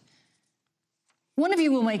president. One of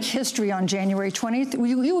you will make history on January 20th.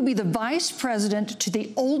 You will be the vice president to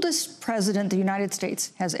the oldest president the United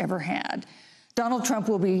States has ever had. Donald Trump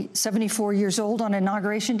will be 74 years old on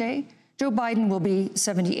Inauguration Day. Joe Biden will be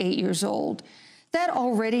 78 years old. That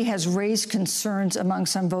already has raised concerns among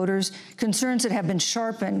some voters, concerns that have been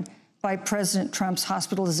sharpened by President Trump's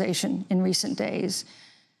hospitalization in recent days.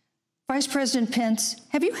 Vice President Pence,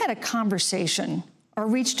 have you had a conversation or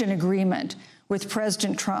reached an agreement with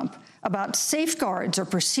President Trump about safeguards or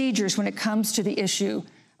procedures when it comes to the issue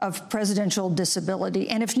of presidential disability?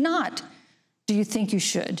 And if not, do you think you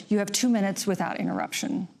should? You have 2 minutes without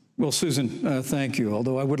interruption. Well, Susan, thank you,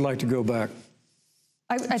 although I would like to go back.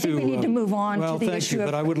 I think we need to move on to the issue of thank you,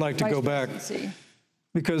 but I would like to go back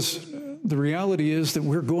because the reality is that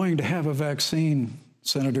we're going to have a vaccine,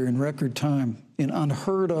 Senator, in record time, in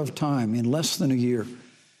unheard of time, in less than a year.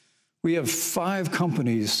 We have 5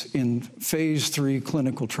 companies in phase 3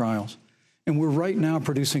 clinical trials, and we're right now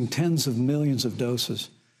producing tens of millions of doses.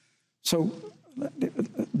 So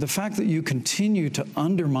the fact that you continue to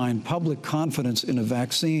undermine public confidence in a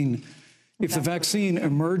vaccine, if the vaccine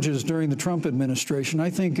emerges during the Trump administration, I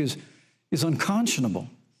think is unconscionable.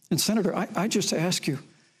 And Senator, I just ask you,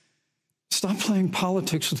 stop playing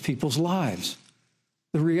politics with people's lives.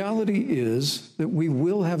 The reality is that we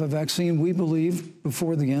will have a vaccine, we believe,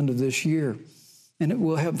 before the end of this year. And it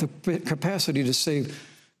will have the capacity to save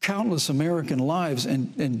countless American lives.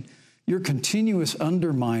 And your continuous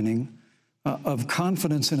undermining of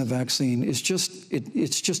confidence in a vaccine is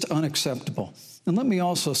it's just unacceptable. And let me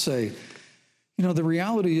also say, you know, the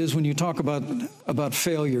reality is when you talk about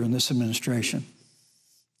failure in this administration,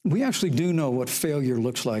 we actually do know what failure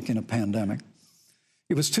looks like in a pandemic.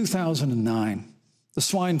 It was 2009. The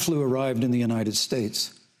swine flu arrived in the United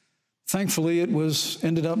States. Thankfully, it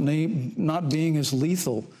ended up not being as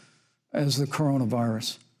lethal as the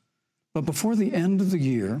coronavirus. But before the end of the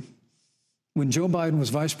year, when Joe Biden was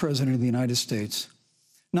vice president of the United States,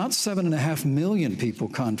 not 7.5 million people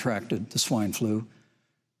contracted the swine flu.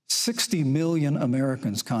 60 million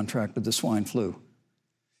Americans contracted the swine flu.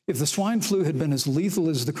 If the swine flu had been as lethal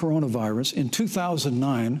as the coronavirus in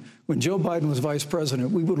 2009, when Joe Biden was vice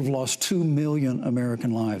president, we would have lost 2 million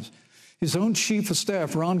American lives. His own chief of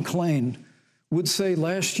staff, Ron Klain, would say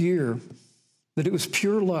last year that it was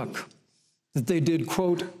pure luck that they did,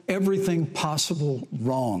 quote, everything possible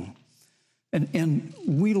wrong. And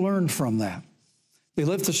we learned from that. They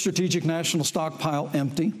left the strategic national stockpile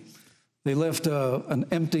empty. They left an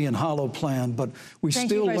empty and hollow plan, but we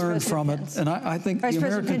still learned from it. And I think the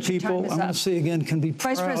American people, I'm going to say again, can be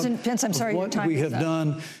proud of what we have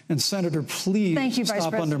done. And Senator, please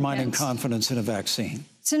stop undermining confidence in a vaccine.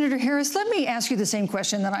 Senator Harris, let me ask you the same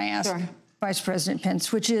question that I asked Vice President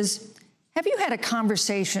Pence, which is, have you had a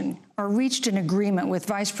conversation or reached an agreement with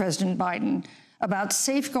Vice President Biden about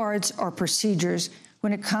safeguards or procedures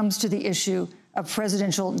when it comes to the issue of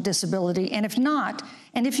presidential disability? And if not,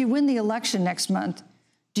 and if you win the election next month,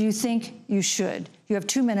 Do you think you should? You have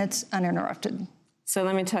 2 minutes uninterrupted. So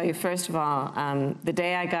let me tell you, first of all, the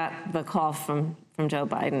day I got the call from Joe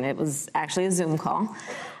Biden, it was actually a Zoom call,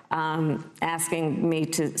 asking me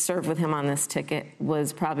to serve with him on this ticket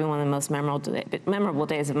was probably one of the most memorable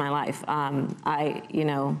days of my life. I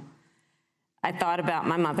thought about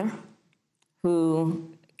my mother, who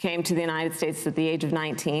came to the United States at the age of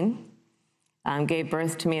 19, gave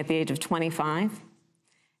birth to me at the age of 25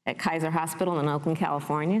 at Kaiser Hospital in Oakland,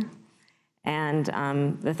 California. And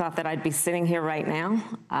the thought that I'd be sitting here right now,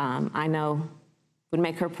 I know would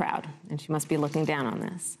make her proud, and she must be looking down on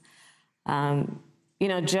this. You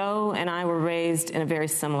know, Joe and I were raised in a very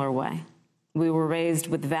similar way. We were raised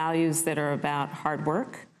with values that are about hard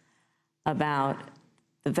work, about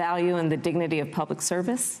the value and the dignity of public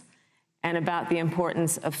service, and about the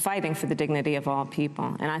importance of fighting for the dignity of all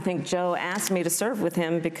people. And I think Joe asked me to serve with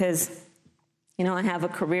him because, you know, I have a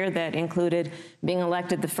career that included being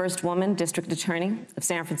elected the first woman district attorney of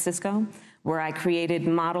San Francisco, where I created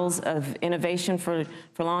models of innovation for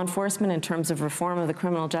law enforcement in terms of reform of the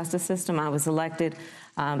criminal justice system. I was elected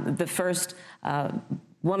the first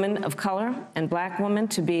woman of color and black woman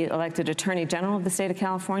to be elected Attorney General of the state of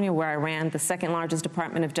California, where I ran the second largest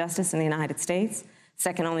Department of Justice in the United States,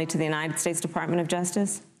 second only to the United States Department of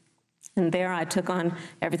Justice. And there I took on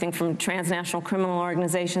everything from transnational criminal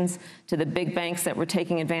organizations to the big banks that were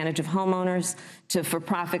taking advantage of homeowners to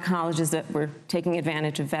for-profit colleges that were taking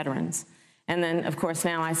advantage of veterans. And then, of course,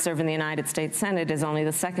 now I serve in the United States Senate as only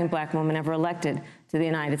the second black woman ever elected to the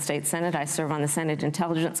United States Senate. I serve on the Senate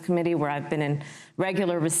Intelligence Committee, where I've been in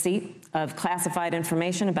regular receipt of classified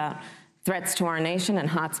information about threats to our nation and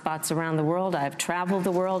hotspots around the world. I've traveled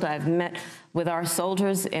the world. I've met with our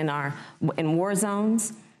soldiers in war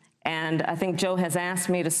zones. And I think Joe has asked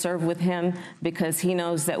me to serve with him because he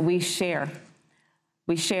knows that we share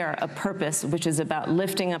a purpose, which is about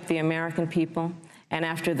lifting up the American people. And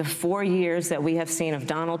after the 4 years that we have seen of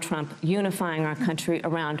Donald Trump unifying our country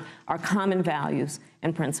around our common values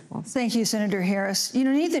and principles. Thank you, Senator Harris. You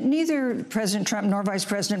know, neither President Trump nor Vice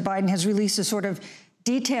President Biden has released a sort of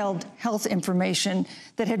detailed health information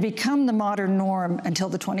that had become the modern norm until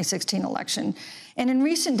the 2016 election. And in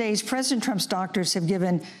recent days, President Trump's doctors have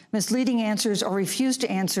given misleading answers or refused to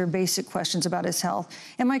answer basic questions about his health.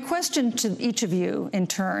 And my question to each of you in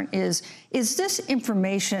turn is this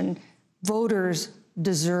information voters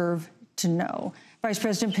deserve to know? Vice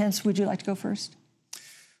President Pence, would you like to go first?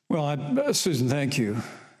 Well, Susan, thank you.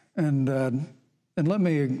 And let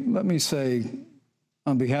me say,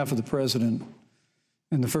 on behalf of the President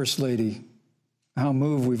and the First Lady, how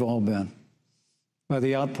moved we've all been by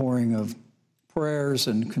the outpouring of prayers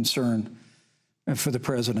and concern for the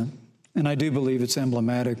President. And I do believe it's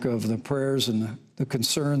emblematic of the prayers and the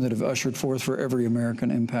concern that have ushered forth for every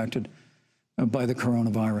American impacted by the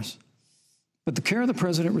coronavirus. But the care the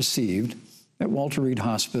President received at Walter Reed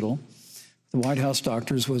Hospital, the White House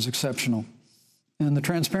doctors, was exceptional. And the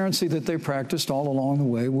transparency that they practiced all along the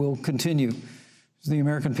way will continue. The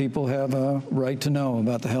American people have a right to know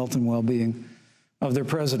about the health and well-being of their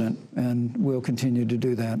president, and will continue to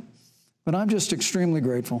do that. But I'm just extremely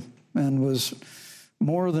grateful and was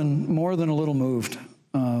more than a little moved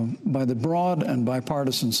by the broad and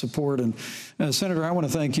bipartisan support. And Senator, I want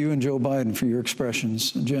to thank you and Joe Biden for your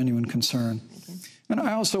expressions of genuine concern. And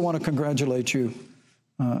I also want to congratulate you,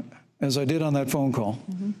 as I did on that phone call,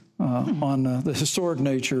 on the historic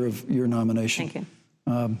nature of your nomination. Thank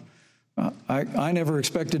you. I never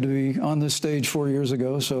expected to be on this stage 4 years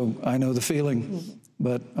ago, so I know the feeling.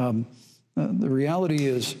 But the reality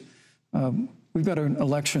is we've got an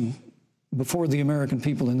election before the American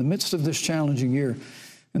people in the midst of this challenging year.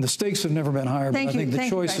 And the stakes have never been higher, but I think the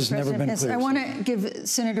choice has never been clear. I want to give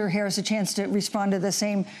Senator Harris a chance to respond to the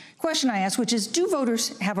same question I asked, which is, do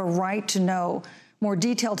voters have a right to know more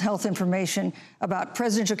detailed health information about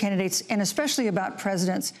presidential candidates and especially about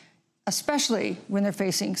presidents, especially when they're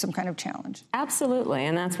facing some kind of challenge? Absolutely,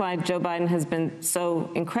 and that's why Joe Biden has been so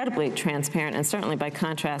incredibly transparent, and certainly by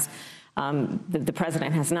contrast, the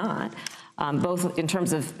president has not, both in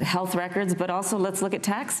terms of health records, but also let's look at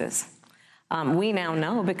taxes. We now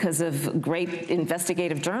know, because of great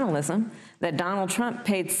investigative journalism, that Donald Trump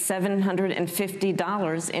paid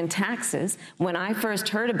 $750 in taxes. When I first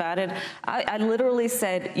heard about it, I literally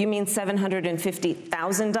said, "You mean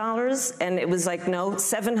 $750,000? And it was like, no,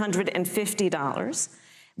 $750.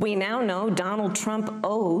 We now know Donald Trump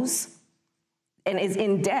owes and is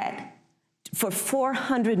in debt for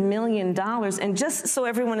 $400 million. And just so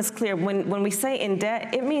everyone is clear, when we say in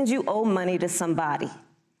debt, it means you owe money to somebody.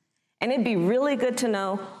 And it'd be really good to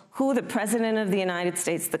know who the President of the United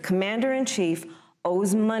States, the Commander-in-Chief,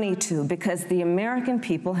 owes money to, because the American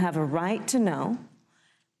people have a right to know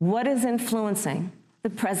what is influencing the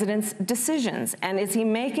president's decisions. And is he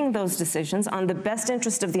making those decisions on the best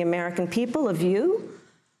interest of the American people, of you,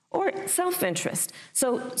 or self-interest?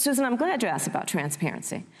 So, Susan, I'm glad you asked about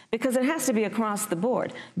transparency, because it has to be across the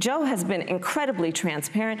board. Joe has been incredibly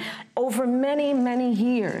transparent over many, many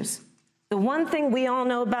years. The one thing we all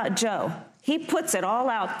know about Joe, he puts it all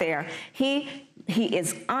out there. He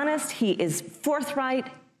is honest, he is forthright.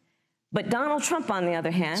 But Donald Trump, on the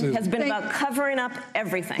other hand, has been about covering up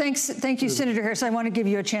everything. Thank you, Senator Harris. I want to give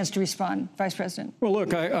you a chance to respond, Vice President. Well,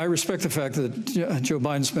 look, I respect the fact that Joe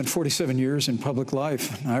Biden spent 47 years in public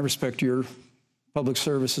life. I respect your public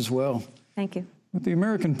service as well. Thank you. But the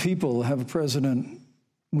American people have a president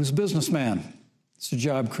who's a businessman, he's a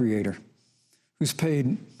job creator, who's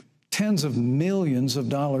paid tens of millions of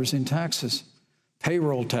dollars in taxes.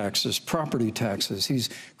 Payroll taxes, property taxes.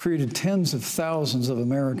 He's created tens of thousands of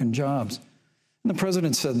American jobs. And the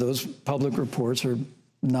president said those public reports are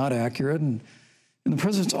not accurate. And the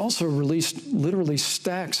president's also released literally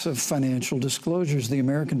stacks of financial disclosures the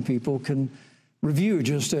American people can review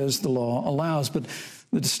just as the law allows. But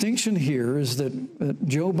the distinction here is that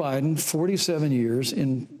Joe Biden, 47 years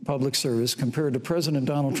in public service, compared to President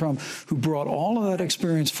Donald Trump, who brought all of that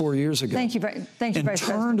experience 4 years ago. Thank you, Vice President. And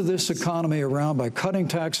turned this economy around by cutting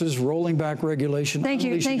taxes, rolling back regulation,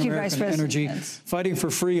 unleashing American energy, fighting for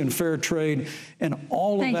free and fair trade, and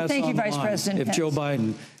all of that's on the line if Joe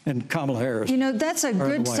Biden and Kamala Harris. You know, that's a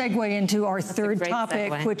good segue into our third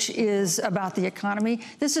topic, which is about the economy.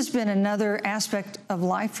 This has been another aspect of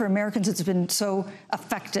life for Americans that's been so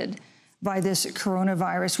affected by this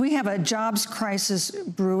coronavirus. We have a jobs crisis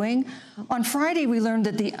brewing. On Friday, we learned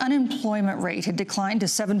that the unemployment rate had declined to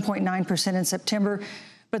 7.9% in September,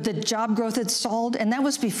 but the job growth had stalled, and that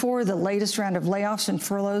was before the latest round of layoffs and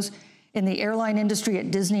furloughs in the airline industry at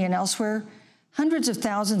Disney and elsewhere. Hundreds of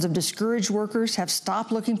thousands of discouraged workers have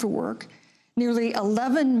stopped looking for work. Nearly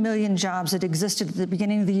 11 million jobs that existed at the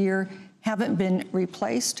beginning of the year haven't been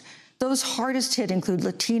replaced. Those hardest hit include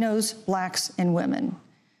Latinos, blacks, and women.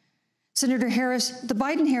 Senator Harris, the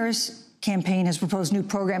Biden-Harris campaign has proposed new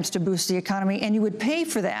programs to boost the economy, and you would pay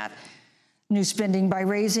for that new spending by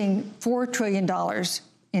raising $4 trillion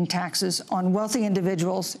in taxes on wealthy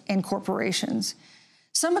individuals and corporations.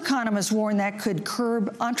 Some economists warn that could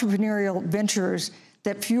curb entrepreneurial ventures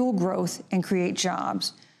that fuel growth and create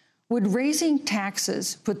jobs. Would raising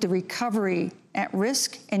taxes put the recovery at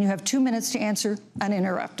risk? And you have 2 minutes to answer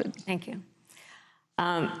uninterrupted. Thank you.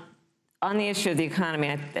 On the issue of the economy,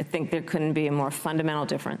 I think there couldn't be a more fundamental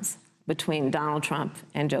difference between Donald Trump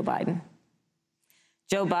and Joe Biden.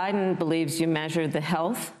 Joe Biden believes you measure the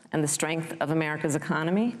health and the strength of America's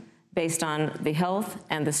economy based on the health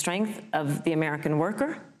and the strength of the American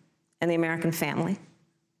worker and the American family.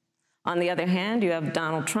 On the other hand, you have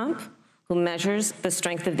Donald Trump, who measures the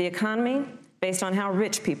strength of the economy based on how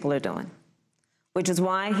rich people are doing, which is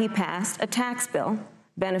why he passed a tax bill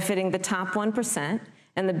benefiting the top 1%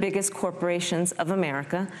 and the biggest corporations of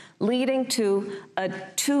America, leading to a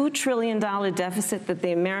 $2 trillion deficit that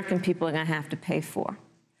the American people are going to have to pay for.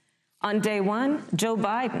 On day one, Joe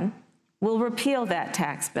Biden will repeal that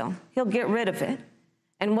tax bill. He'll get rid of it.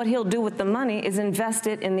 And what he'll do with the money is invest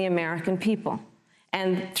it in the American people.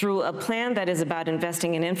 And through a plan that is about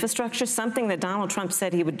investing in infrastructure, something that Donald Trump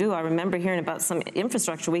said he would do. I remember hearing about some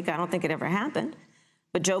infrastructure week. I don't think it ever happened.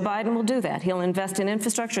 But Joe Biden will do that. He'll invest in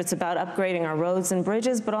infrastructure. It's about upgrading our roads and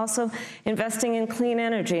bridges, but also investing in clean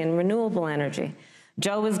energy and renewable energy.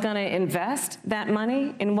 Joe is going to invest that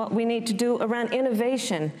money in what we need to do around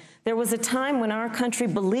innovation. There was a time when our country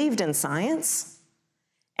believed in science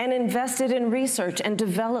and invested in research and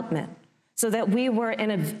development so that we were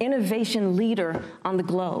an innovation leader on the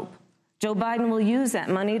globe. Joe Biden will use that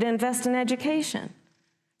money to invest in education.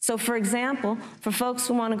 So, for example, for folks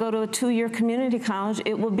who want to go to a 2-year community college,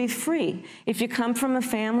 it will be free. If you come from a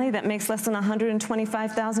family that makes less than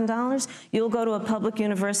 $125,000, you'll go to a public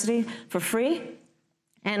university for free.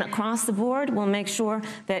 And across the board, we'll make sure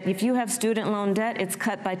that if you have student loan debt, it's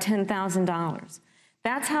cut by $10,000.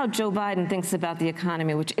 That's how Joe Biden thinks about the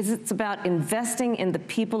economy, which is it's about investing in the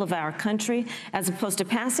people of our country, as opposed to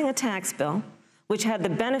passing a tax bill, which had the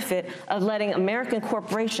benefit of letting American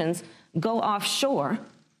corporations go offshore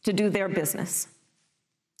to do their business.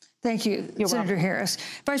 Thank you, Senator Harris.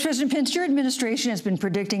 Vice President Pence, your administration has been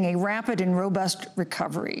predicting a rapid and robust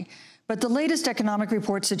recovery, but the latest economic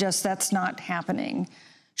report suggests that's not happening.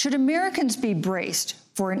 Should Americans be braced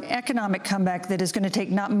for an economic comeback that is going to take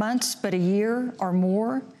not months, but a year or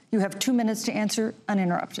more? You have 2 minutes to answer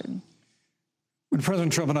uninterrupted. When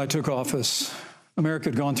President Trump and I took office, America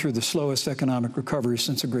had gone through the slowest economic recovery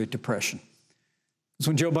since the Great Depression. Because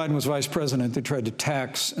when Joe Biden was vice president, they tried to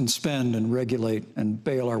tax and spend and regulate and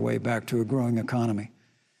bail our way back to a growing economy.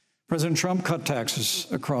 President Trump cut taxes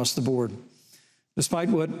across the board. Despite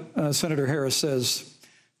what Senator Harris says,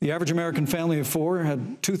 the average American family of four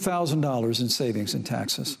had $2,000 in savings in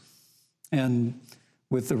taxes. And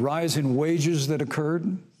with the rise in wages that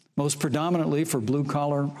occurred, most predominantly for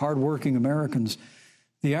blue-collar, hardworking Americans,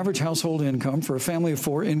 the average household income for a family of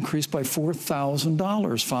four increased by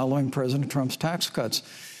 $4,000 following President Trump's tax cuts.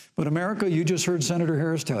 But America, you just heard Senator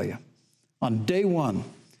Harris tell you, on day one,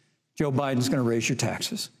 Joe Biden's going to raise your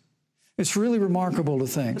taxes. It's really remarkable to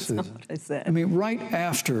think, Susan. That's not what I said. I mean, right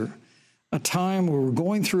after a time where we're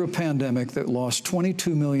going through a pandemic that lost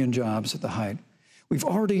 22 million jobs at the height, we've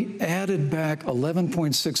already added back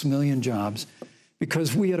 11.6 million jobs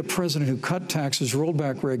because we had a president who cut taxes, rolled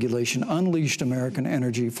back regulation, unleashed American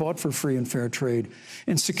energy, fought for free and fair trade,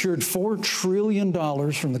 and secured $4 trillion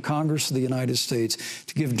from the Congress of the United States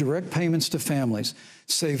to give direct payments to families,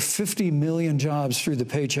 save 50 million jobs through the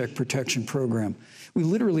Paycheck Protection Program. We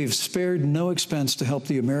literally have spared no expense to help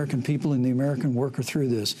the American people and the American worker through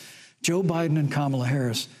this. Joe Biden and Kamala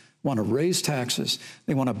Harris want to raise taxes.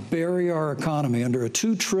 They want to bury our economy under a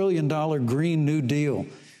 $2 trillion Green New Deal,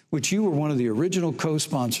 which you were one of the original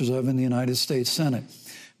co-sponsors of in the United States Senate.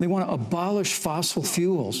 They want to abolish fossil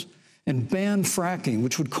fuels and ban fracking,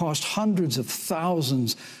 which would cost hundreds of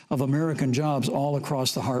thousands of American jobs all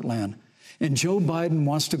across the heartland. And Joe Biden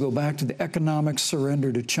wants to go back to the economic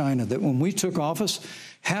surrender to China, that when we took office,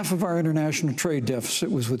 half of our international trade deficit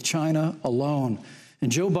was with China alone.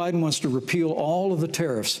 And Joe Biden wants to repeal all of the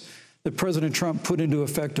tariffs that President Trump put into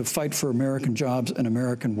effect to fight for American jobs and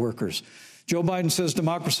American workers. Joe Biden says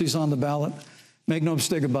democracy's on the ballot. Make no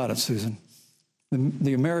mistake about it, Susan.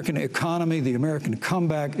 The American economy, the American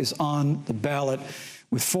comeback is on the ballot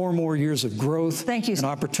with 4 more years of growth and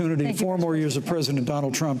opportunity, 4 more years of President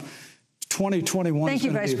Donald Trump. 2021 is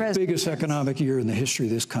going to be the biggest economic year in the history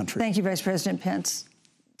of this country. Thank you, Vice President Pence.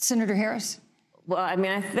 Senator Harris? Well, I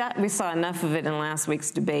mean, I thought we saw enough of it in last week's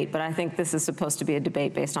debate, but I think this is supposed to be a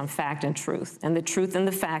debate based on fact and truth. And the truth and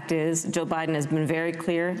the fact is Joe Biden has been very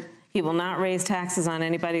clear. He will not raise taxes on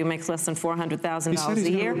anybody who makes less than $400,000 a year. He said he's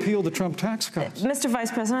going to repeal the Trump tax cuts. Mr. Vice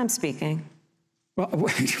President, I'm speaking. Well,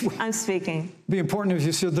 I'm speaking. It'd be important if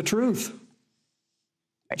you said the truth.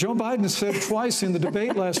 Joe Biden said twice in the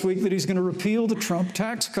debate last week that he's going to repeal the Trump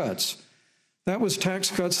tax cuts. That was tax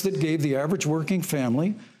cuts that gave the average working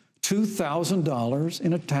family $2,000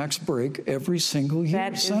 in a tax break every single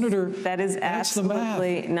year. Senator, that is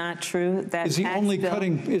absolutely not true. Is he only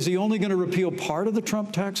going to repeal part of the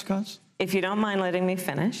Trump tax cuts? If you don't mind letting me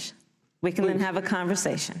finish, we can then have a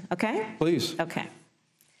conversation, okay? Please. Okay.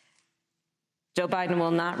 Joe Biden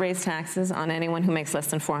will not raise taxes on anyone who makes less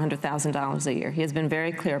than $400,000 a year. He has been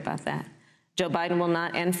very clear about that. Joe Biden will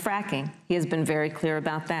not end fracking. He has been very clear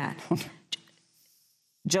about that.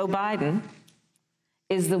 Joe Biden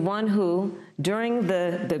is the one who, during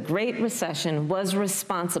the Great Recession, was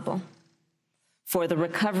responsible for the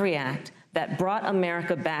Recovery Act that brought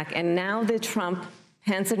America back. And now the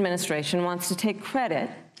Trump-Pence administration wants to take credit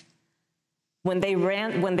when they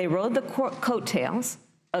rode the coattails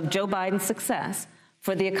of Joe Biden's success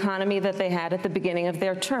for the economy that they had at the beginning of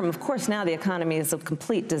their term. Of course, now the economy is a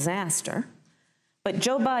complete disaster. But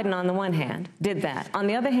Joe Biden, on the one hand, did that. On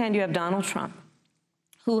the other hand, you have Donald Trump,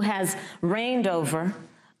 who has reigned over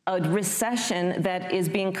a recession that is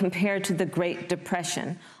being compared to the Great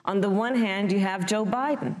Depression. On the one hand, you have Joe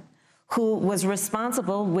Biden, who was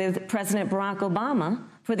responsible with President Barack Obama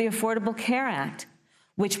for the Affordable Care Act,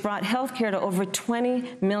 which brought health care to over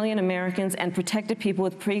 20 million Americans and protected people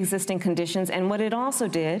with pre-existing conditions. And what it also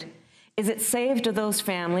did is it saved those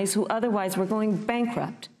families who otherwise were going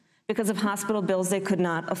bankrupt because of hospital bills they could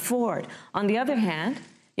not afford. On the other hand,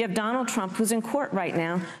 you have Donald Trump, who's in court right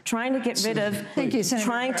now, trying to get rid of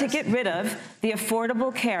the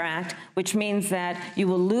Affordable Care Act, which means that you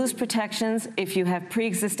will lose protections if you have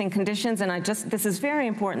pre-existing conditions. And this is very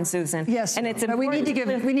important, Susan. Yes, and it's important.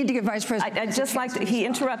 We need to give Vice President. I'd just like to. He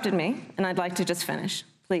interrupted me, and I'd like to just finish,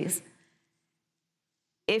 please.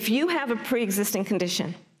 If you have a pre-existing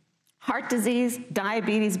condition, heart disease,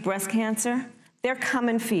 diabetes, breast cancer, they're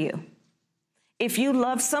coming for you. If you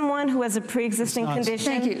love someone who has a pre-existing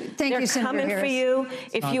condition, they're coming for you.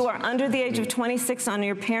 If you are under the age of 26 on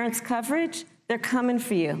your parents' coverage, they're coming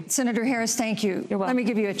for you. Senator Harris, thank you. You're welcome. Let me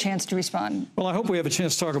give you a chance to respond. Well, I hope we have a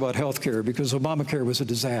chance to talk about health care, because Obamacare was a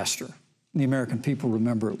disaster. The American people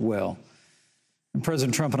remember it well. And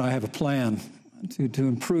President Trump and I have a plan to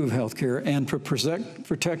improve health care and to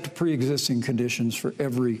protect pre-existing conditions for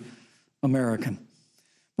every American.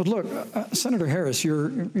 But look, Senator Harris, you're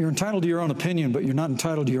entitled to your own opinion, but you're not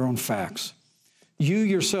entitled to your own facts. You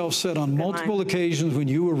yourself said on multiple occasions when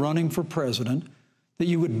you were running for president that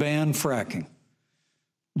you would ban fracking.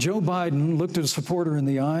 Joe Biden looked at a supporter in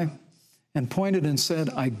the eye and pointed and said,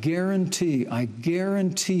 I guarantee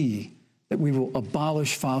that we will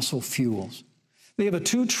abolish fossil fuels. They have a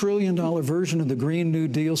 $2 trillion version of the Green New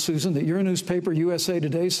Deal, Susan, that your newspaper, USA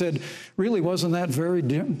Today, said really wasn't that very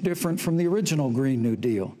different from the original Green New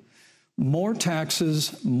Deal. More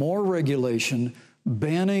taxes, more regulation,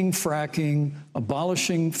 banning fracking,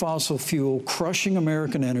 abolishing fossil fuel, crushing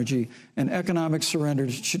American energy, and economic surrender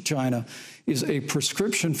to China is a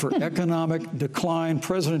prescription for economic decline.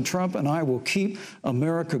 President Trump and I will keep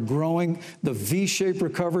America growing. The V-shaped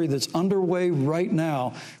recovery that's underway right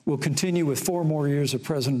now will continue with 4 more years of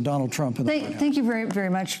President Donald Trump in the White House. Thank you very, very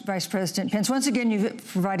much, Vice President Pence. Once again, you've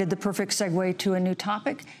provided the perfect segue to a new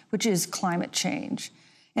topic, which is climate change.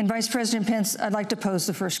 And Vice President Pence, I'd like to pose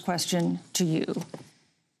the first question to you.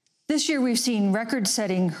 This year, we've seen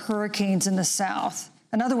record-setting hurricanes in the South.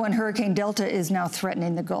 Another one, Hurricane Delta, is now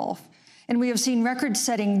threatening the Gulf. And we have seen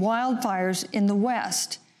record-setting wildfires in the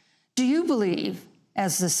West. Do you believe,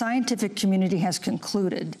 as the scientific community has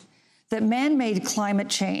concluded, that man-made climate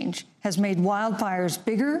change has made wildfires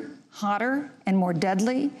bigger, hotter, and more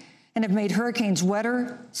deadly, and have made hurricanes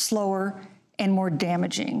wetter, slower, and more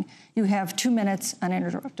damaging? You have 2 minutes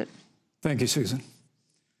uninterrupted. Thank you, Susan.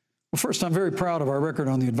 Well, first, I'm very proud of our record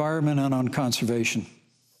on the environment and on conservation.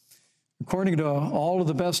 According to all of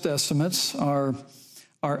the best estimates, our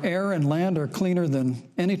air and land are cleaner than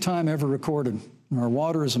any time ever recorded, and our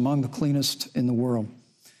water is among the cleanest in the world.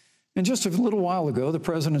 And just a little while ago, the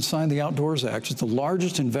President signed the Outdoors Act. It's the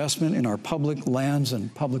largest investment in our public lands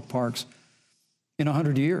and public parks in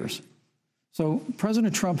 100 years. So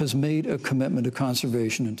President Trump has made a commitment to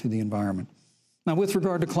conservation and to the environment. Now, with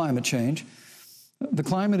regard to climate change, the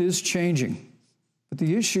climate is changing, but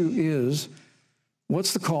the issue is,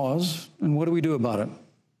 what's the cause and what do we do about it?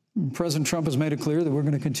 And President Trump has made it clear that we're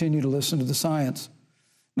going to continue to listen to the science.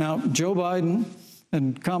 Now, Joe Biden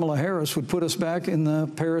and Kamala Harris would put us back in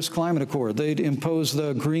the Paris Climate Accord. They'd impose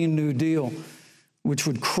the Green New Deal, which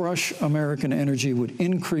would crush American energy, would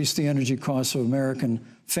increase the energy costs of American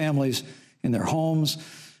families in their homes,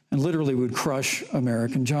 and literally would crush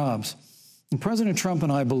American jobs. And President Trump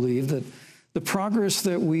and I believe that the progress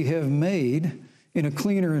that we have made in a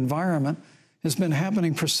cleaner environment has been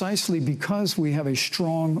happening precisely because we have a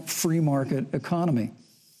strong free market economy.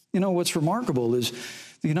 You know, what's remarkable is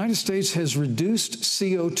the United States has reduced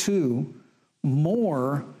CO2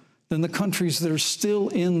 more than the countries that are still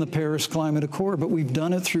in the Paris Climate Accord, but we've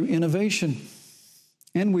done it through innovation,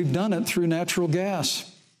 and we've done it through natural gas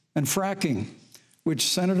and fracking, which,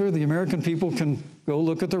 Senator, the American people can go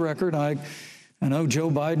look at the record. I know Joe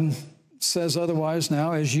Biden says otherwise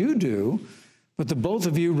now, as you do, but the both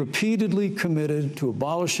of you repeatedly committed to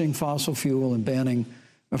abolishing fossil fuel and banning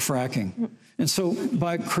fracking. And so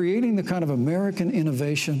by creating the kind of American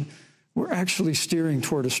innovation, we're actually steering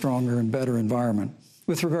toward a stronger and better environment.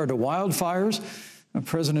 With regard to wildfires,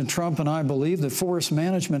 President Trump and I believe that forest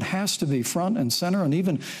management has to be front and center, and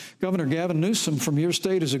even Governor Gavin Newsom from your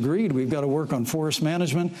state has agreed we've got to work on forest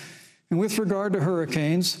management. And with regard to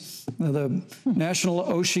hurricanes, the National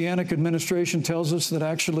Oceanic Administration tells us that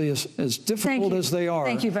actually as difficult as they are,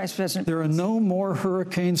 Thank you, Vice President. There are no more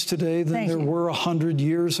hurricanes today than there were 100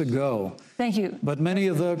 years ago. Thank you. But many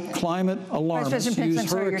of the climate alarmists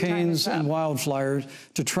use hurricanes and wildfires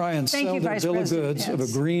to try and sell their bill of goods of a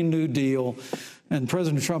Green New Deal. And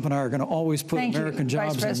President Trump and I are going to always put American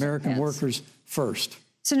jobs and American workers first.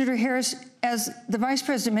 Senator Harris, as the Vice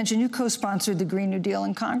President mentioned, you co-sponsored the Green New Deal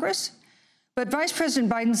in Congress. But Vice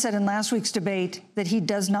President Biden said in last week's debate that he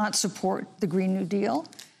does not support the Green New Deal.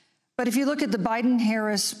 But if you look at the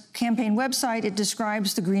Biden-Harris campaign website, it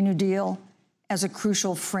describes the Green New Deal as a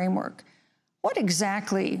crucial framework. What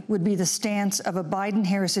exactly would be the stance of a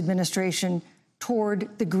Biden-Harris administration toward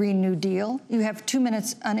the Green New Deal? You have 2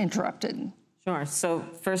 minutes uninterrupted. Sure. So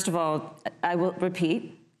first of all, I will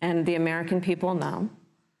repeat, and the American people know,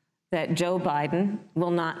 that Joe Biden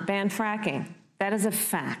will not ban fracking. That is a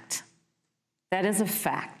fact. That is a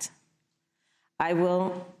fact. I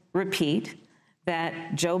will repeat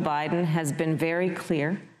that Joe Biden has been very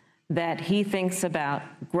clear that he thinks about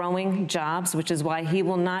growing jobs, which is why he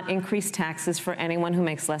will not increase taxes for anyone who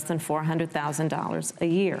makes less than $400,000 a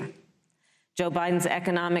year. Joe Biden's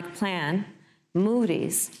economic plan,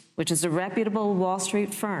 Moody's, which is a reputable Wall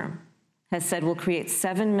Street firm, has said will create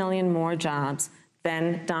 7 million more jobs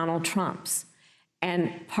than Donald Trump's.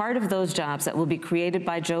 And part of those jobs that will be created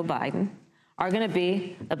by Joe Biden are going to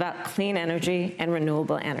be about clean energy and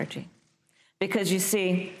renewable energy. Because you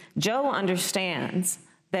see, Joe understands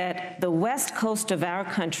that the west coast of our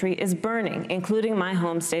country is burning, including my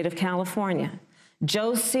home state of California.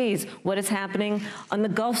 Joe sees what is happening on the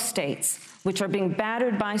Gulf states, which are being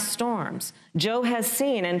battered by storms. Joe has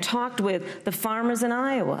seen and talked with the farmers in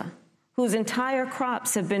Iowa, whose entire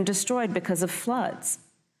crops have been destroyed because of floods.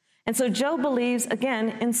 And so Joe believes, again,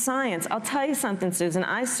 in science. I'll tell you something, Susan.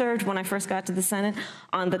 I served, when I first got to the Senate,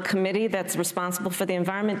 on the committee that's responsible for the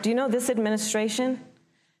environment. Do you know this administration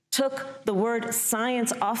took the word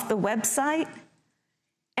science off the website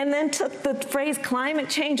and then took the phrase climate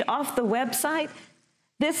change off the website?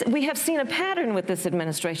 We have seen a pattern with this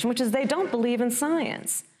administration, which is they don't believe in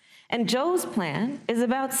science. And Joe's plan is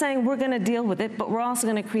about saying we're going to deal with it, but we're also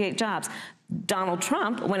going to create jobs. Donald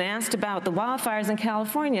Trump, when asked about the wildfires in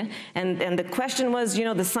California, and the question was, you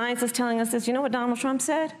know, the science is telling us this, you know what Donald Trump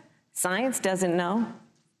said? Science doesn't know.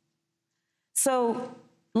 So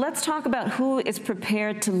let's talk about who is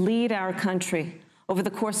prepared to lead our country over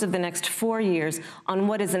the course of the next 4 years on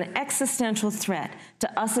what is an existential threat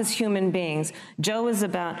to us as human beings. Joe is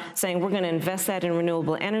about saying we're going to invest that in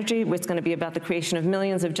renewable energy. It's going to be about the creation of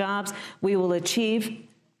millions of jobs. We will achieve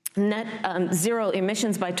net zero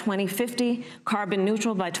emissions by 2050, carbon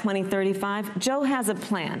neutral by 2035. Joe has a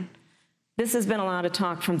plan. This has been a lot of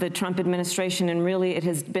talk from the Trump administration, and really it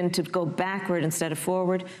has been to go backward instead of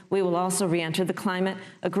forward. We will also re-enter the climate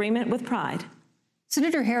agreement with pride.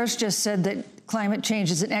 Senator Harris just said that climate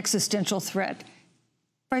change is an existential threat.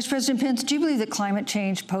 Vice President Pence, do you believe that climate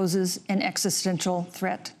change poses an existential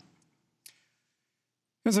threat?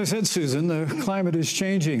 As I said, Susan, the climate is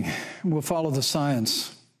changing. We'll follow the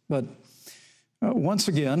science. But once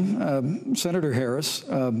again, Senator Harris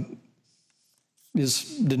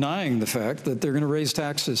is denying the fact that they're going to raise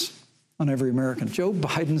taxes on every American. Joe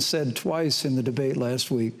Biden said twice in the debate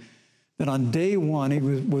last week that on day one, he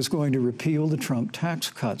was going to repeal the Trump tax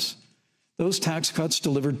cuts. Those tax cuts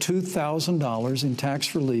delivered $2,000 in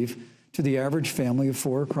tax relief to the average family of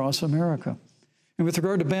four across America. And with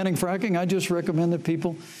regard to banning fracking, I just recommend that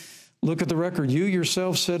people look at the record. You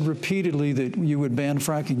yourself said repeatedly that you would ban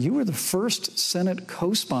fracking. You were the first Senate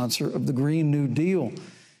co-sponsor of the Green New Deal.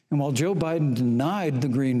 And while Joe Biden denied the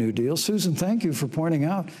Green New Deal, Susan, thank you for pointing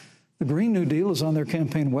out, the Green New Deal is on their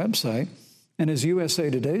campaign website. And as USA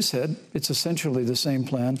Today said, it's essentially the same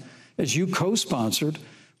plan as you co-sponsored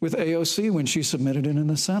with AOC when she submitted it in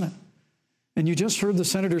the Senate. And you just heard the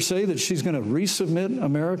senator say that she's going to resubmit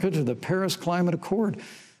America to the Paris Climate Accord.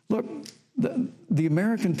 Look, the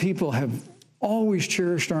American people have always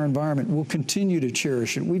cherished our environment. We'll continue to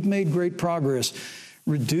cherish it. We've made great progress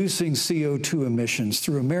reducing CO2 emissions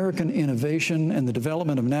through American innovation and the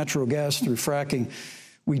development of natural gas through fracking.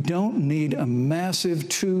 We don't need a massive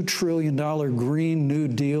 $2 trillion Green New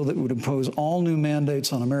Deal that would impose all new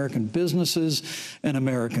mandates on American businesses and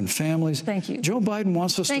American families. Thank you. Joe Biden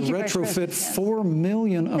wants us to retrofit 4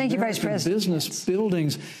 million American business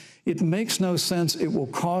buildings. It makes no sense. It will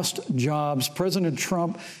cost jobs. President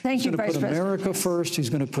Trump is going to put America first.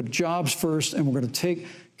 He's going to put jobs first, and we're going to take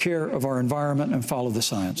care of our environment and follow the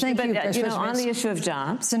science. Thank you, you know, on the issue of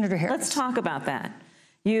jobs, Senator Harris, let's talk about that.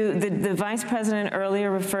 The vice president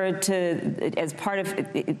earlier referred to, as part of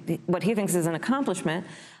what he thinks is an accomplishment,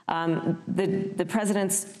 the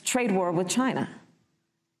president's trade war with China.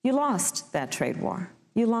 You lost that trade war.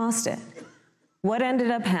 You lost it. What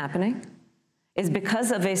ended up happening is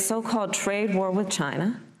because of a so-called trade war with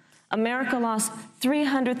China, America lost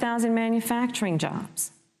 300,000 manufacturing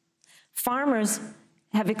jobs. Farmers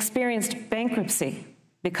have experienced bankruptcy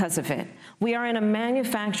because of it. We are in a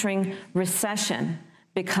manufacturing recession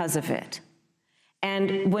because of it.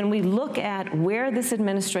 And when we look at where this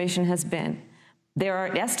administration has been, there are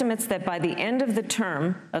estimates that by the end of the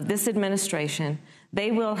term of this administration,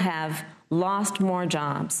 they will have lost more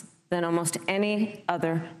jobs than almost any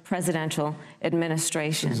other presidential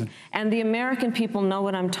administration. Susan. And the American people know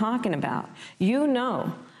what I'm talking about. You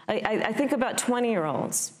know, I think about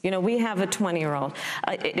 20-year-olds. You know, we have a 20-year-old,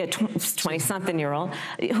 a 20-something-year-old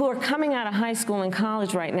who are coming out of high school and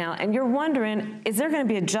college right now, and you're wondering, is there going to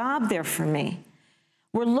be a job there for me?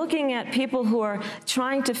 We're looking at people who are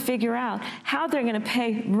trying to figure out how they're going to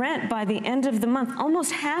pay rent by the end of the month.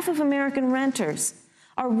 Almost half of American renters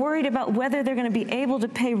are worried about whether they're going to be able to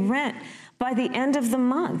pay rent by the end of the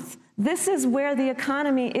month. This is where the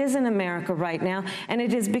economy is in America right now, and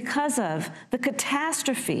it is because of the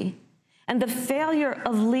catastrophe and the failure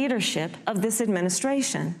of leadership of this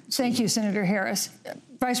administration. Thank you, Senator Harris.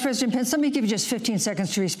 Vice President Pence, let me give you just 15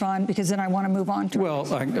 seconds to respond, because then I want to move on to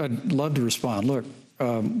Well, I'd love to respond. Look,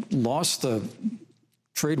 lost the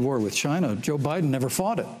trade war with China, Joe Biden never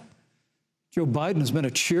fought it. Joe Biden has been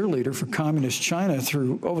a cheerleader for communist China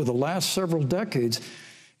over the last several decades.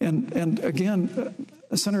 And again,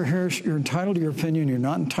 Senator Harris, you're entitled to your opinion. You're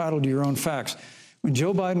not entitled to your own facts. When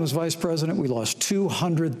Joe Biden was vice president, we lost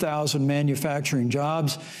 200,000 manufacturing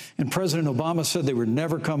jobs, and President Obama said they were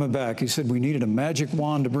never coming back. He said we needed a magic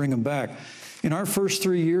wand to bring them back. In our first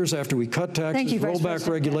 3 years after we cut taxes, rolled back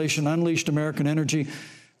regulation, unleashed American energy,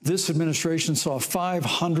 this administration saw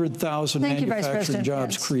 500,000 manufacturing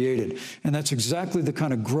jobs created. And that's exactly the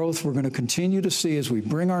kind of growth we're going to continue to see as we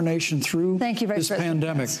bring our nation through this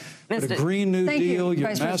pandemic. But a Green New Deal, your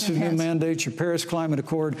massive new mandates, your Paris Climate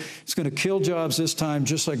Accord, it's going to kill jobs this time,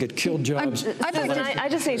 just like it killed jobs. I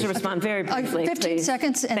just need to respond very briefly. 15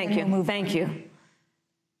 seconds, and Thank you. We'll move Thank you.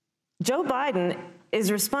 Joe Biden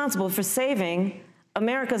is responsible for saving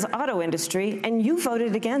America's auto industry, and you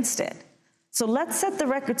voted against it. So let's set the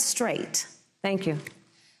record straight. Thank you.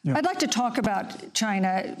 Yeah. I'd like to talk about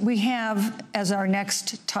China. We have, as our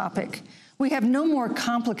next topic, we have no more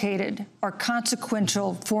complicated or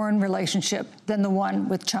consequential foreign relationship than the one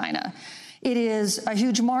with China. It is a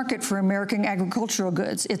huge market for American agricultural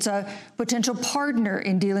goods. It's a potential partner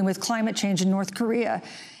in dealing with climate change in North Korea.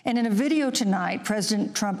 And in a video tonight,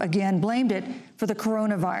 President Trump again blamed it for the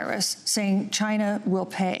coronavirus, saying China will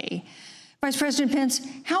pay. Vice President Pence,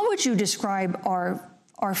 how would you describe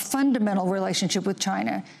our fundamental relationship with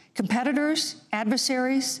China? Competitors,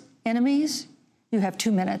 adversaries, enemies? You have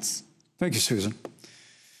 2 minutes. Thank you, Susan.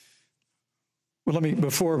 Well,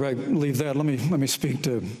 before I leave that, let me speak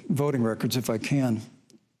to voting records if I can.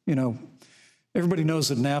 You know, everybody knows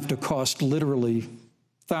that NAFTA cost literally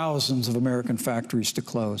thousands of American factories to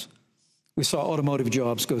close. We saw automotive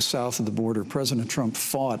jobs go south of the border. President Trump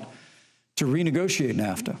fought to renegotiate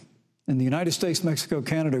NAFTA. And the United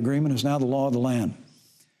States-Mexico-Canada agreement is now the law of the land.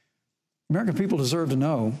 American people deserve to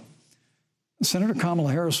know Senator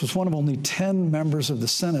Kamala Harris was one of only 10 members of the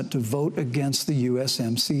Senate to vote against the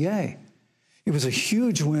USMCA. It was a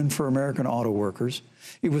huge win for American auto workers.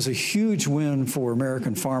 It was a huge win for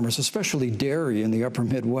American farmers, especially dairy in the upper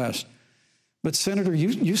Midwest. But Senator,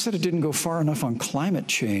 you said it didn't go far enough on climate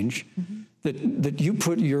change. That you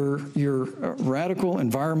put your radical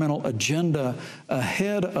environmental agenda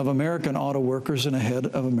ahead of American auto workers and ahead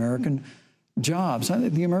of American jobs. I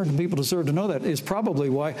think the American people deserve to know that. Is probably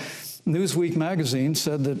why Newsweek magazine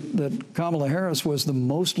said that Kamala Harris was the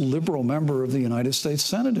most liberal member of the United States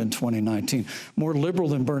Senate in 2019, more liberal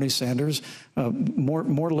than Bernie Sanders,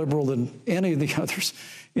 more liberal than any of the others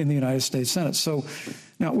in the United States Senate. So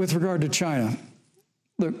now, with regard to China,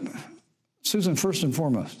 look, Susan, first and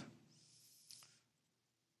foremost,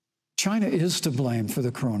 China is to blame for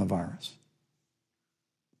the coronavirus.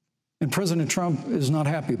 And President Trump is not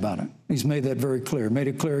happy about it. He's made that very clear, made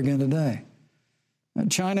it clear again today.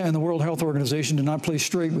 China and the World Health Organization did not play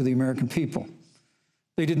straight with the American people.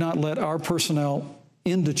 They did not let our personnel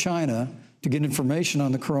into China to get information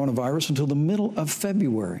on the coronavirus until the middle of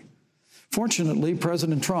February. Fortunately,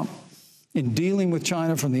 President Trump, in dealing with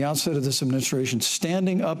China from the outset of this administration,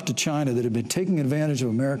 standing up to China that had been taking advantage of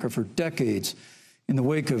America for decades, in the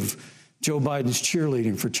wake of Joe Biden's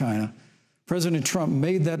cheerleading for China, President Trump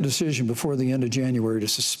made that decision before the end of January to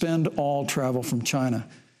suspend all travel from China.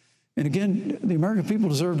 And again, the American people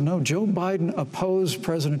deserve to know Joe Biden opposed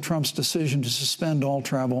President Trump's decision to suspend all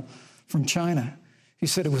travel from China. He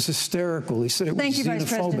said it was hysterical. He said it was xenophobic. Vice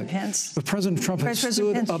President Pence. But President Trump has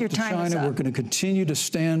stood up to China. We're going to continue to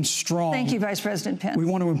stand strong. Thank you, Vice President Pence. We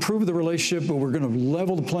want to improve the relationship, but we're going to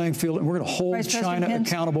level the playing field, and we're going to hold China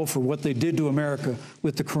accountable for what they did to America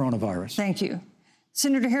with the coronavirus. Thank you.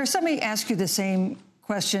 Senator Harris, let me ask you the same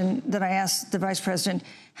question that I asked the Vice President.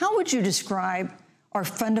 How would you describe our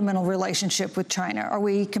fundamental relationship with China? Are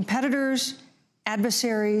we competitors,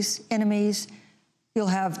 adversaries, enemies? You'll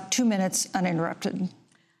have 2 minutes uninterrupted.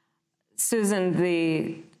 Susan,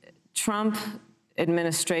 the Trump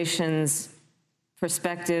administration's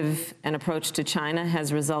perspective and approach to China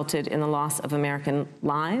has resulted in the loss of American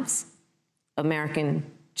lives, American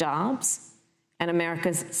jobs, and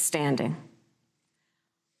America's standing.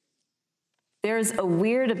 There's a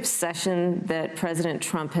weird obsession that President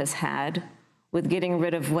Trump has had with getting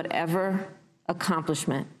rid of whatever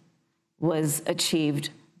accomplishment was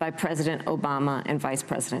achieved by President Obama and Vice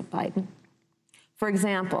President Biden. For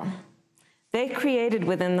example, they created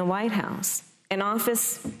within the White House an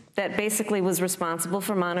office that basically was responsible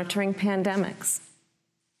for monitoring pandemics.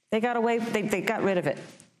 They got away, they got rid of it.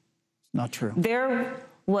 Not true. There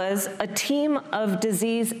was a team of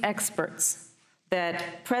disease experts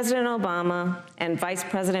that President Obama and Vice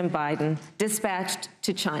President Biden dispatched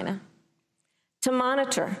to China to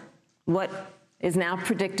monitor what is now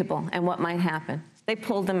predictable and what might happen. They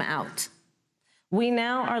pulled them out. We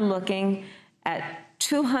now are looking at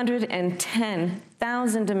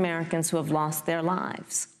 210,000 Americans who have lost their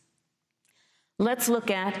lives. Let's look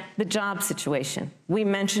at the job situation. We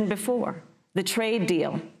mentioned before the trade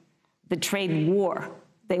deal, the trade war,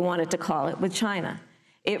 they wanted to call it, with China.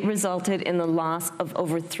 It resulted in the loss of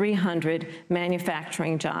over 300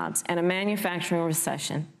 manufacturing jobs and a manufacturing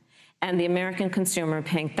recession, and the American consumer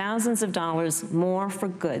paying thousands of dollars more for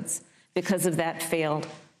goods because of that failed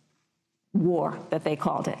war that they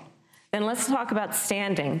called it. Then let's talk about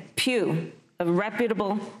standing. Pew, a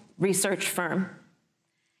reputable research firm,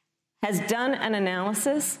 has done an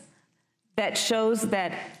analysis that shows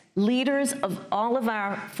that leaders of all of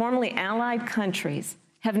our formerly allied countries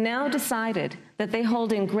have now decided that they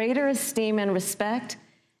hold in greater esteem and respect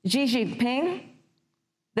Xi Jinping,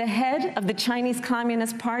 the head of the Chinese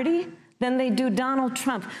Communist Party, than they do Donald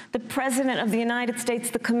Trump, the President of the United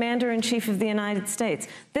States, the Commander-in-Chief of the United States.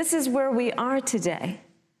 This is where we are today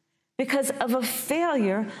because of a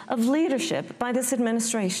failure of leadership by this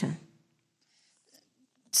administration.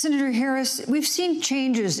 Senator Harris, we've seen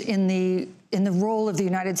changes in the role of the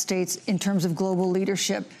United States in terms of global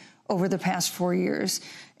leadership over the past 4 years.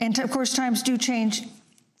 And of course, times do change.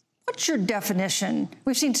 What's your definition?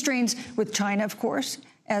 We've seen strains with China, of course,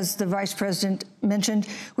 as the Vice President mentioned.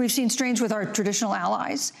 We've seen strains with our traditional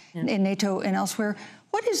allies in NATO and elsewhere.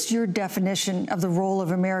 What is your definition of the role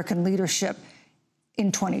of American leadership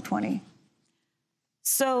in 2020?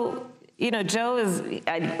 So, you know, Joe is,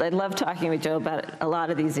 I love talking with Joe about a lot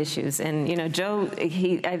of these issues. And, you know, Joe,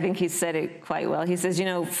 I think he said it quite well. He says, you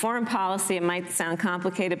know, foreign policy, it might sound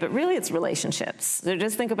complicated, but really it's relationships. So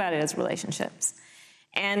just think about it as relationships.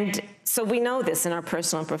 And so we know this in our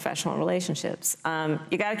personal and professional relationships.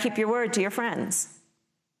 You got to keep your word to your friends.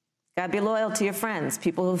 Got to be loyal to your friends.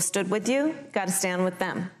 People who've stood with you, got to stand with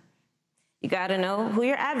them. You got to know who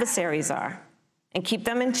your adversaries are and keep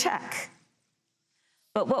them in check.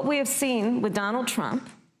 But what we have seen with Donald Trump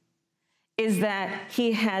is that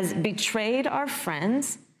he has betrayed our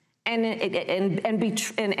friends and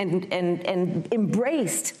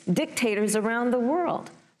embraced dictators around the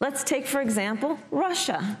world. Let's take, for example,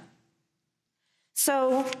 Russia.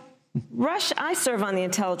 So Russia, I serve on the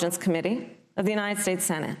Intelligence Committee of the United States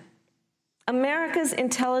Senate. America's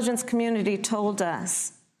intelligence community told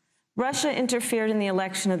us Russia interfered in the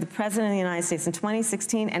election of the President of the United States in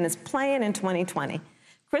 2016 and is playing in 2020.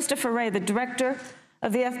 Christopher Wray, the director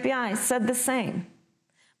of the FBI, said the same.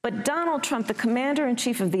 But Donald Trump, the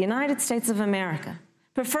Commander-in-Chief of the United States of America,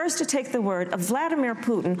 prefers to take the word of Vladimir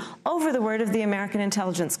Putin over the word of the American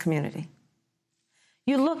intelligence community.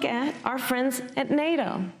 You look at our friends at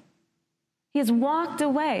NATO. He has walked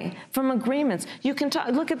away from agreements. You can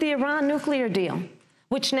look at the Iran nuclear deal,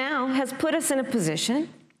 which now has put us in a position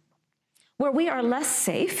where we are less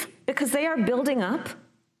safe because they are building up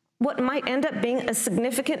what might end up being a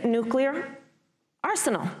significant nuclear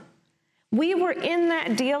arsenal. We were in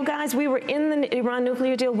that deal, guys. We were in the Iran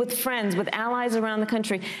nuclear deal with friends, with allies around the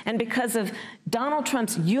country. And because of Donald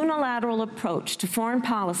Trump's unilateral approach to foreign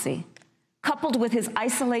policy, coupled with his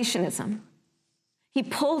isolationism, he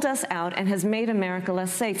pulled us out and has made America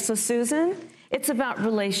less safe. So, Susan, it's about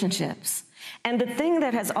relationships. And the thing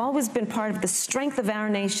that has always been part of the strength of our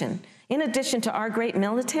nation, in addition to our great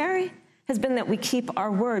military, has been that we keep our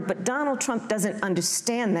word. But Donald Trump doesn't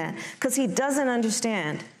understand that because he doesn't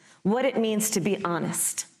understand what it means to be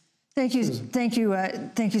honest. Thank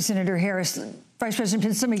you, Senator Harris. Vice President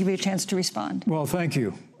Pence, let me give you a chance to respond. Well, thank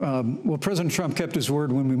you. Well, President Trump kept his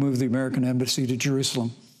word when we moved the American embassy to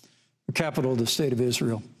Jerusalem, the capital of the state of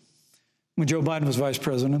Israel. When Joe Biden was vice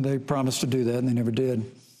president, they promised to do that, and they never did.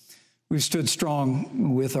 We've stood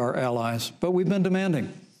strong with our allies, but we've been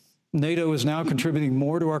demanding. NATO is now contributing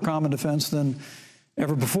more to our common defense than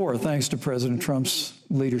ever before, thanks to President Trump's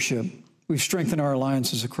leadership. We've strengthened our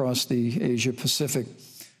alliances across the Asia-Pacific,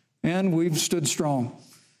 and we've stood strong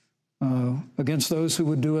against those who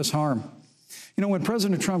would do us harm. You know, when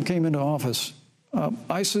President Trump came into office,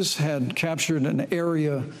 ISIS had captured an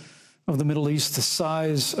area of the Middle East the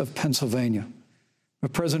size of Pennsylvania.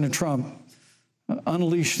 But President Trump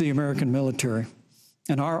unleashed the American military,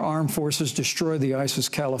 and our armed forces destroyed the ISIS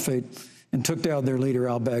caliphate and took down their leader,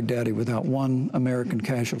 al-Baghdadi, without one American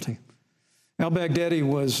casualty. Al-Baghdadi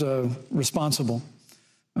was responsible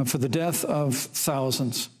for the death of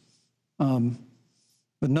thousands.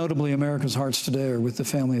 But notably, America's hearts today are with the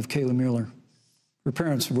family of Kayla Mueller, her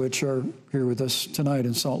parents of which are here with us tonight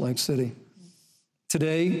in Salt Lake City.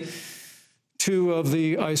 Today, two of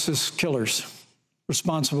the ISIS killers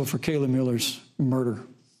responsible for Kayla Mueller's murder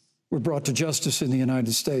were brought to justice in the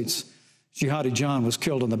United States, Jihadi John was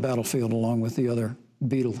killed on the battlefield along with the other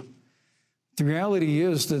Beatle. The reality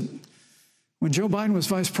is that when Joe Biden was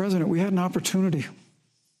vice president, we had an opportunity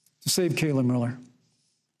to save Kayla Miller.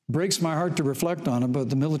 It breaks my heart to reflect on it, but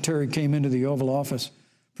the military came into the Oval Office,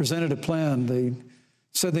 presented a plan. They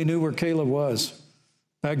said they knew where Kayla was.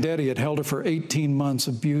 Baghdadi had held her for 18 months,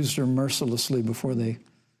 abused her mercilessly before they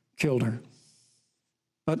killed her.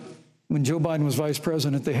 But when Joe Biden was vice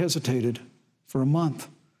president, they hesitated for a month.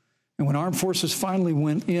 And when armed forces finally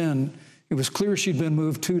went in, it was clear she'd been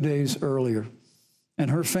moved 2 days earlier.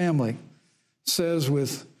 And her family says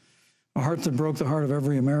with a heart that broke the heart of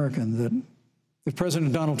every American that if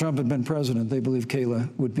President Donald Trump had been president, they believe Kayla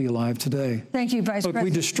would be alive today. Thank you, Vice President.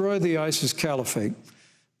 We destroyed the ISIS caliphate.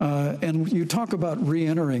 And you talk about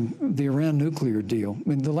re-entering the Iran nuclear deal. I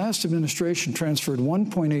mean, the last administration transferred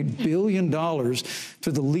 $1.8 billion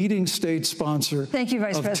to the leading state sponsor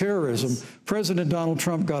of terrorism. President Donald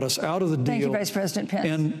Trump got us out of the deal. Thank you, Vice President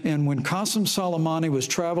Pence. And when Qasem Soleimani was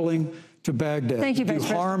traveling to Baghdad to do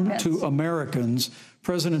harm to Americans,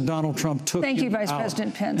 President Donald Trump took him out. Thank you, Vice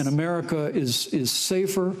President Pence. And America is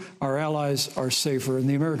safer, our allies are safer, and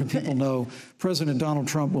the American people know President Donald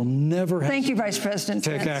Trump will never have to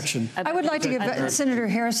take action. I would like to give Senator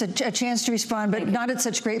Harris a chance to respond, but not at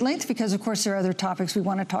such great length, because, of course, there are other topics we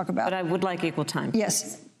want to talk about. But I would like equal time.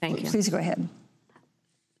 Yes. Thank you. Please go ahead.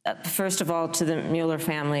 First of all, to the Mueller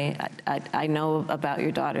family, I know about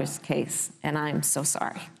your daughter's case, and I'm so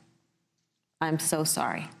sorry. I'm so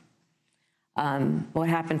sorry. What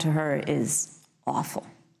happened to her is awful,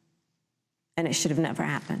 and it should have never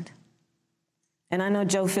happened. And I know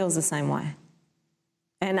Joe feels the same way.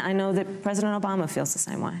 And I know that President Obama feels the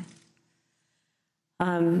same way.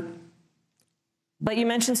 But you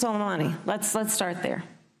mentioned Soleimani. Let's start there.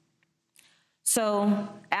 So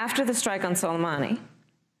after the strike on Soleimani,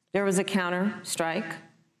 there was a counter strike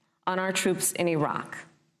on our troops in Iraq.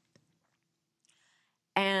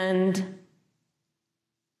 And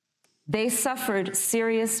they suffered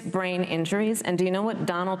serious brain injuries, and do you know what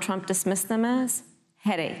Donald Trump dismissed them as?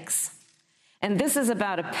 Headaches. And this is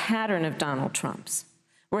about a pattern of Donald Trump's,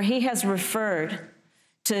 where he has referred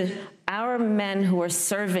to our men who are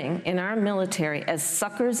serving in our military as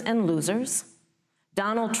suckers and losers.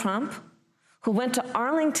 Donald Trump, who went to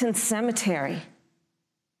Arlington Cemetery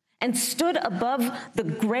and stood above the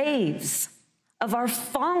graves of our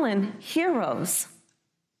fallen heroes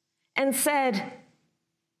and said,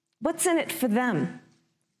 what's in it for them?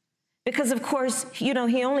 Because, of course, you know,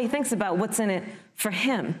 he only thinks about what's in it for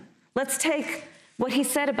him. Let's take what he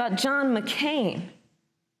said about John McCain,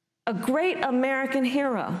 a great American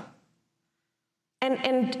hero.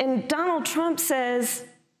 And Donald Trump says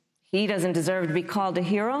he doesn't deserve to be called a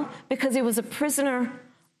hero because he was a prisoner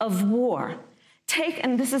of war.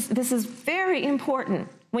 And this is very important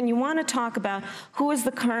when you want to talk about who is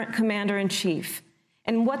the current commander-in-chief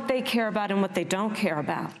and what they care about and what they don't care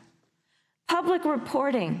about. Public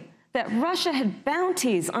reporting that Russia had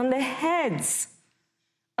bounties on the heads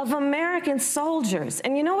of American soldiers.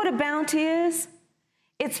 And you know what a bounty is?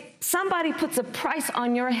 It's somebody puts a price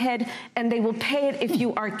on your head and they will pay it if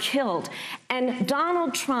you are killed. And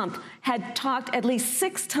Donald Trump had talked at least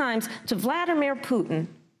 6 times to Vladimir Putin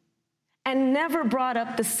and never brought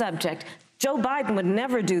up the subject. Joe Biden would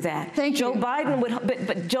never do that. Thank you. Joe Biden would,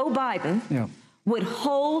 but Joe Biden would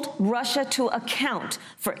hold Russia to account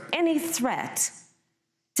for any threat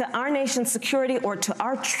to our nation's security or to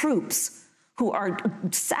our troops who are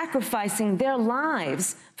sacrificing their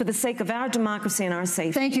lives for the sake of our democracy and our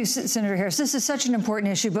safety. Thank you, Senator Harris. This is such an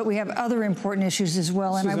important issue, but we have other important issues as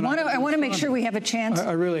well. And Susan, I want to make sure we have a chance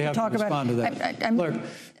I really have to talk to respond about to that.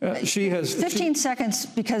 Look, she has 15 seconds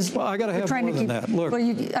because I got to have trying more to keep, than that. Look,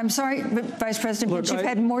 well, I'm sorry, but Vice President, but you've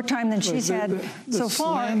had more time than she's had so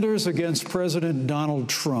far. The slanders against President Donald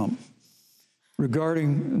Trump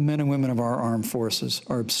regarding men and women of our armed forces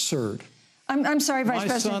are absurd. I'm sorry, Vice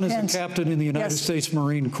President Pence. My son Pence. is a captain in the United States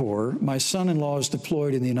Marine Corps. My son-in-law is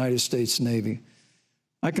deployed in the United States Navy.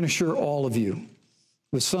 I can assure all of you,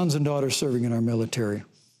 with sons and daughters serving in our military,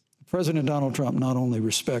 President Donald Trump not only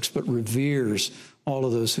respects but reveres all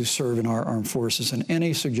of those who serve in our armed forces, and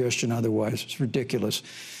any suggestion otherwise is ridiculous.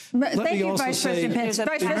 Thank you, Vice President Pence.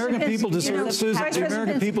 The American people deserve, Susan, the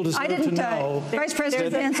American people deserve to know. Vice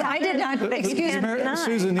President Pence, I did not, excuse me,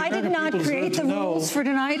 Susan, I did not create the rules for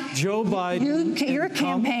tonight. Joe Biden. Your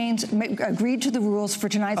campaigns agreed to the rules for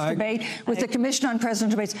tonight's debate with the Commission on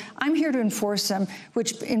Presidential Debates. I'm here to enforce them,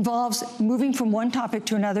 which involves moving from one topic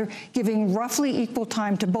to another, giving roughly equal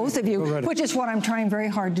time to both of you, which is what I'm trying very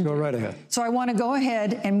hard to do. Go right ahead. So I want to go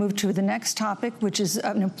ahead and move to the next topic, which is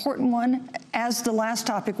an important one, as the last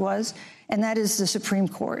topic was, and that is the Supreme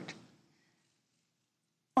Court.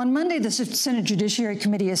 On Monday, the Senate Judiciary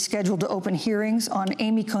Committee is scheduled to open hearings on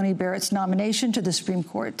Amy Coney Barrett's nomination to the Supreme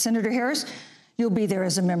Court. Senator Harris, you'll be there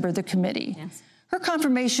as a member of the committee. Yes. Her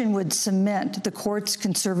confirmation would cement the court's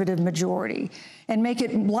conservative majority and make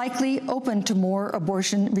it likely open to more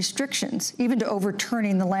abortion restrictions, even to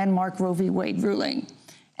overturning the landmark Roe v. Wade ruling.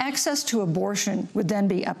 Access to abortion would then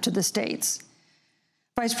be up to the states.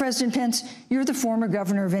 Vice President Pence, you're the former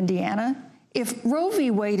governor of Indiana. If Roe v.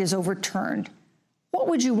 Wade is overturned, what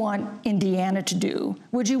would you want Indiana to do?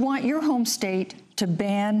 Would you want your home state to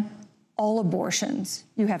ban all abortions?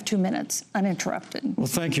 You have 2 minutes, uninterrupted. Well,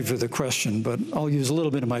 thank you for the question, but I'll use a little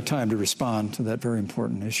bit of my time to respond to that very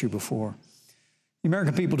important issue before. The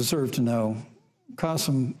American people deserve to know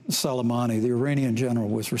Qasem Soleimani, the Iranian general,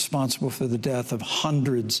 was responsible for the death of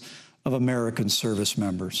hundreds of American service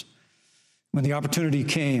members. When the opportunity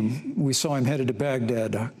came, we saw him headed to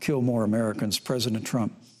Baghdad to kill more Americans. President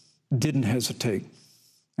Trump didn't hesitate,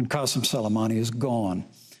 and Qasem Soleimani is gone.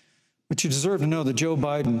 But you deserve to know that Joe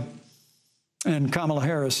Biden and Kamala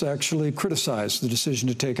Harris actually criticized the decision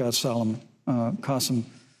to take out Qasem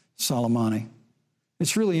Soleimani.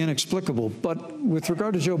 It's really inexplicable, but with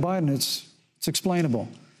regard to Joe Biden, it's explainable,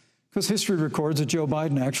 because history records that Joe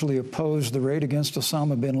Biden actually opposed the raid against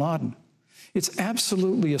Osama bin Laden. It's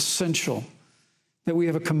absolutely essential that we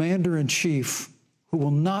have a commander-in-chief who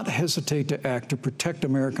will not hesitate to act to protect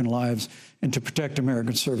American lives and to protect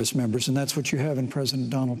American service members, and that's what you have in President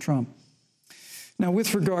Donald Trump. Now,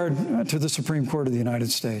 with regard to the Supreme Court of the United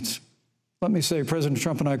States, let me say President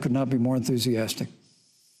Trump and I could not be more enthusiastic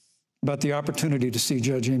about the opportunity to see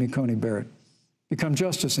Judge Amy Coney Barrett become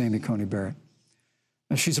Justice Amy Coney Barrett.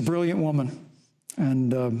 Now, she's a brilliant woman,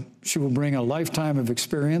 and she will bring a lifetime of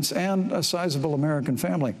experience and a sizable American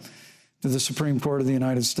family to the Supreme Court of the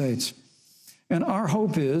United States. And our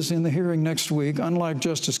hope is, in the hearing next week, unlike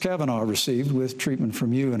Justice Kavanaugh received with treatment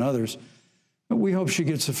from you and others, we hope she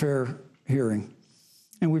gets a fair hearing.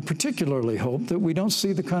 And we particularly hope that we don't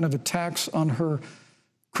see the kind of attacks on her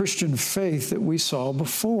Christian faith that we saw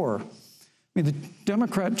before. I mean, the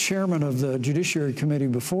Democrat chairman of the Judiciary Committee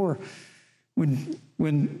before,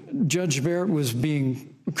 when Judge Barrett was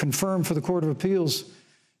being confirmed for the Court of Appeals,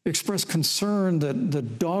 expressed concern that the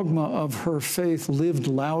dogma of her faith lived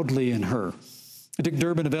loudly in her. Dick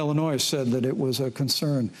Durbin of Illinois said that it was a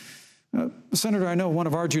concern. Senator, I know one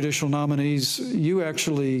of our judicial nominees you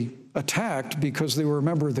actually attacked because they were a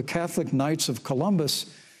member of the Catholic Knights of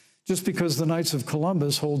Columbus, just because the Knights of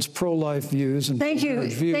Columbus holds pro-life views and Thank you,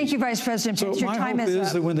 Vice President Pence. So your my time hope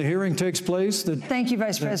is that when the hearing takes place, that Thank you,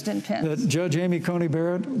 Vice President Pence. That Judge Amy Coney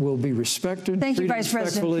Barrett will be respected, Thank you, treated Vice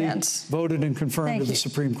President respectfully, Pence. voted and confirmed to the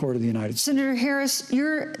Supreme Court of the United States. Senator Harris,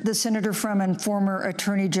 you're the senator from and former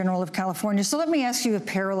Attorney General of California. So let me ask you a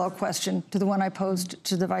parallel question to the one I posed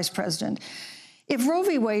to the Vice President. If Roe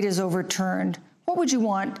v. Wade is overturned, what would you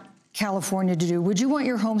want California to do? Would you want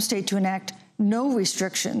your home state to enact no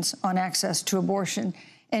restrictions on access to abortion?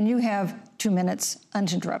 And you have 2 minutes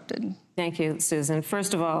uninterrupted. Thank you, Susan.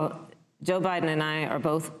 First of all, Joe Biden and I are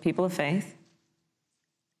both people of faith,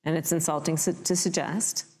 and it's insulting to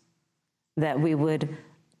suggest that we would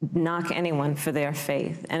knock anyone for their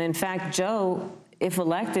faith. And in fact, Joe, if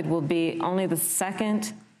elected, will be only the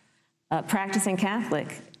second practicing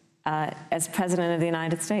Catholic as president of the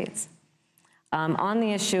United States. On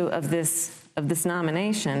the issue of this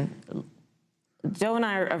nomination, Joe and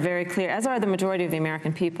I are very clear, as are the majority of the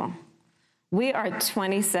American people. We are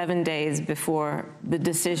 27 days before the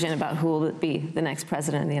decision about who will be the next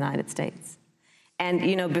president of the United States. And,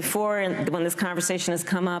 you know, before, when this conversation has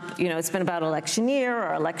come up, you know, it's been about election year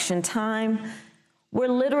or election time. We're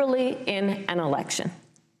literally in an election.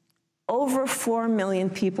 Over 4 million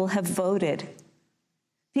people have voted.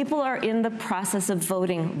 People are in the process of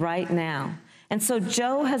voting right now. And so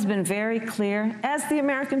Joe has been very clear, as the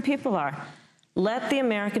American people are. Let the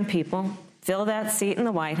American people fill that seat in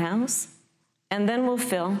the White House, and then we'll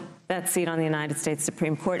fill that seat on the United States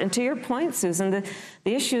Supreme Court. And to your point, Susan, the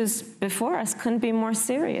issues before us couldn't be more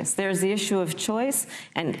serious. There's the issue of choice,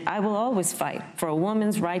 and I will always fight for a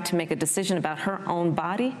woman's right to make a decision about her own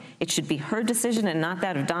body. It should be her decision and not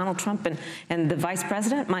that of Donald Trump and the Vice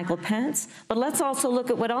President, Michael Pence. But let's also look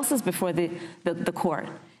at what else is before the court.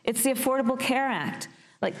 It's the Affordable Care Act.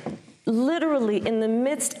 Like, literally in the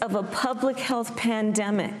midst of a public health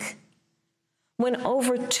pandemic, when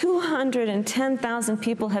over 210,000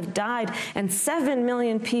 people have died and 7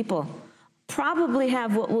 million people probably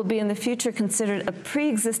have what will be in the future considered a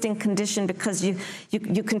pre-existing condition because you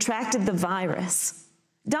contracted the virus.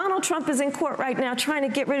 Donald Trump is in court right now trying to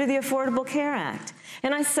get rid of the Affordable Care Act.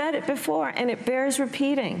 And I said it before, and it bears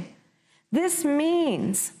repeating. This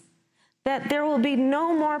means that there will be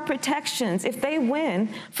no more protections if they win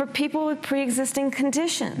for people with pre-existing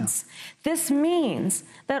conditions. Yeah. This means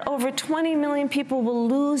that over 20 million people will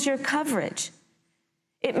lose your coverage.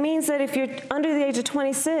 It means that if you're under the age of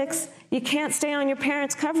 26, you can't stay on your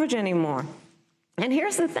parents' coverage anymore. And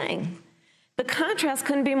here's the thing. The contrast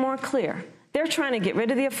couldn't be more clear. They're trying to get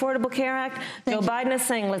rid of the Affordable Care Act. Joe Biden is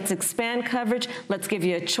saying, let's expand coverage. Let's give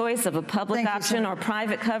you a choice of a public option or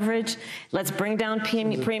private coverage. Let's bring down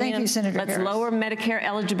premiums. Thank you, Senator Let's Harris. Lower Medicare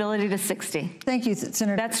eligibility to 60. Thank you,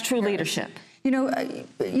 Senator. That's true leadership. You know,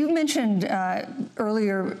 you mentioned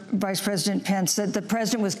earlier, Vice President Pence, that the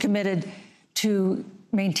president was committed to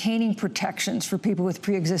maintaining protections for people with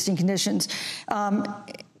pre-existing conditions.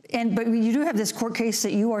 But you do have this court case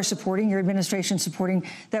that you are supporting, your administration supporting,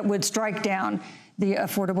 that would strike down the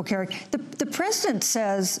Affordable Care Act. The president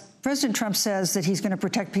says, President Trump says that he's going to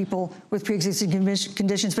protect people with pre-existing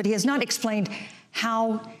conditions, but he has not explained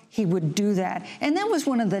how he would do that. And that was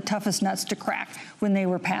one of the toughest nuts to crack when they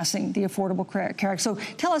were passing the Affordable Care Act. So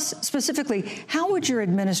tell us specifically, how would your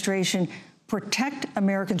administration protect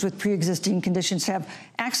Americans with pre-existing conditions to have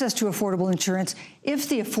access to affordable insurance if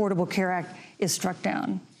the Affordable Care Act is struck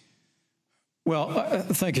down? Well,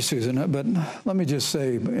 thank you, Susan. But let me just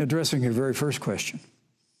say, addressing your very first question,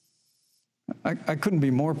 I couldn't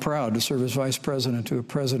be more proud to serve as vice president to a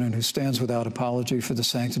president who stands without apology for the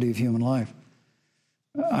sanctity of human life.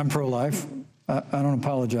 I'm pro-life. I don't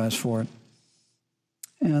apologize for it.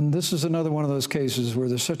 And this is another one of those cases where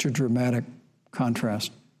there's such a dramatic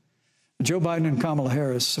contrast. Joe Biden and Kamala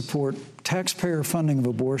Harris support taxpayer funding of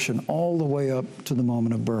abortion all the way up to the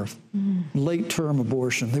moment of birth, late-term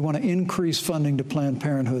abortion. They want to increase funding to Planned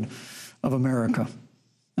Parenthood of America.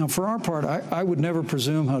 Now, for our part, I would never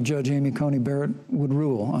presume how Judge Amy Coney Barrett would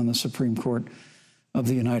rule on the Supreme Court of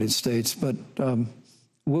the United States, but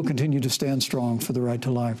we'll continue to stand strong for the right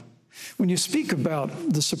to life. When you speak about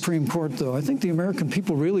the Supreme Court, though, I think the American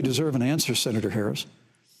people really deserve an answer, Senator Harris.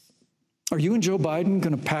 Are you and Joe Biden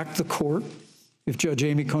going to pack the court if Judge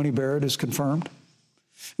Amy Coney Barrett is confirmed?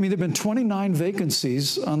 I mean, there have been 29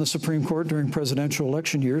 vacancies on the Supreme Court during presidential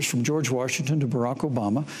election years, from George Washington to Barack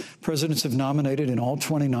Obama. Presidents have nominated in all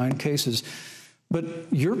 29 cases. But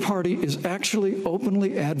your party is actually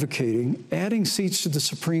openly advocating adding seats to the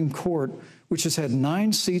Supreme Court, which has had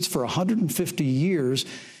 9 seats for 150 years,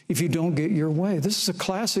 if you don't get your way. This is a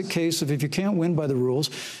classic case of if you can't win by the rules,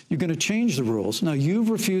 you're going to change the rules. Now, you've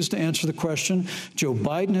refused to answer the question. Joe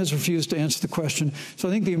Biden has refused to answer the question. So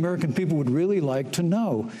I think the American people would really like to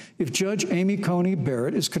know, if Judge Amy Coney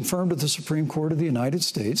Barrett is confirmed at the Supreme Court of the United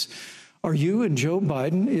States, are you and Joe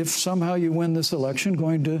Biden, if somehow you win this election,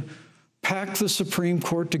 going to pack the Supreme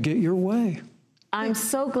Court to get your way? I'm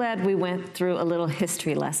so glad we went through a little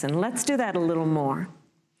history lesson. Let's do that a little more.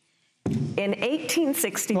 In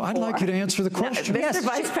 1864... Well, I'd like you to answer the question. No, Mr.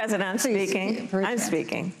 Vice President, I'm speaking. I'm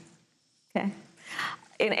speaking. Okay.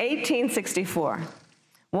 In 1864,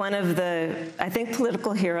 one of the, I think,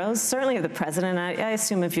 political heroes, certainly of the president, I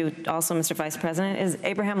assume of you also, Mr. Vice President, is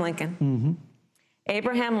Abraham Lincoln. Mm-hmm.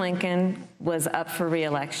 Abraham Lincoln was up for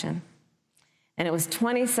re-election, and it was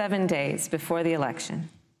 27 days before the election,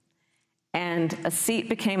 and a seat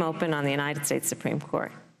became open on the United States Supreme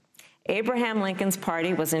Court. Abraham Lincoln's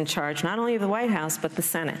party was in charge not only of the White House, but the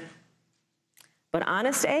Senate. But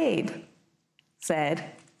Honest Abe said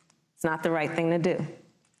it's not the right thing to do.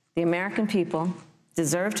 The American people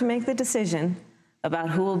deserve to make the decision about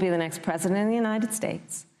who will be the next president of the United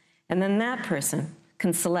States, and then that person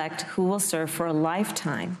can select who will serve for a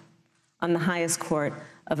lifetime on the highest court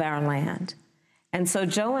of our land. And so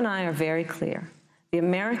Joe and I are very clear. The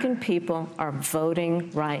American people are voting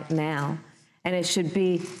right now, and it should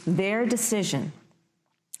be their decision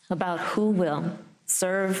about who will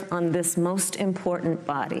serve on this most important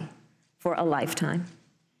body for a lifetime.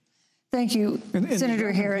 Thank you,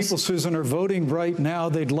 Senator Harris. People, Susan, are voting right now.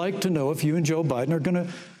 They'd like to know if you and Joe Biden are going to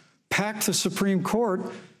pack the Supreme Court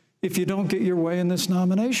if you don't get your way in this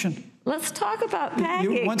nomination. Let's talk about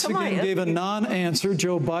packing. You once again gave a non-answer.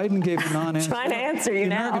 Joe Biden gave a non-answer. Trying to answer you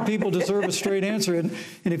now. The American people deserve a straight answer. And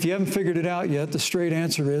if you haven't figured it out yet, the straight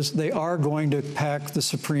answer is they are going to pack the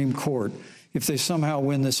Supreme Court if they somehow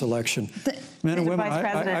win this election. Men and women,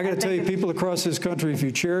 I got to tell you, people across this country, if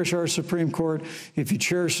you cherish our Supreme Court, if you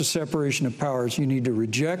cherish the separation of powers, you need to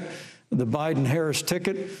reject the Biden-Harris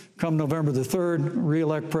ticket. Come November the 3rd,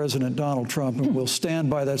 re-elect President Donald Trump, and we'll stand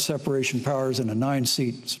by that separation of powers in a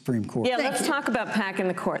 9-seat Supreme Court. Yeah, let's talk about packing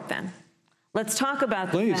the court then. Let's talk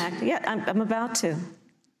about the fact. Yeah, I'm about to.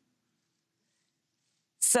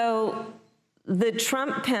 So the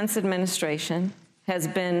Trump-Pence administration has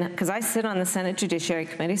been, because I sit on the Senate Judiciary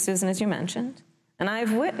Committee, Susan, as you mentioned, and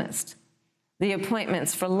I've witnessed the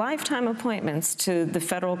appointments for lifetime appointments to the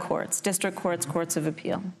federal courts, district courts, courts of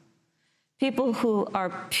appeal. People who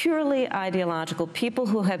are purely ideological, people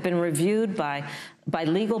who have been reviewed by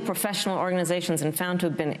legal professional organizations and found to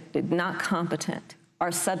have been not competent, are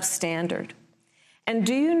substandard. And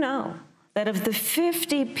do you know that of the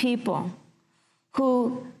 50 people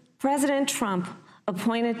who President Trump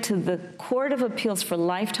appointed to the Court of Appeals for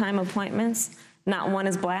lifetime appointments, not one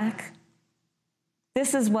is black?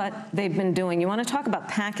 This is what they've been doing. You want to talk about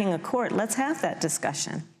packing a court? Let's have that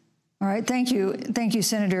discussion. All right, thank you. Thank you,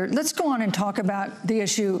 Senator. Let's go on and talk about the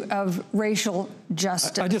issue of racial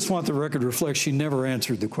justice. I just want the record to reflect she never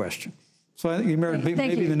answered the question. So I think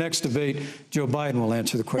maybe the next debate, Joe Biden will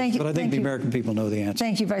answer the question, but I think the American people know the answer.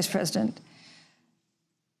 Thank you, Vice President.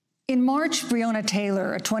 In March, Breonna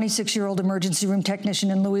Taylor, a 26-year-old emergency room technician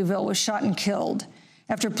in Louisville, was shot and killed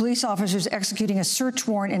after police officers executing a search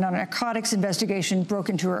warrant in a narcotics investigation broke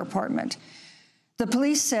into her apartment. The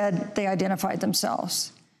police said they identified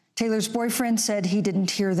themselves. Taylor's boyfriend said he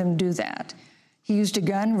didn't hear them do that. He used a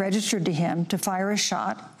gun registered to him to fire a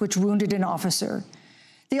shot, which wounded an officer.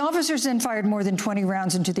 The officers then fired more than 20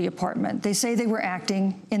 rounds into the apartment. They say they were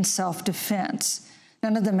acting in self-defense.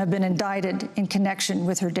 None of them have been indicted in connection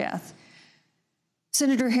with her death.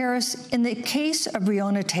 Senator Harris, in the case of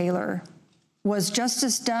Breonna Taylor, was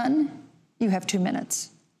justice done? You have 2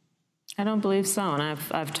 minutes. I don't believe so. And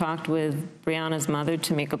I've talked with Breonna's mother,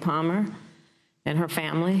 Tamika Palmer, and her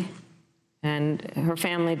family. And her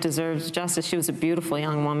family deserves justice. She was a beautiful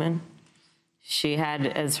young woman. She had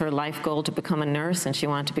as her life goal to become a nurse, and she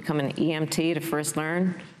wanted to become an EMT to first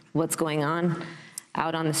learn what's going on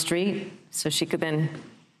out on the street so she could then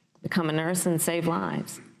become a nurse and save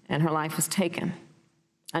lives. And her life was taken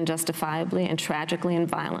unjustifiably and tragically and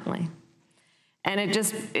violently. And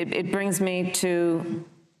it brings me to,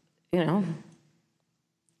 you know,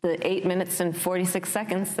 the 8 minutes and 46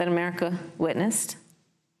 seconds that America witnessed,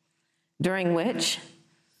 during which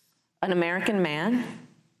an American man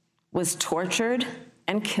was tortured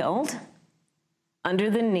and killed under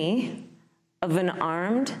the knee of an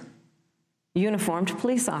armed, uniformed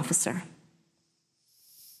police officer.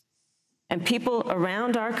 And people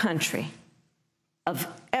around our country of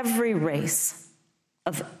every race,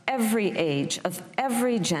 of every age, of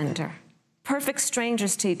every gender, perfect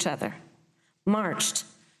strangers to each other, marched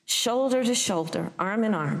shoulder to shoulder, arm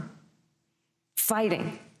in arm,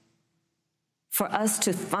 fighting for us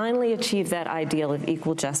to finally achieve that ideal of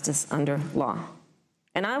equal justice under law.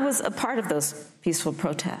 And I was a part of those peaceful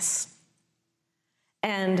protests.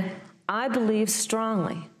 And I believe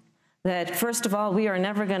strongly that, first of all, we are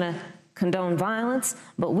never going to condone violence,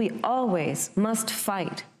 but we always must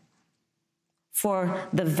fight for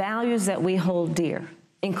the values that we hold dear,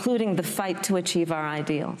 including the fight to achieve our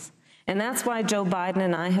ideals. And that's why Joe Biden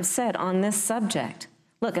and I have said on this subject,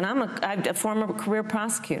 look, and I'm a former career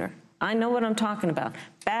prosecutor. I know what I'm talking about.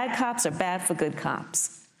 Bad cops are bad for good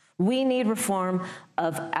cops. We need reform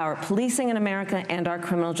of our policing in America and our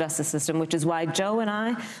criminal justice system, which is why Joe and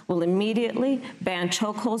I will immediately ban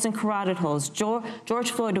chokeholds and carotid holds.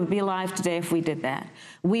 George Floyd would be alive today if we did that.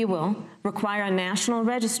 We will require a national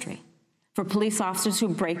registry for police officers who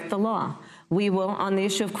break the law. We will, on the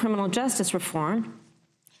issue of criminal justice reform,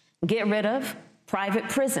 get rid of private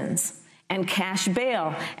prisons and cash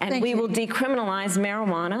bail, and we will decriminalize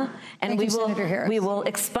marijuana, and we will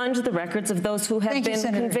expunge the records of those who have been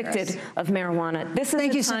convicted of marijuana. This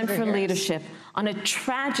is a time for leadership on a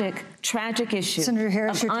tragic, tragic issue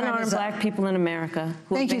of unarmed black people in America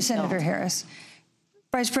who have been killed. Senator Harris.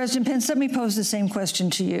 Vice President Pence, let me pose the same question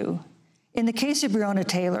to you. In the case of Breonna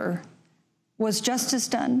Taylor, was justice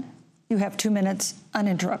done? You have 2 minutes,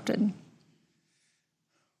 uninterrupted.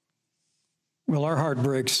 Well, our heart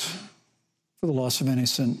breaks for the loss of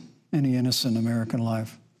any innocent American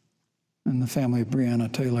life. And the family of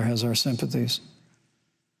Breonna Taylor has our sympathies.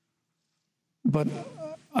 But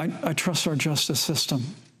I trust our justice system,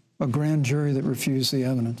 a grand jury that refused the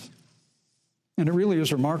evidence. And it really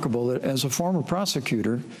is remarkable that as a former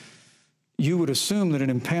prosecutor, you would assume that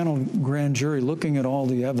an impaneled grand jury looking at all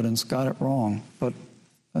the evidence got it wrong. But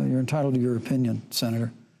you're entitled to your opinion,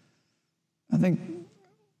 Senator. I think,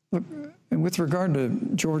 look, and with regard to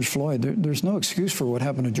George Floyd, there's no excuse for what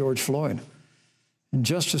happened to George Floyd, and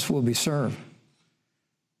justice will be served.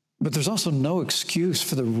 But there's also no excuse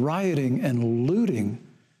for the rioting and looting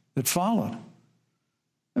that followed.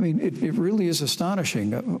 I mean, it really is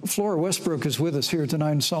astonishing. Flora Westbrook is with us here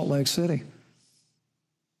tonight in Salt Lake City.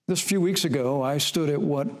 Just a few weeks ago, I stood at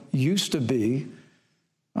what used to be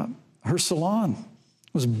her salon.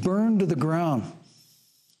 It was burned to the ground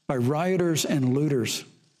by rioters and looters.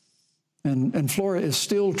 And Flora is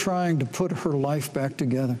still trying to put her life back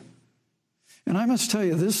together. And I must tell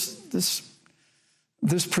you, this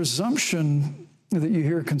presumption that you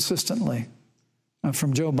hear consistently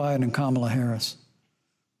from Joe Biden and Kamala Harris,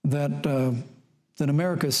 that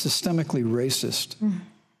America is systemically racist,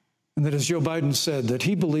 and that, as Joe Biden said, that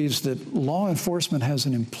he believes that law enforcement has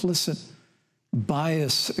an implicit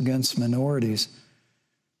bias against minorities,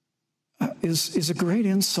 is a great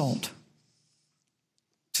insult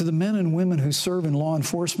to the men and women who serve in law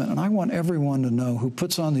enforcement. And I want everyone to know, who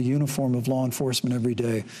puts on the uniform of law enforcement every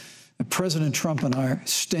day, that President Trump and I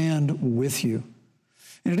stand with you.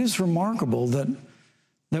 And it is remarkable that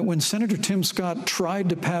when Senator Tim Scott tried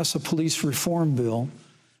to pass a police reform bill,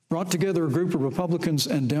 brought together a group of Republicans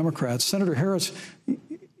and Democrats, Senator Harris,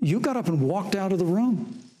 you got up and walked out of the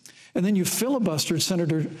room. And then you filibustered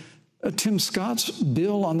Senator Tim Scott's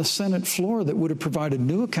bill on the Senate floor that would have provided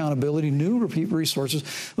new accountability, new resources.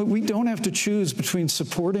 Look, we don't have to choose between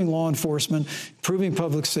supporting law enforcement, improving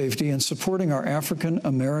public safety, and supporting our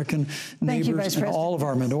African-American neighbors and all of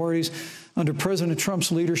our minorities. Under President Trump's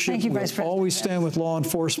leadership, we'll always stand with law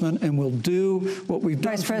enforcement, and we'll do what we've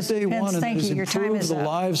done from day one, and that is improve the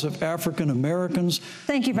lives of African Americans.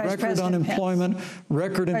 Record unemployment,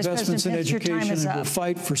 record investments in education, and we'll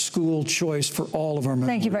fight for school choice for all of our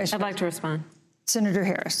minorities. Thank you, Vice President. I'd like to respond. Senator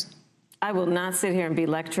Harris. I will not sit here and be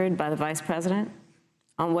lectured by the Vice President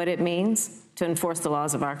on what it means to enforce the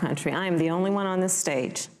laws of our country. I am the only one on this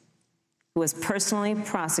stage who has personally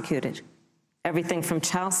prosecuted everything from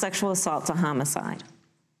child sexual assault to homicide.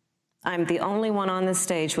 I'm the only one on this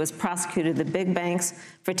stage who has prosecuted the big banks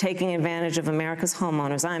for taking advantage of America's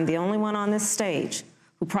homeowners. I'm the only one on this stage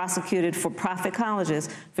who prosecuted for-profit colleges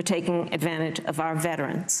for taking advantage of our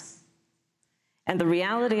veterans. And the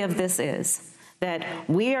reality of this is that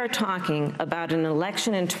we are talking about an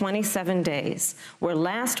election in 27 days, where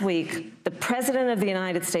last week the President of the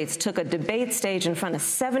United States took a debate stage in front of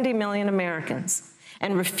 70 million Americans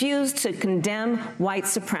and refused to condemn white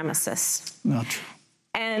supremacists. Not true.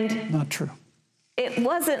 And not true. It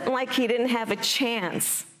wasn't like he didn't have a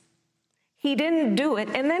chance. He didn't do it,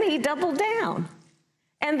 and then he doubled down.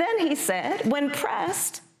 And then he said, when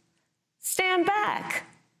pressed, stand back,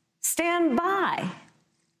 stand by.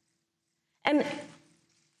 And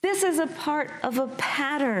this is a part of a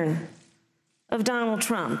pattern of Donald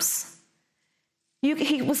Trump's.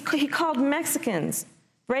 He called Mexicans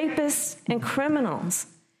rapists and criminals.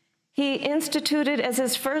 He instituted as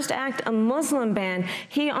his first act a Muslim ban.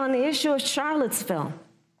 He, on the issue of Charlottesville,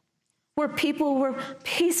 where people were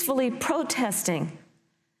peacefully protesting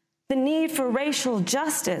the need for racial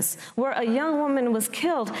justice, where a young woman was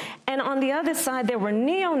killed. And on the other side, there were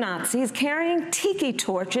neo-Nazis carrying tiki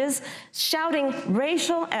torches, shouting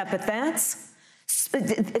racial epithets,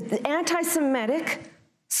 anti-Semitic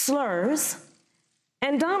slurs.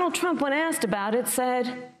 And Donald Trump, when asked about it,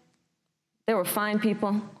 said there were fine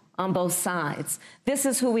people on both sides. This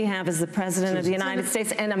is who we have as the President of the United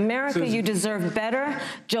States. And America, you deserve better.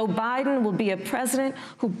 Joe Biden will be a president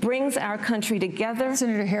who brings our country together.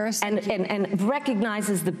 Senator Harris. And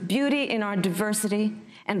recognizes the beauty in our diversity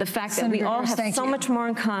and the fact that we all have so much more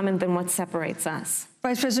in common than what separates us.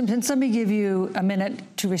 Vice President Pence, let me give you a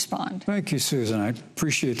minute to respond. Thank you, Susan. I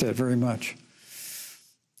appreciate that very much.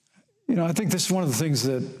 You know, I think this is one of the things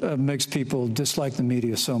that makes people dislike the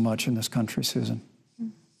media so much in this country, Susan,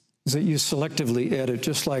 is that you selectively edit,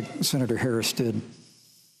 just like Senator Harris did,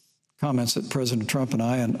 comments that President Trump and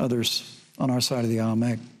I and others on our side of the aisle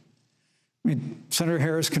make. I mean, Senator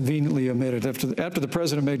Harris conveniently omitted, after the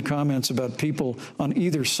president made comments about people on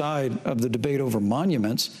either side of the debate over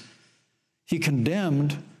monuments, he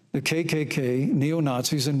condemned the KKK,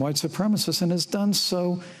 neo-Nazis, and white supremacists, and has done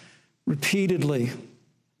so repeatedly.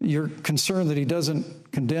 You're concerned that he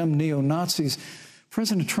doesn't condemn neo-Nazis.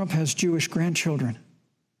 President Trump has Jewish grandchildren.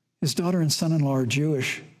 His daughter and son-in-law are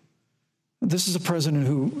Jewish. This is a president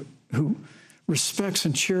who respects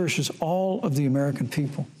and cherishes all of the American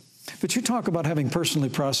people. But you talk about having personally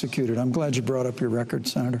prosecuted. I'm glad you brought up your record,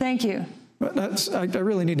 Senator. Thank you. I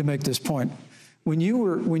really need to make this point. When you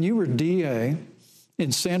were DA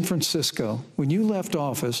in San Francisco, when you left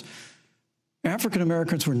office, African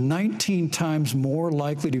Americans were 19 times more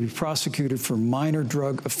likely to be prosecuted for minor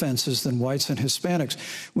drug offenses than whites and Hispanics.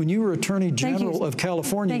 When you were Attorney General of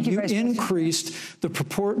California, you increased the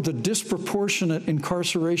disproportionate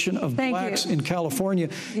incarceration of blacks in California.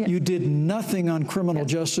 You did nothing on criminal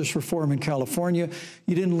justice reform in California.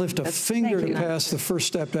 You didn't lift a finger to pass the First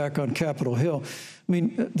Step Act on Capitol Hill. I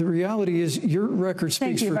mean, the reality is your record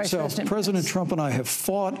speaks for itself. President Trump and I have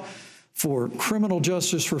fought for criminal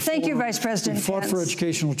justice reform. Thank you, Vice President We fought Pence. for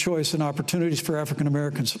educational choice and opportunities for African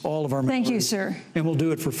Americans, all of our Thank you, minorities. sir. And we'll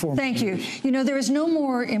do it for 4 Thank you. You know, there is no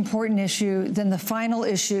more important issue than the final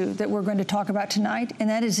issue that we're going to talk about tonight, and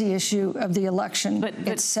that is the issue of the election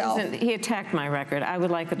itself. Susan, he attacked my record. I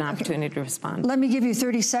would like an opportunity to respond. Let me give you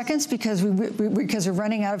 30 seconds because we're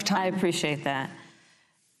running out of time. I appreciate that.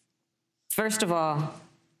 First of all,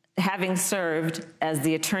 having served as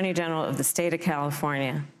the Attorney General of the state of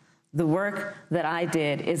California, the work that I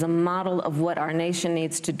did is a model of what our nation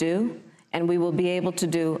needs to do, and we will be able to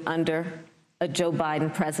do under a Joe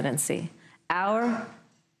Biden presidency. Our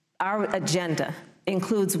agenda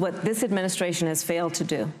includes what this administration has failed to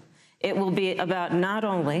do. It will be about not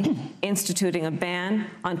only instituting a ban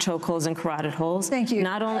on chokeholds and carotid holes. Thank you.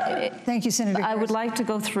 Not only. Thank you, Senator. I would like to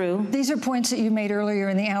go through. These are points that you made earlier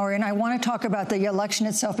in the hour, and I want to talk about the election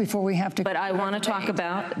itself before we have to. But I want to talk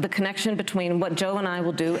about the connection between what Joe and I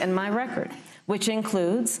will do and my record, which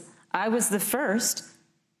includes I was the first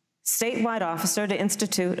statewide officer to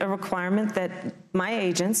institute a requirement that my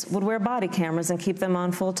agents would wear body cameras and keep them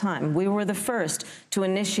on full time. We were the first to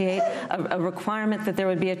initiate a requirement that there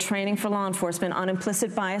would be a training for law enforcement on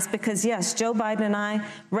implicit bias because, yes, Joe Biden and I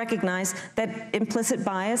recognize that implicit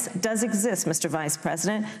bias does exist, Mr. Vice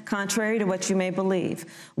President, contrary to what you may believe.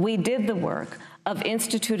 We did the work of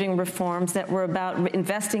instituting reforms that were about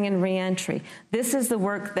investing in reentry. This is the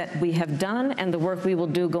work that we have done and the work we will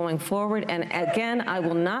do going forward. And again, I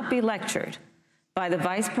will not be lectured by the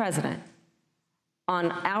Vice President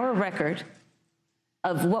on our record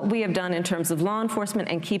of what we have done in terms of law enforcement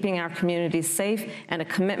and keeping our communities safe and a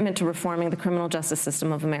commitment to reforming the criminal justice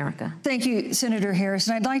system of America. Thank you, Senator Harris.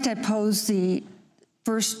 And I'd like to pose I'd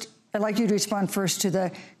like you to respond first to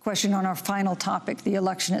the question on our final topic, the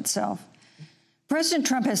election itself. President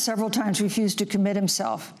Trump has several times refused to commit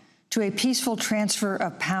himself to a peaceful transfer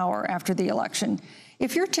of power after the election.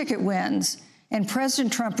 If your ticket wins and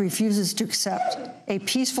President Trump refuses to accept a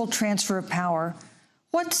peaceful transfer of power,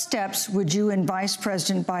 what steps would you and Vice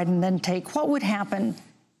President Biden then take? What would happen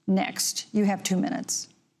next? You have 2 minutes.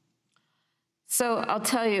 So I'll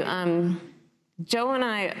tell you, Joe and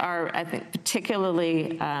I are, I think,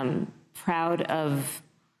 particularly proud of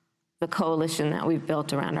the coalition that we've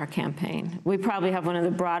built around our campaign. We probably have one of the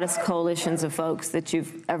broadest coalitions of folks that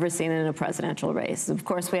you've ever seen in a presidential race. Of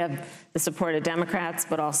course, we have the support of Democrats,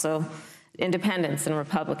 but also independents and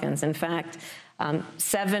Republicans. In fact,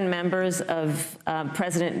 7 members of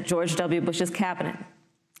President George W. Bush's cabinet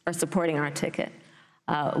are supporting our ticket.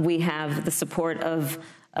 We have the support of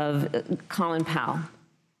Colin Powell,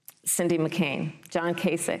 Cindy McCain, John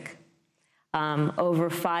Kasich, over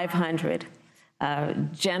 500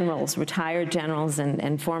 generals, retired generals,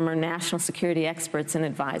 and former national security experts and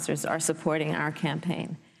advisors are supporting our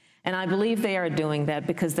campaign. And I believe they are doing that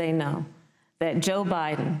because they know that Joe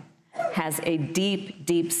Biden has a deep,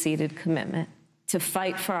 deep-seated commitment to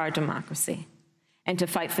fight for our democracy and to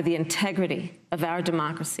fight for the integrity of our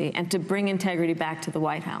democracy and to bring integrity back to the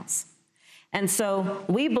White House. And so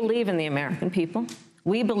we believe in the American people.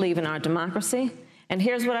 We believe in our democracy. And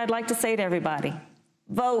here's what I'd like to say to everybody.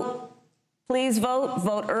 Vote. Please vote.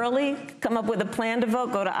 Vote early. Come up with a plan to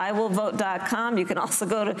vote. Go to iwillvote.com. You can also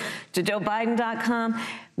go to joebiden.com.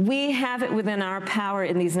 We have it within our power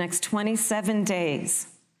in these next 27 days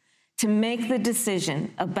to make the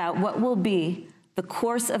decision about what will be the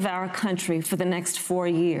course of our country for the next 4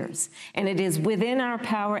 years. And it is within our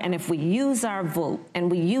power, and if we use our vote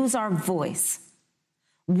and we use our voice,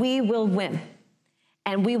 we will win.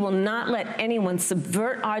 And we will not let anyone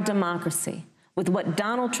subvert our democracy with what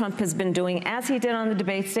Donald Trump has been doing, as he did on the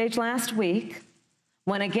debate stage last week,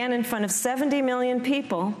 when again in front of 70 million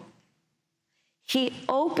people, he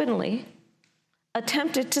openly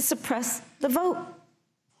attempted to suppress the vote.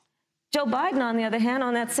 Joe Biden, on the other hand,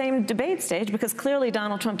 on that same debate stage, because clearly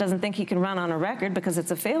Donald Trump doesn't think he can run on a record because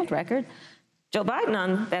it's a failed record, Joe Biden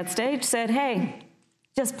on that stage said, hey,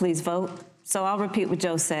 just please vote. So I'll repeat what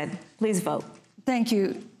Joe said. Please vote. Thank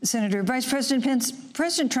you, Senator. Vice President Pence,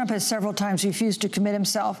 President Trump has several times refused to commit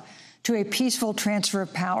himself to a peaceful transfer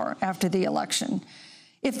of power after the election.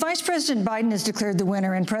 If Vice President Biden is declared the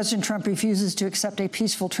winner and President Trump refuses to accept a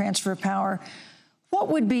peaceful transfer of power, what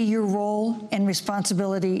would be your role and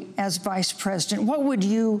responsibility as vice president? What would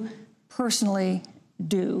you personally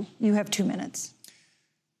do? You have 2 minutes.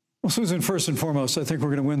 Well, Susan, first and foremost, I think we're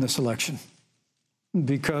going to win this election.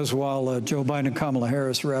 Because while Joe Biden and Kamala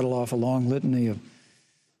Harris rattle off a long litany of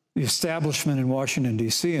the establishment in Washington,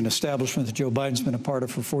 D.C., an establishment that Joe Biden's been a part of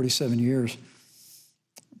for 47 years,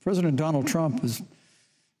 President Donald Trump has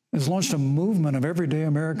launched a movement of everyday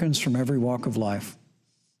Americans from every walk of life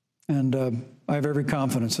And I have every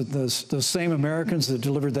confidence that those same Americans that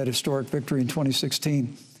delivered that historic victory in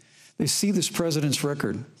 2016, they see this president's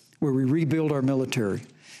record where we rebuild our military,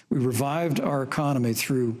 we revived our economy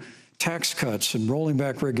through tax cuts and rolling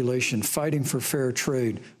back regulation, fighting for fair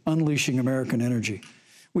trade, unleashing American energy.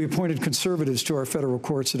 We appointed conservatives to our federal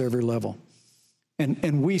courts at every level.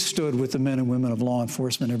 And we stood with the men and women of law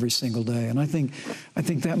enforcement every single day. And I think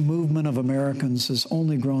that movement of Americans has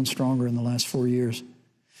only grown stronger in the last 4 years.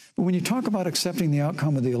 But when you talk about accepting the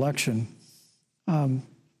outcome of the election,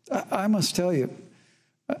 I must tell you,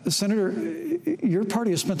 Senator, your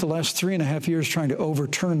party has spent the last 3.5 years trying to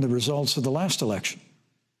overturn the results of the last election.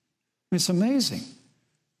 It's amazing.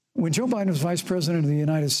 When Joe Biden was vice president of the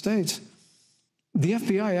United States, the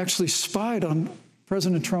FBI actually spied on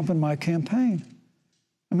President Trump and my campaign.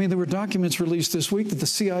 I mean, there were documents released this week that the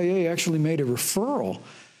CIA actually made a referral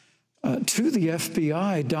to the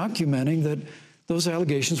FBI documenting that those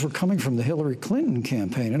allegations were coming from the Hillary Clinton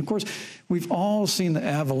campaign. And of course, we've all seen the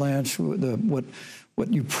avalanche,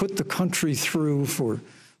 what you put the country through for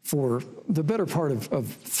the better part of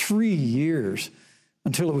 3 years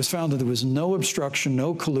until it was found that there was no obstruction,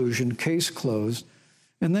 no collusion, case closed.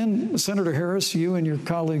 And then, Senator Harris, you and your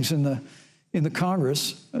colleagues in the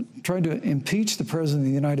Congress tried to impeach the President of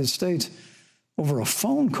the United States over a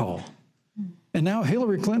phone call. And now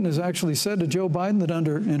Hillary Clinton has actually said to Joe Biden that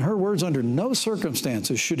in her words, under no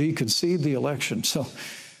circumstances should he concede the election. So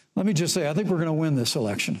let me just say, I think we're going to win this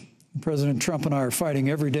election. President Trump and I are fighting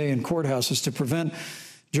every day in courthouses to prevent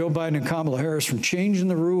Joe Biden and Kamala Harris from changing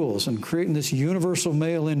the rules and creating this universal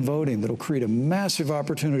mail-in voting that'll create a massive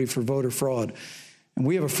opportunity for voter fraud. And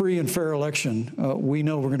we have a free and fair election. We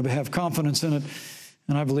know we're going to have confidence in it.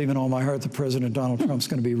 And I believe in all my heart that President Donald Trump's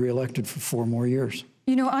going to be reelected for 4 more years.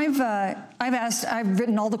 You know, I've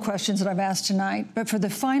written all the questions that I've asked tonight, but for the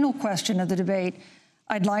final question of the debate,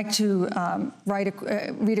 I'd like to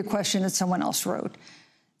read a question that someone else wrote.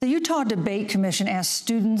 The Utah Debate Commission asked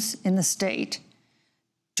students in the state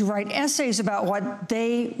to write essays about what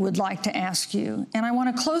they would like to ask you. And I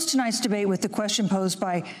want to close tonight's debate with the question posed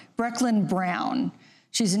by Brecklin Brown.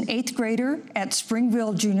 She's an 8th grader at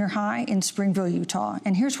Springville Junior High in Springville, Utah.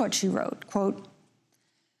 And here's what she wrote, quote,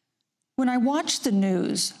 "When I watch the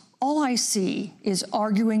news, all I see is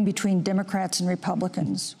arguing between Democrats and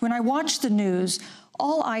Republicans. When I watch the news,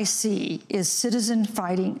 all I see is citizen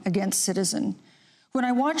fighting against citizen. When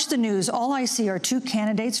I watch the news, all I see are 2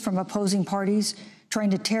 candidates from opposing parties trying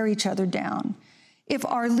to tear each other down. If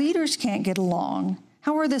our leaders can't get along,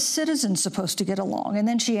 how are the citizens supposed to get along?" And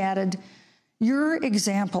then she added, "Your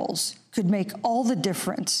examples could make all the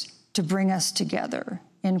difference to bring us together,"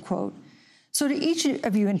 end quote. So to each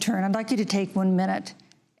of you in turn, I'd like you to take 1 minute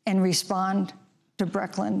and respond to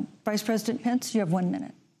Brecklin. Vice President Pence, you have 1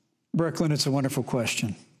 minute. Brecklin, it's a wonderful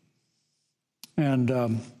question. And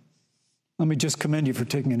let me just commend you for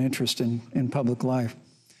taking an interest in public life.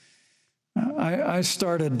 I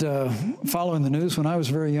started following the news when I was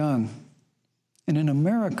very young. And in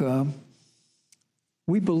America,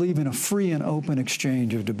 we believe in a free and open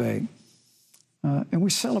exchange of debate. And we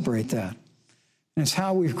celebrate that. And it's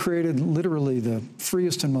how we've created literally the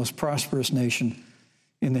freest and most prosperous nation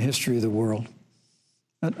in the history of the world.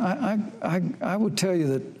 I would tell you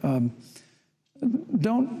that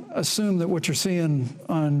don't assume that what you're seeing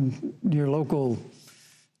on your local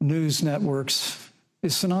news networks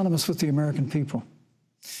is synonymous with the American people.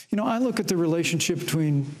 You know, I look at the relationship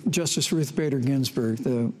between Justice Ruth Bader Ginsburg,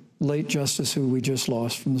 the late justice who we just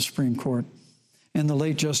lost from the Supreme Court, and the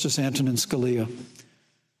late Justice Antonin Scalia.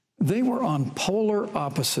 They were on polar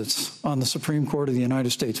opposites on the Supreme Court of the United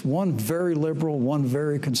States, one very liberal, one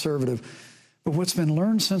very conservative. But what's been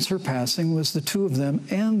learned since her passing was the 2 of them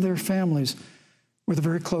and their families were the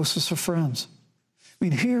very closest of friends. I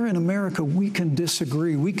mean, here in America, we can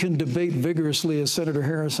disagree. We can debate vigorously, as Senator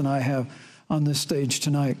Harris and I have on this stage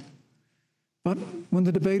tonight. But when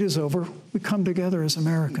the debate is over, we come together as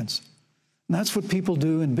Americans. And that's what people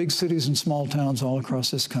do in big cities and small towns all across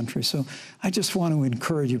this country. So I just want to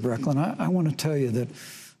encourage you, Brecklin. I want to tell you that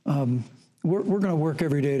we're going to work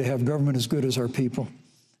every day to have government as good as our people.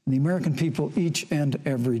 And the American people each and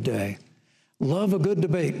every day love a good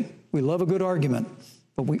debate. We love a good argument.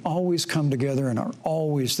 But we always come together and are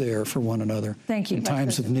always there for one another in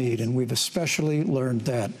times of need. And we've especially learned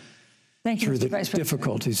that through the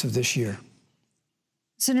difficulties of this year.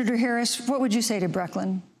 Senator Harris, what would you say to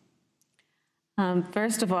Brecklin?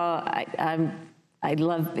 First of all, I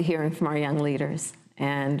love hearing from our young leaders.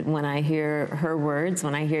 And when I hear her words,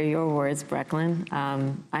 when I hear your words, Brecklin,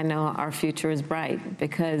 I know our future is bright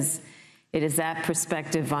because it is that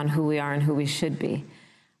perspective on who we are and who we should be.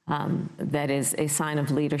 that is a sign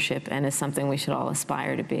of leadership and is something we should all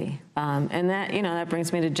aspire to be. And that, that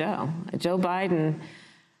brings me to Joe. Joe Biden,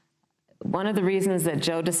 one of the reasons that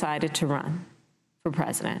Joe decided to run for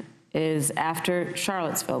president is after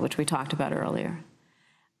Charlottesville, which we talked about earlier.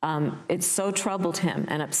 It so troubled him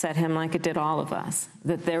and upset him, like it did all of us,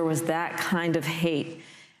 that there was that kind of hate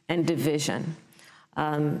and division.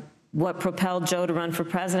 What propelled Joe to run for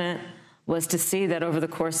president was to see that over the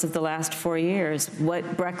course of the last 4 years,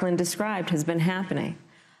 what Brecklin described has been happening.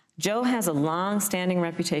 Joe has a long-standing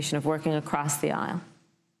reputation of working across the aisle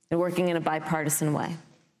and working in a bipartisan way.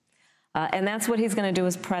 And that's what he's going to do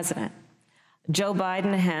as president. Joe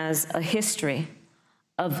Biden has a history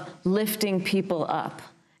of lifting people up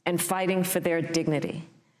and fighting for their dignity.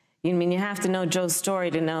 You have to know Joe's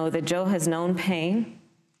story to know that Joe has known pain,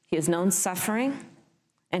 he has known suffering,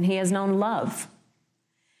 and he has known love.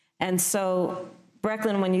 And so,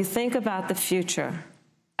 Brecklin, when you think about the future,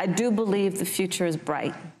 I do believe the future is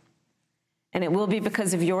bright. And it will be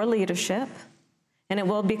because of your leadership, and it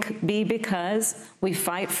will be because we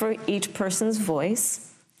fight for each person's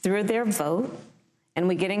voice through their vote, and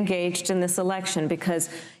we get engaged in this election because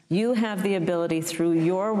you have the ability through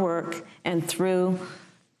your work and through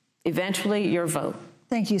eventually your vote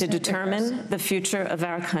to determine the future of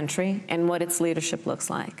our country and what its leadership looks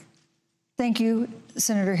like. Thank you,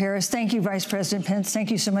 Senator Harris. Thank you, Vice President Pence. Thank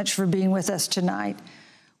you so much for being with us tonight.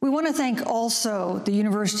 We want to thank also the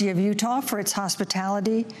University of Utah for its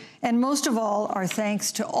hospitality, and most of all, our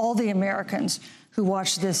thanks to all the Americans who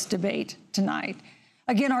watched this debate tonight.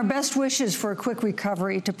 Again, our best wishes for a quick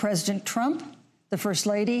recovery to President Trump, the First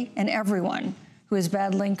Lady, and everyone who is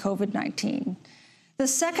battling COVID-19. The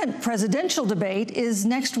second presidential debate is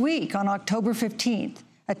next week on October 15th,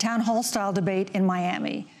 a town hall-style debate in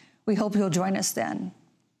Miami. We hope you'll join us then.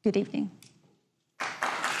 Good evening.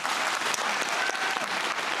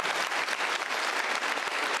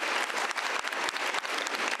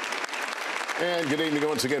 And good evening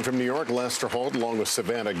once again from New York. Lester Holt along with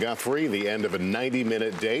Savannah Guthrie. The end of a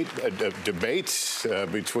 90-minute debate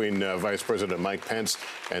between Vice President Mike Pence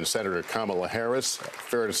and Senator Kamala Harris.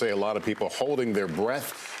 Fair to say a lot of people holding their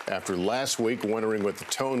breath after last week, wondering what the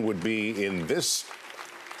tone would be in this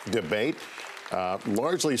debate.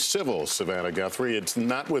 Largely civil, Savannah Guthrie. It's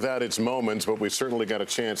not without its moments, but we certainly got a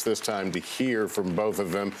chance this time to hear from both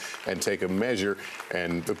of them and take a measure.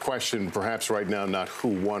 And the question perhaps right now, not who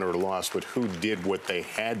won or lost, but who did what they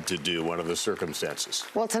had to do under the circumstances.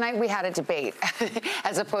 Well, tonight we had a debate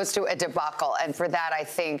as opposed to a debacle. And for that, I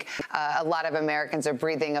think a lot of Americans are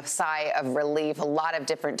breathing a sigh of relief. A lot of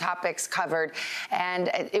different topics covered.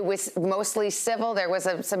 And it was mostly civil. There was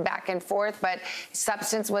some back and forth, but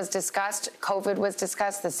substance was discussed. COVID was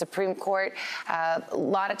discussed, the Supreme Court, a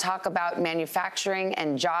lot of talk about manufacturing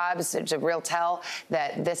and jobs. There's a real tell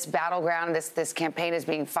that this battleground, this campaign is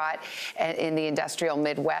being fought in the industrial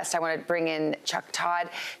Midwest. I want to bring in Chuck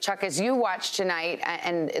Todd. Chuck, as you watched tonight,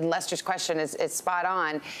 and Lester's question is spot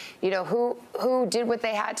on, who did what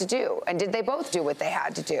they had to do? And did they both do what they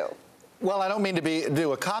had to do? Well, I don't mean to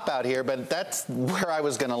do a cop-out here, but that's where I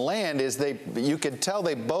was going to land, is you could tell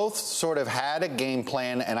they both sort of had a game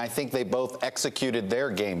plan, and I think they both executed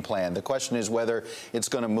their game plan. The question is whether it's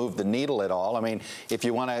going to move the needle at all. I mean, if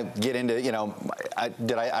you want to get into,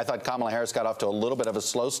 I thought Kamala Harris got off to a little bit of a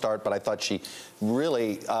slow start, but I thought she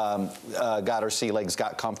really got her sea legs,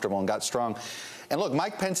 got comfortable, and got strong. And look,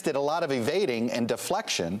 Mike Pence did a lot of evading and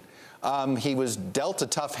deflection. He was dealt a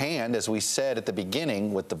tough hand, as we said at the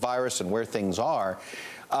beginning, with the virus and where things are.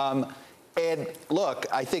 And look,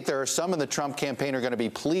 I think there are some in the Trump campaign who are going to be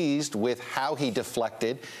pleased with how he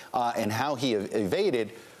deflected and how he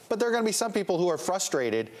evaded. But there are going to be some people who are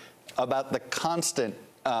frustrated about the constant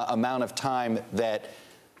amount of time that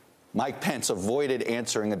Mike Pence avoided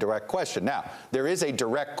answering a direct question. Now, there is a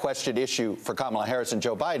direct question issue for Kamala Harris and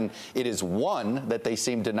Joe Biden. It is one that they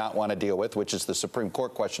seem to not want to deal with, which is the Supreme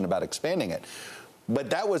Court question about expanding it. But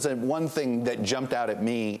that was one thing that jumped out at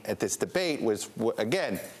me at this debate was,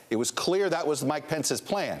 again, it was clear that was Mike Pence's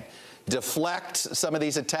plan. Deflect some of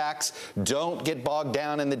these attacks. Don't get bogged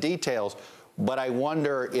down in the details. But I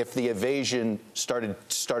wonder if the evasion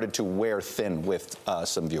started to wear thin with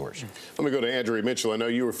some viewers. Let me go to Andrea Mitchell. I know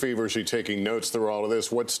you were feverishly taking notes through all of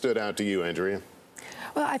this. What stood out to you, Andrea?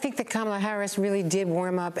 Well, I think that Kamala Harris really did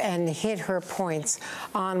warm up and hit her points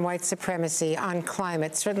on white supremacy, on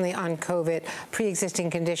climate, certainly on COVID, pre-existing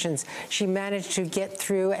conditions. She managed to get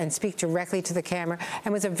through and speak directly to the camera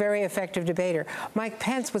and was a very effective debater. Mike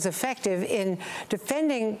Pence was effective in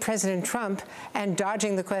defending President Trump and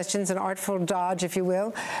dodging the questions, an artful dodge, if you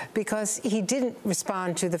will, because he didn't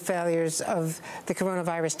respond to the failures of the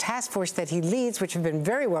coronavirus task force that he leads, which have been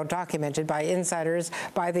very well documented by insiders,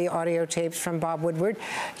 by the audio tapes from Bob Woodward.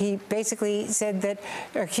 He basically said that,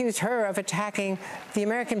 accused her of attacking the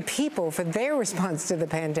American people for their response to the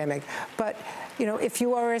pandemic. But, you know, if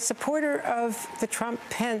you are a supporter of the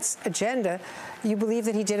Trump-Pence agenda, you believe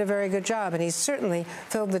that he did a very good job, and he certainly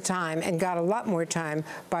filled the time and got a lot more time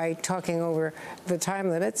by talking over the time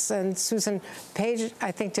limits. And Susan Page,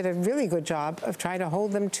 I think, did a really good job of trying to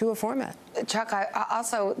hold them to a format. Chuck, I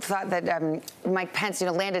also thought that Mike Pence,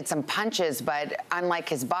 landed some punches, but unlike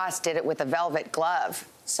his boss, did it with a velvet glove.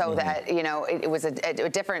 So that, it was a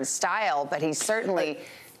different style, but he certainly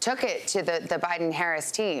took it to the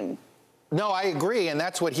Biden-Harris team. No, I agree, and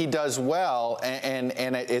that's what he does well, and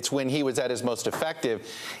it's when he was at his most effective.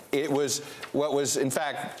 It was in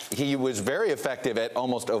fact, he was very effective at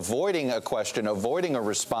almost avoiding a question, avoiding a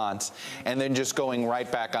response, and then just going right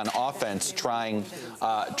back on offense, trying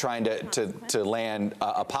to land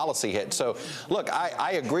a policy hit. So, look,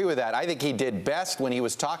 I agree with that. I think he did best when he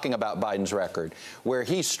was talking about Biden's record. Where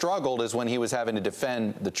he struggled is when he was having to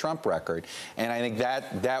defend the Trump record, and I think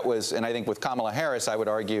that was, and I think with Kamala Harris, I would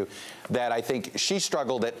argue that I think she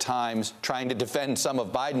struggled at times trying to defend some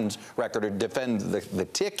of Biden's record or defend the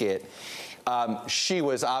ticket. She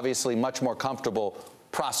was obviously much more comfortable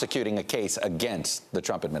prosecuting a case against the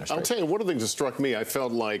Trump administration. I'll tell you, one of the things that struck me, I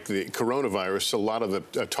felt like the coronavirus, a lot of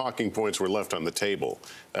the talking points were left on the table,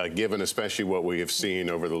 given especially what we have seen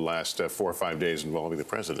over the last 4 or 5 days involving the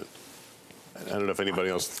president. I don't know if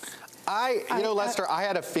anybody else... Lester, I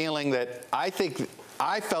had a feeling that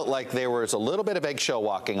I felt like there was a little bit of eggshell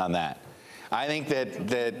walking on that. I think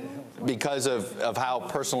that because of how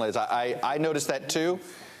personal it is, I noticed that too.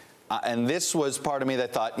 And this was part of me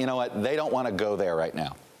that thought, you know what, they don't want to go there right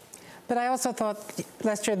now. But I also thought,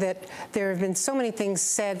 Lester, that there have been so many things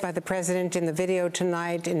said by the president in the video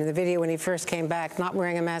tonight, in the video when he first came back, not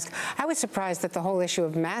wearing a mask. I was surprised that the whole issue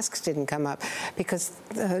of masks didn't come up, because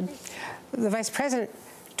the vice president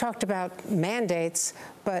talked about mandates,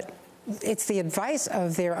 but it's the advice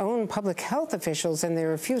of their own public health officials and their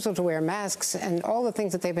refusal to wear masks and all the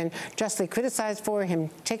things that they've been justly criticized for, him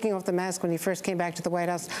taking off the mask when he first came back to the White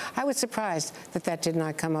House. I was surprised that that did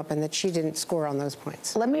not come up and that she didn't score on those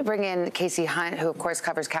points. Let me bring in Casey Hunt, who, of course,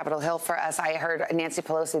 covers Capitol Hill for us. I heard Nancy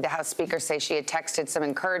Pelosi, the House Speaker, say she had texted some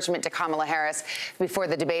encouragement to Kamala Harris before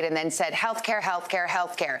the debate and then said, health care, health care,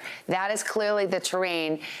 health care. That is clearly the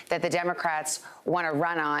terrain that the Democrats want to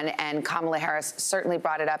run on, and Kamala Harris certainly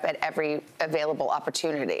brought it up at every available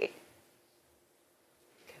opportunity.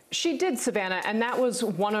 She did, Savannah, and that was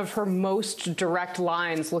one of her most direct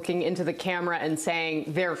lines, looking into the camera and saying,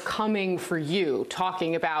 they're coming for you,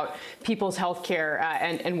 talking about people's health care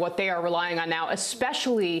and what they are relying on now,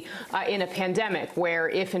 especially in a pandemic where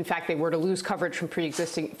if, in fact, they were to lose coverage from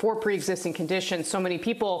pre-existing conditions, so many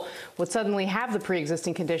people would suddenly have the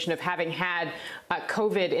pre-existing condition of having had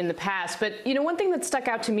COVID in the past. But, one thing that stuck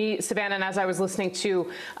out to me, Savannah, and as I was listening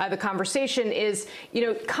to the conversation is,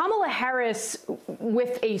 Kamala Harris,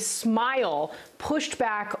 with a smile, pushed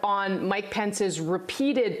back on Mike Pence's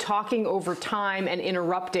repeated talking over time and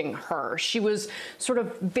interrupting her. She was sort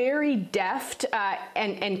of very deft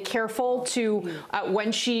and careful to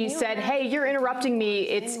when she said, hey, you're interrupting me,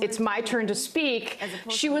 it's my turn to speak.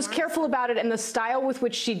 She was careful about it, and the style with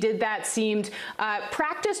which she did that seemed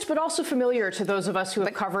practiced but also familiar to those of us who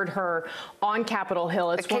have covered her on Capitol Hill.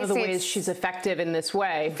 It's one of the ways she's effective in this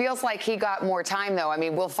way. It feels like he got more time, though. I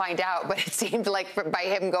mean, we'll find out, but it seemed like by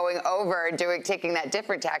him going over and taking that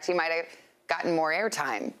different tack, he might have gotten more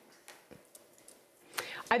airtime.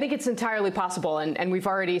 I think it's entirely possible, and we've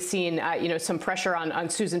already seen, some pressure on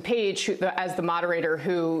Susan Page as the moderator,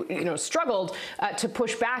 who, struggled to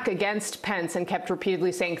push back against Pence and kept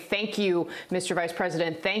repeatedly saying, "Thank you, Mr. Vice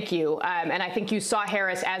President, thank you." And I think you saw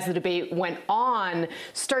Harris, as the debate went on,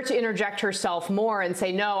 start to interject herself more and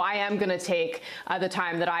say, "No, I am going to take the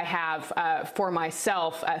time that I have for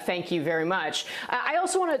myself. Thank you very much." I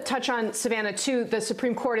also want to touch on, Savannah, too, the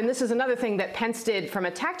Supreme Court, and this is another thing that Pence did from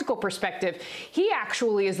a tactical perspective. He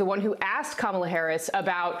actually presumably is the one who asked Kamala Harris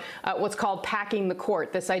about what's called packing the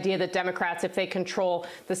court, this idea that Democrats, if they control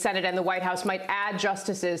the Senate and the White House, might add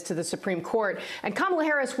justices to the Supreme Court. And Kamala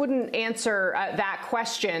Harris wouldn't answer that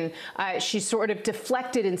question. She sort of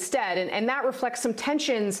deflected instead. And that reflects some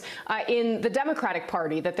tensions in the Democratic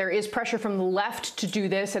Party, that there is pressure from the left to do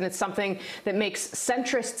this, and it's something that makes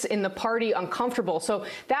centrists in the party uncomfortable. So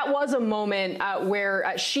that was a moment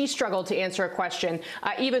where she struggled to answer a question,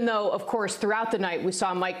 even though, of course, throughout the night we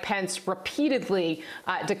saw Mike Pence repeatedly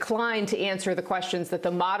decline to answer the questions that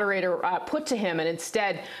the moderator put to him and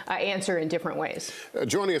instead answer in different ways.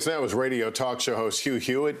 Joining us now is radio talk show host Hugh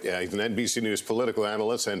Hewitt. He's an NBC News political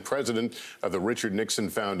analyst and president of the Richard Nixon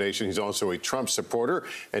Foundation. He's also a Trump supporter.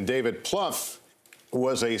 And David Plouffe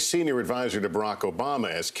was a senior advisor to Barack Obama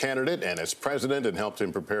as candidate and as president and helped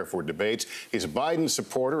him prepare for debates. He's a Biden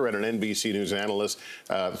supporter and an NBC News analyst.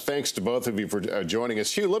 Thanks to both of you for joining us.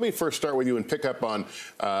 Hugh, let me first start with you and pick up on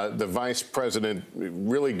the vice president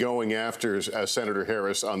really going after Senator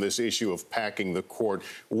Harris on this issue of packing the court.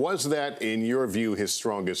 Was that, in your view, his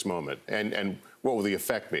strongest moment? And what will the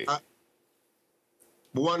effect be?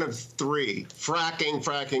 One of three. Fracking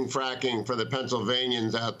for the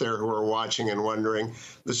Pennsylvanians out there who are watching and wondering.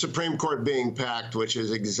 The Supreme Court being packed, which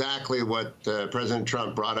is exactly what President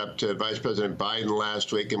Trump brought up to Vice President Biden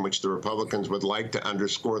last week, in which the Republicans would like to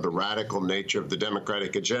underscore the radical nature of the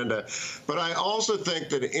Democratic agenda. But I also think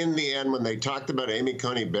that in the end, when they talked about Amy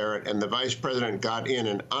Coney Barrett and the Vice President got in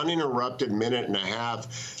an uninterrupted minute and a half,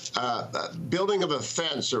 building of a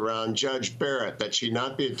fence around Judge Barrett, that she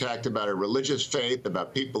not be attacked about her religious faith, about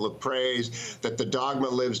people of praise, that the dogma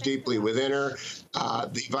lives deeply within her.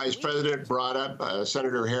 The vice president brought up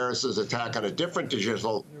Senator Harris's attack on a different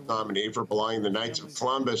judicial nominee for belonging to the Knights of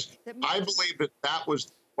Columbus. I believe that that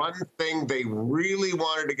was one thing they really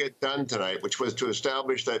wanted to get done tonight, which was to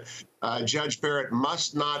establish that Judge Barrett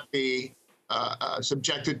must not be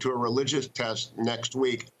subjected to a religious test next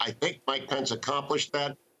week. I think Mike Pence accomplished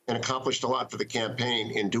that, and accomplished a lot for the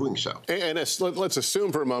campaign in doing so. And let's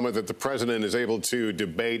assume for a moment that the president is able to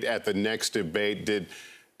debate at the next debate. Did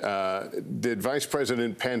Vice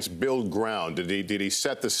President Pence build ground? Did he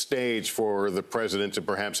set the stage for the president to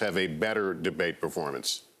perhaps have a better debate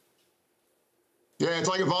performance? Yeah, it's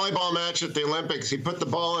like a volleyball match at the Olympics. He put the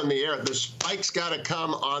ball in the air. The spike's got to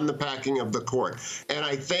come on the packing of the court. And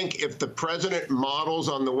I think if the president models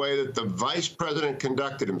on the way that the vice president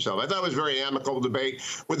conducted himself, I thought it was a very amicable debate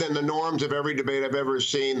within the norms of every debate I've ever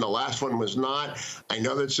seen. The last one was not. I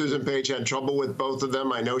know that Susan Page had trouble with both of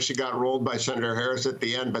them. I know she got rolled by Senator Harris at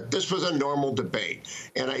the end, but this was a normal debate.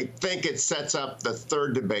 And I think it sets up the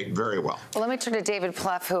third debate very well. Well, let me turn to David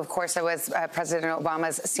Plouffe, who, of course, was President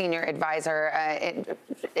Obama's senior advisor.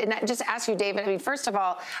 And I just ask you, David, I mean, first of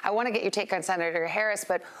all, I want to get your take on Senator Harris,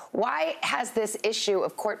 but why has this issue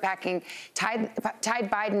of court packing tied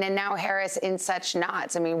Biden and now Harris in such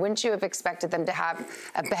knots? I mean, wouldn't you have expected them to have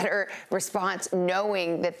a better response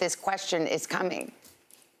knowing that this question is coming?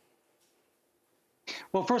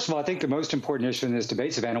 Well, first of all, I think the most important issue in this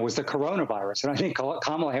debate, Savannah, was the coronavirus. And I think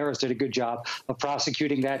Kamala Harris did a good job of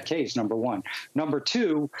prosecuting that case, number one. Number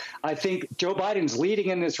two, I think Joe Biden's leading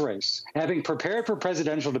in this race. Having prepared for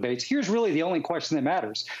presidential debates, here's really the only question that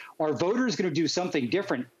matters. Are voters going to do something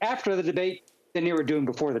different after the debate than they were doing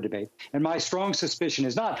before the debate? And my strong suspicion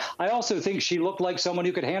is not. I also think she looked like someone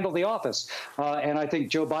who could handle the office. And I think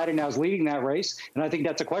Joe Biden now is leading that race. And I think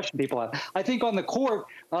that's a question people have. I think on the court,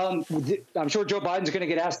 I'm sure Joe Biden's going to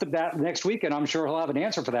get asked that next week, and I'm sure he'll have an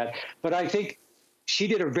answer for that. But I think she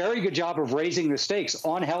did a very good job of raising the stakes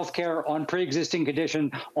on health care, on pre-existing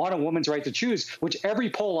condition, on a woman's right to choose, which every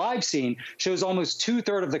poll I've seen shows almost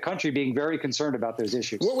 2/3 of the country being very concerned about those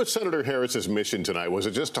issues. What was Senator Harris's mission tonight? Was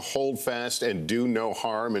it just to hold fast and do no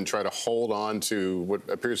harm and try to hold on to what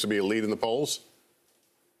appears to be a lead in the polls?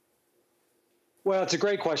 Well, it's a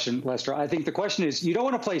great question, Lester. I think the question is, you don't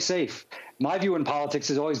want to play safe. My view in politics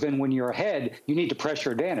has always been when you're ahead, you need to press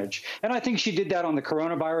your advantage. And I think she did that on the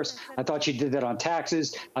coronavirus. I thought she did that on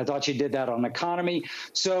taxes. I thought she did that on the economy.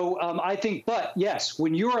 So I think, but yes,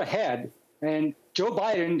 when you're ahead, and Joe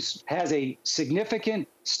Biden has a significant,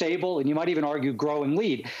 stable, and you might even argue growing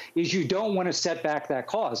lead, is you don't want to set back that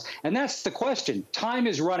cause. And that's the question. Time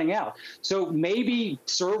is running out. So maybe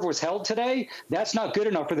serve was held today. That's not good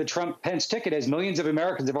enough for the Trump-Pence ticket, as millions of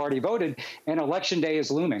Americans have already voted, and Election Day is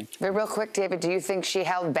looming. But real quick, David, do you think she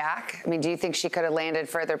held back? I mean, do you think she could have landed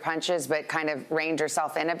further punches but kind of reined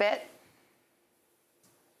herself in a bit?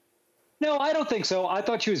 No, I don't think so. I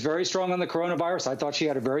thought she was very strong on the coronavirus. I thought she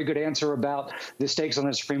had a very good answer about the stakes on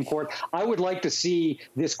the Supreme Court. I would like to see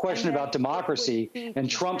this question about democracy and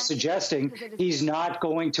Trump suggesting he's not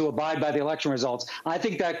going to abide by the election results. I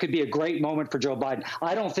think that could be a great moment for Joe Biden.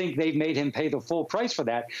 I don't think they've made him pay the full price for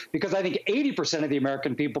that, because I think 80% of the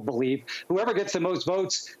American people believe whoever gets the most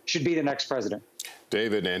votes should be the next president.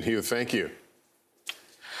 David and Hugh, thank you.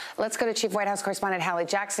 Let's go to Chief White House Correspondent Hallie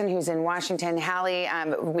Jackson, who's in Washington. Hallie,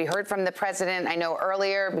 we heard from the president, I know,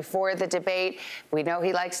 earlier before the debate. We know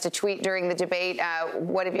he likes to tweet during the debate.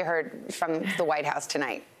 What have you heard from the White House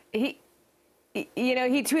tonight? You know,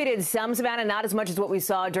 he tweeted some, Savannah, not as much as what we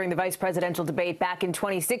saw during the vice presidential debate back in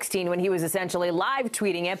 2016 when he was essentially live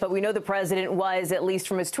tweeting it. But we know the president was, at least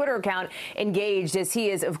from his Twitter account, engaged, as he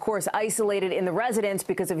is, of course, isolated in the residence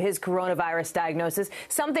because of his coronavirus diagnosis.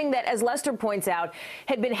 Something that, as Lester points out,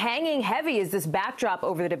 had been hanging heavy as this backdrop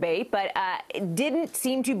over the debate, but it didn't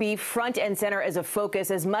seem to be front and center as a focus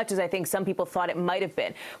as much as I think some people thought it might have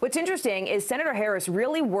been. What's interesting is Senator Harris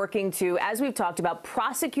really working to, as we've talked about,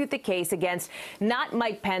 prosecute the case against not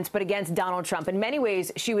Mike Pence, but against Donald Trump. In many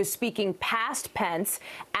ways, she was speaking past Pence,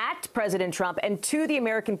 at President Trump, and to the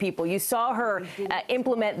American people. You saw her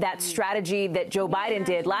implement that strategy that Joe Biden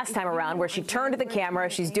did last time around, where she turned to the camera,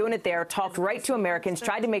 she's doing it there, talked right to Americans,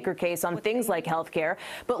 tried to make her case on things like health care,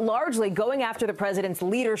 but largely going after the president's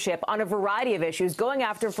leadership on a variety of issues, going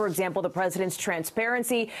after, for example, the president's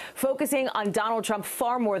transparency, focusing on Donald Trump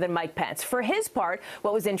far more than Mike Pence. For his part,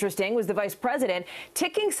 what was interesting was the vice president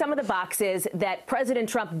ticking some of the boxes that President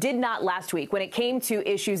Trump did not last week when it came to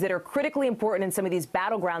issues that are critically important in some of these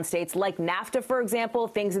battleground states, like NAFTA, for example,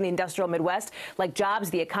 things in the industrial Midwest, like jobs,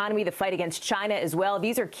 the economy, the fight against China as well.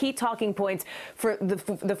 These are key talking points for the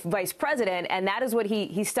vice president, and that is what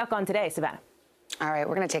he stuck on today, Savannah. All right,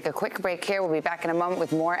 we're going to take a quick break here. We'll be back in a moment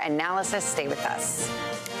with more analysis. Stay with us.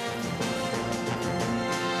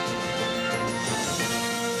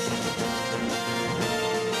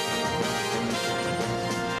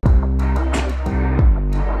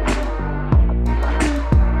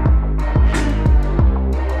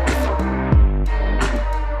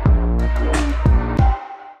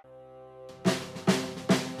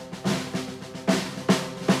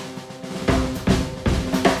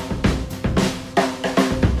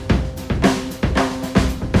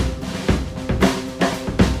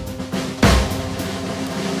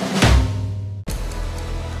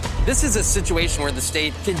 This is a situation where the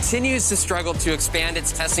state continues to struggle to expand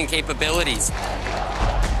its testing capabilities.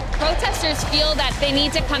 Protesters feel that they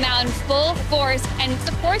need to come out in full force and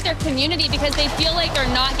support their community because they feel like they're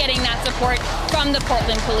not getting that support from the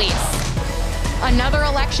Portland police. Another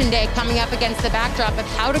election day coming up against the backdrop of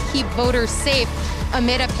how to keep voters safe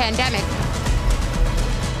amid a pandemic.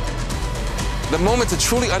 The moment to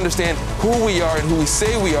truly understand who we are and who we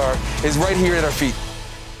say we are is right here at our feet.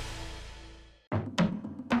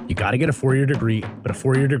 You got to get a four-year degree, but a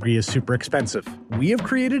four-year degree is super expensive. We have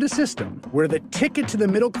created a system where the ticket to the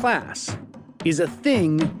middle class is a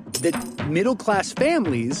thing that middle-class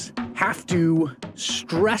families have to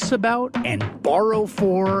stress about and borrow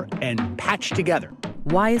for and patch together.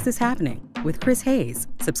 Why is this happening? With Chris Hayes.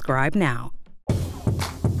 Subscribe now.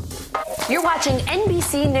 You're watching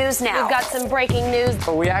NBC News Now. We've got some breaking news.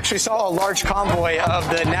 We actually saw a large convoy of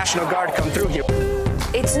the National Guard come through here.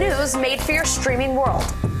 It's news made for your streaming world.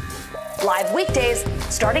 Live weekdays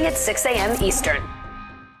starting at 6 a.m. Eastern.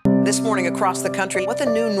 This morning across the country, what the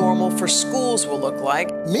new normal for schools will look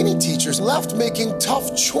like. Many teachers left making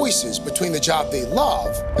tough choices between the job they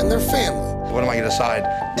love and their family. What am I going to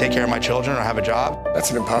decide? Take care of my children or have a job?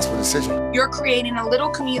 That's an impossible decision. You're creating a little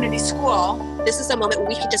community school. This is a moment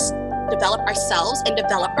we can just develop ourselves and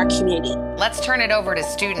develop our community. Let's turn it over to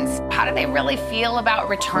students. How do they really feel about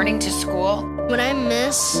returning to school? What I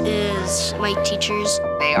miss is my teachers.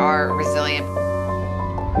 They are resilient.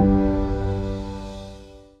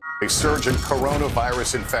 A surge in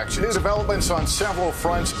coronavirus infections. Developments on several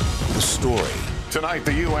fronts. The story. Tonight,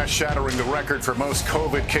 the U.S. shattering the record for most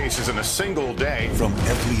COVID cases in a single day. From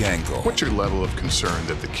every angle. What's your level of concern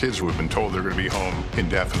that the kids who have been told they're going to be home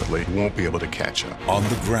indefinitely won't be able to catch up? On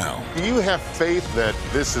the ground. Do you have faith that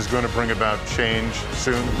this is going to bring about change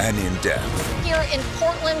soon? And in depth. Here in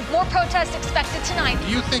Portland, more protests expected tonight.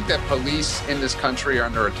 Do you think that police in this country are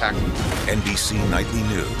under attack? NBC Nightly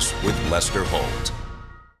News with Lester Holt.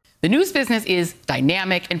 The news business is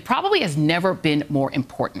dynamic and probably has never been more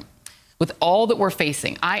important. With all that we're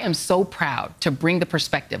facing, I am so proud to bring the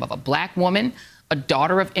perspective of a Black woman, a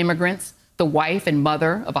daughter of immigrants, the wife and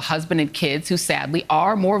mother of a husband and kids who sadly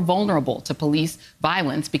are more vulnerable to police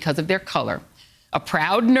violence because of their color, a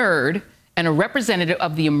proud nerd and a representative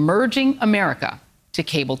of the emerging America to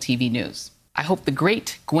cable TV news. I hope the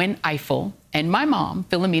great Gwen Ifill and my mom,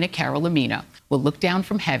 Philomena Carol Lamina, will look down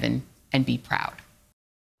from heaven and be proud.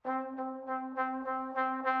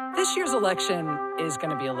 This year's election is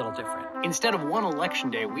going to be a little different. Instead of one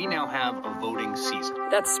election day, we now have a voting season.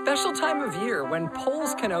 That special time of year when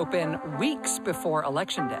polls can open weeks before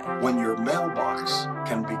Election Day. When your mailbox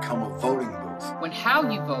can become a voting booth. When how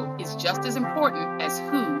you vote is just as important as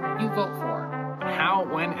who you vote for. How,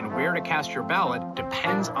 when, and where to cast your ballot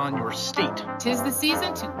depends on your state. 'Tis the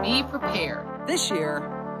season to be prepared. This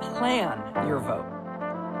year, plan your vote.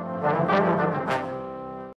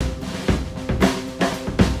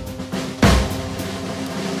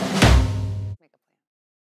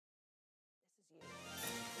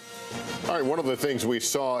 All right, one of the things we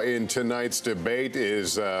saw in tonight's debate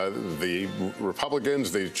is the Republicans,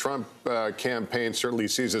 the Trump campaign certainly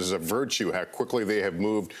sees it as a virtue how quickly they have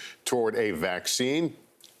moved toward a vaccine.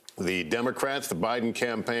 The Democrats, the Biden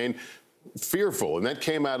campaign, fearful. And that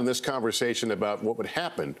came out in this conversation about what would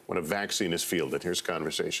happen when a vaccine is fielded. Here's a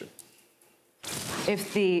conversation.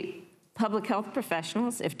 If the public health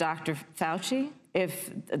professionals, if Dr. Fauci, if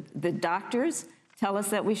the doctors tell us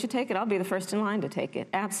that we should take it, I'll be the first in line to take it.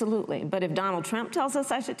 Absolutely. But if Donald Trump tells us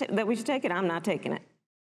that we should take it, I'm not taking it.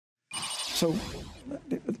 So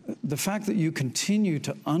the fact that you continue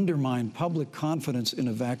to undermine public confidence in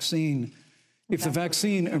a vaccine, if the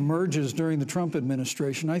vaccine emerges during the Trump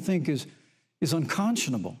administration, I think is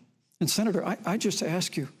unconscionable. And Senator, I just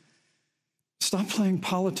ask you, stop playing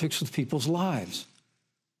politics with people's lives.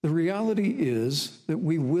 The reality is that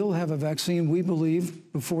we will have a vaccine, we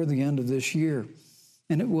believe, before the end of this year.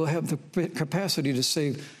 And it will have the capacity to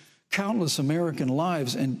save countless American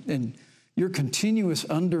lives. And your continuous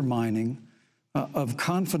undermining of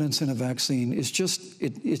confidence in a vaccine is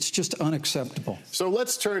it's just unacceptable. So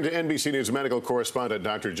let's turn to NBC News medical correspondent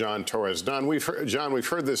Dr. John Torres. John, we've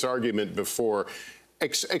heard this argument before.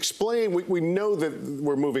 Explain, we know that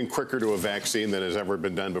we're moving quicker to a vaccine than has ever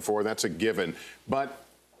been done before. That's a given. But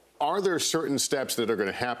are there certain steps that are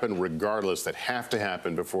going to happen regardless that have to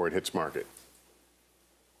happen before it hits market?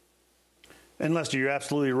 And Lester, you're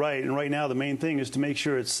absolutely right. And right now, the main thing is to make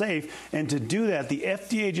sure it's safe. And to do that, the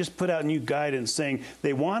FDA just put out new guidance saying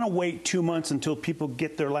they want to wait 2 months until people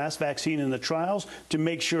get their last vaccine in the trials to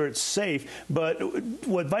make sure it's safe. But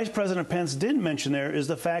what Vice President Pence didn't mention there is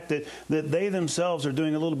the fact that they themselves are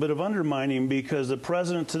doing a little bit of undermining, because the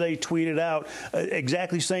president today tweeted out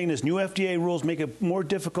exactly saying this: new FDA rules make it more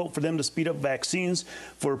difficult for them to speed up vaccines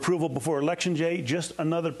for approval before Election Day. Just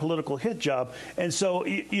another political hit job. And so,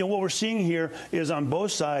 what we're seeing here is on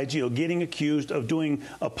both sides, getting accused of doing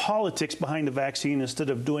politics behind the vaccine instead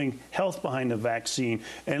of doing health behind the vaccine.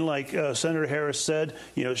 And like Senator Harris said,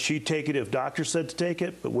 she'd take it if doctors said to take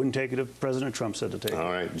it, but wouldn't take it if President Trump said to take it.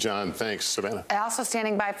 All right, John, thanks. Savannah. Also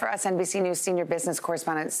standing by for us, NBC News senior business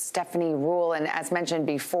correspondent Stephanie Ruhle. And as mentioned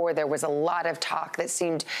before, there was a lot of talk that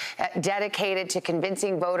seemed dedicated to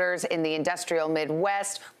convincing voters in the industrial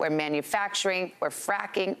Midwest, where manufacturing, where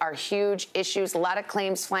fracking are huge issues. A lot of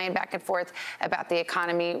claims flying back and forth about the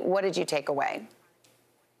economy. What did you take away?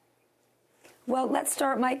 Well, let's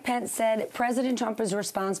start. Mike Pence said President Trump is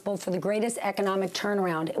responsible for the greatest economic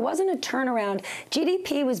turnaround. It wasn't a turnaround.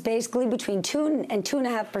 GDP was basically between 2 and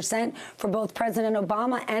 2.5% for both President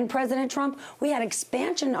Obama and President Trump. We had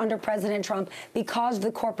expansion under President Trump because of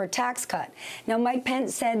the corporate tax cut. Now, Mike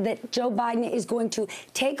Pence said that Joe Biden is going to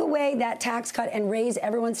take away that tax cut and raise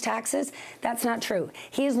everyone's taxes. That's not true.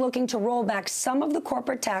 He is looking to roll back some of the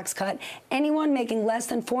corporate tax cut. Anyone making less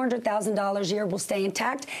than $400,000 a year will stay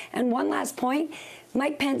intact. And one last point.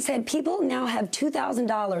 Mike Pence said people now have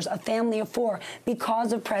 $2,000, a family of 4,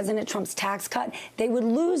 because of President Trump's tax cut. They would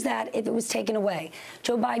lose that if it was taken away.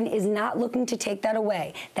 Joe Biden is not looking to take that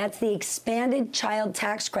away. That's the expanded child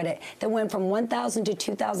tax credit that went from $1,000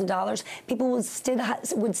 to $2,000. People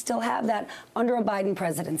would still have that under a Biden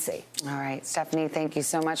presidency. All right, Stephanie, thank you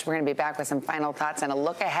so much. We're going to be back with some final thoughts and a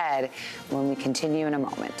look ahead when we continue in a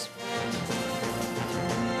moment.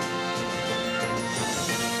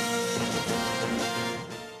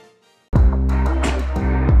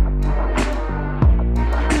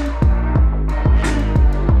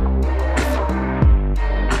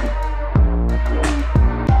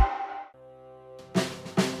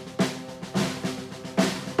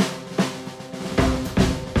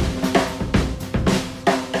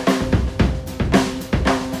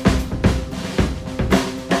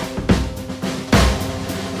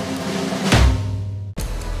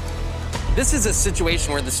 This is a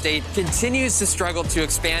situation where the state continues to struggle to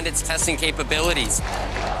expand its testing capabilities.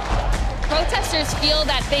 Protesters feel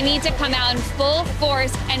that they need to come out in full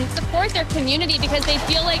force and support their community because they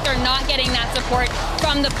feel like they're not getting that support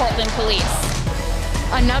from the Portland police.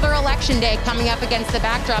 Another election day coming up against the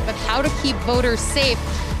backdrop of how to keep voters safe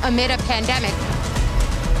amid a pandemic.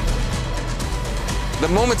 The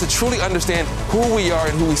moment to truly understand who we are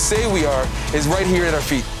and who we say we are is right here at our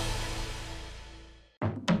feet.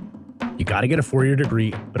 You got to get a four-year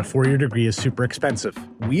degree, but a four-year degree is super expensive.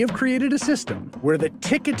 We have created a system where the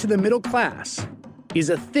ticket to the middle class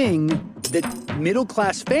is a thing that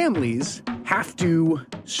middle-class families have to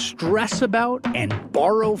stress about and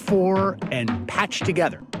borrow for and patch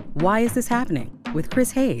together. Why is this happening? With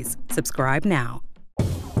Chris Hayes. Subscribe now.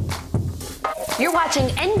 You're watching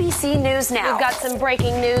NBC News Now. We've got some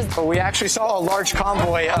breaking news. We actually saw a large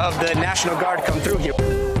convoy of the National Guard come through here.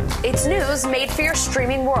 It's news made for your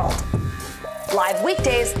streaming world. Live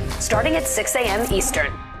weekdays starting at 6 a.m.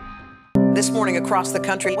 Eastern. This morning across the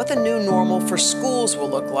country, what the new normal for schools will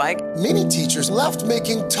look like. Many teachers left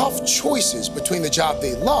making tough choices between the job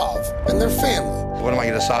they love and their family. What am I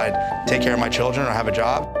going to decide? Take care of my children or have a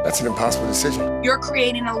job? That's an impossible decision. You're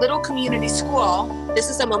creating a little community school. This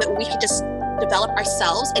is a moment we can just develop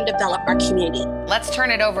ourselves and develop our community. Let's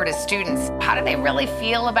turn it over to students. How do they really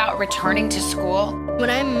feel about returning to school?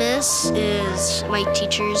 What I miss is my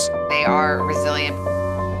teachers. They are resilient.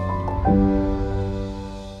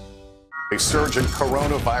 A surge in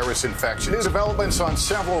coronavirus infection. New developments on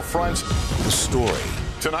several fronts. The story.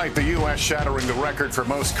 Tonight, the U.S. shattering the record for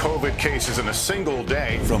most COVID cases in a single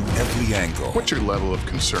day. From every angle. What's your level of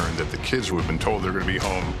concern that the kids who have been told they're going to be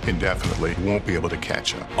home indefinitely won't be able to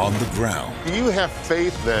catch up? On the ground. Do you have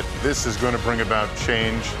faith that this is going to bring about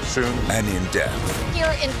change soon? And in depth.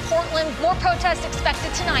 Here in Portland, more protests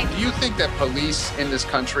expected tonight. Do you think that police in this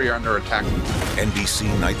country are under attack?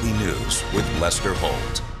 NBC Nightly News with Lester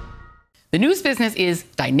Holt. The news business is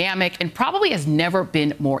dynamic and probably has never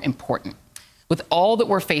been more important. With all that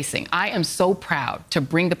we're facing, I am so proud to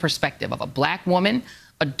bring the perspective of a Black woman,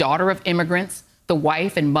 a daughter of immigrants, the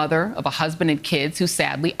wife and mother of a husband and kids who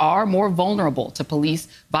sadly are more vulnerable to police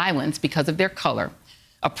violence because of their color,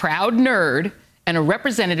 a proud nerd, and a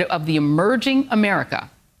representative of the emerging America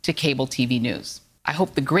to cable TV news. I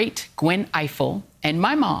hope the great Gwen Ifill and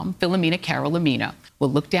my mom, Philomena Carolamina, will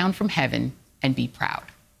look down from heaven and be proud.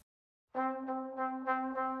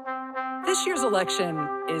 This year's election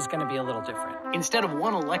is going to be a little different. Instead of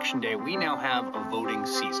one election day, we now have a voting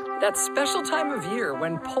season. That special time of year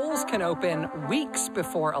when polls can open weeks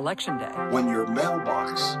before Election Day. When your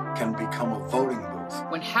mailbox can become a voting booth.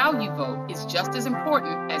 When how you vote is just as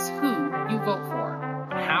important as who you vote for.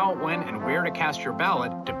 How, when, and where to cast your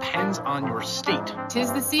ballot depends on your state.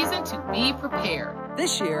 'Tis the season to be prepared.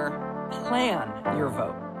 This year, plan your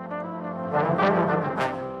vote.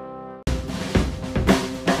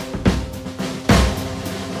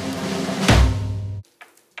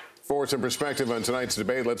 For some perspective on tonight's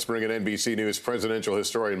debate, let's bring in NBC News presidential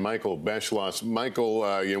historian Michael Beschloss. Michael,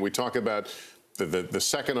 we talk about the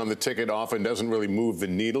second on the ticket often doesn't really move the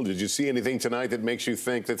needle. Did you see anything tonight that makes you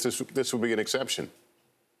think that this would be an exception?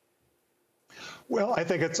 Well, I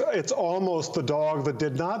think it's almost the dog that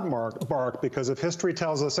did not bark, because if history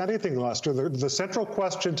tells us anything, Lester, the central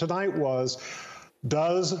question tonight was,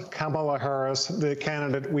 does Kamala Harris, the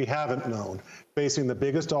candidate we haven't known, facing the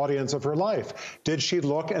biggest audience of her life, did she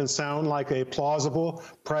look and sound like a plausible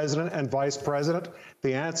president and vice president?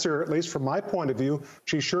 The answer, at least from my point of view,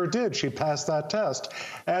 she sure did. She passed that test.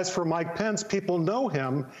 As for Mike Pence, people know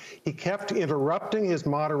him. He kept interrupting his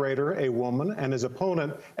moderator, a woman, and his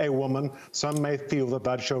opponent, a woman. Some may feel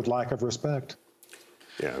that showed lack of respect.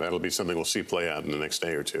 Yeah, that'll be something we'll see play out in the next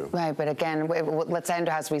day or two. Right, but again, let's end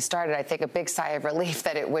as we started. I think a big sigh of relief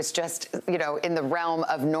that it was just, in the realm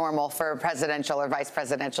of normal for a presidential or vice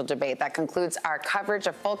presidential debate. That concludes our coverage.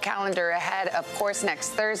 A full calendar ahead. Of course, next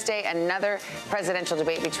Thursday, another presidential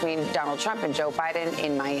debate between Donald Trump and Joe Biden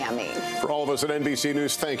in Miami. For all of us at NBC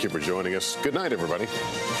News, thank you for joining us. Good night, everybody.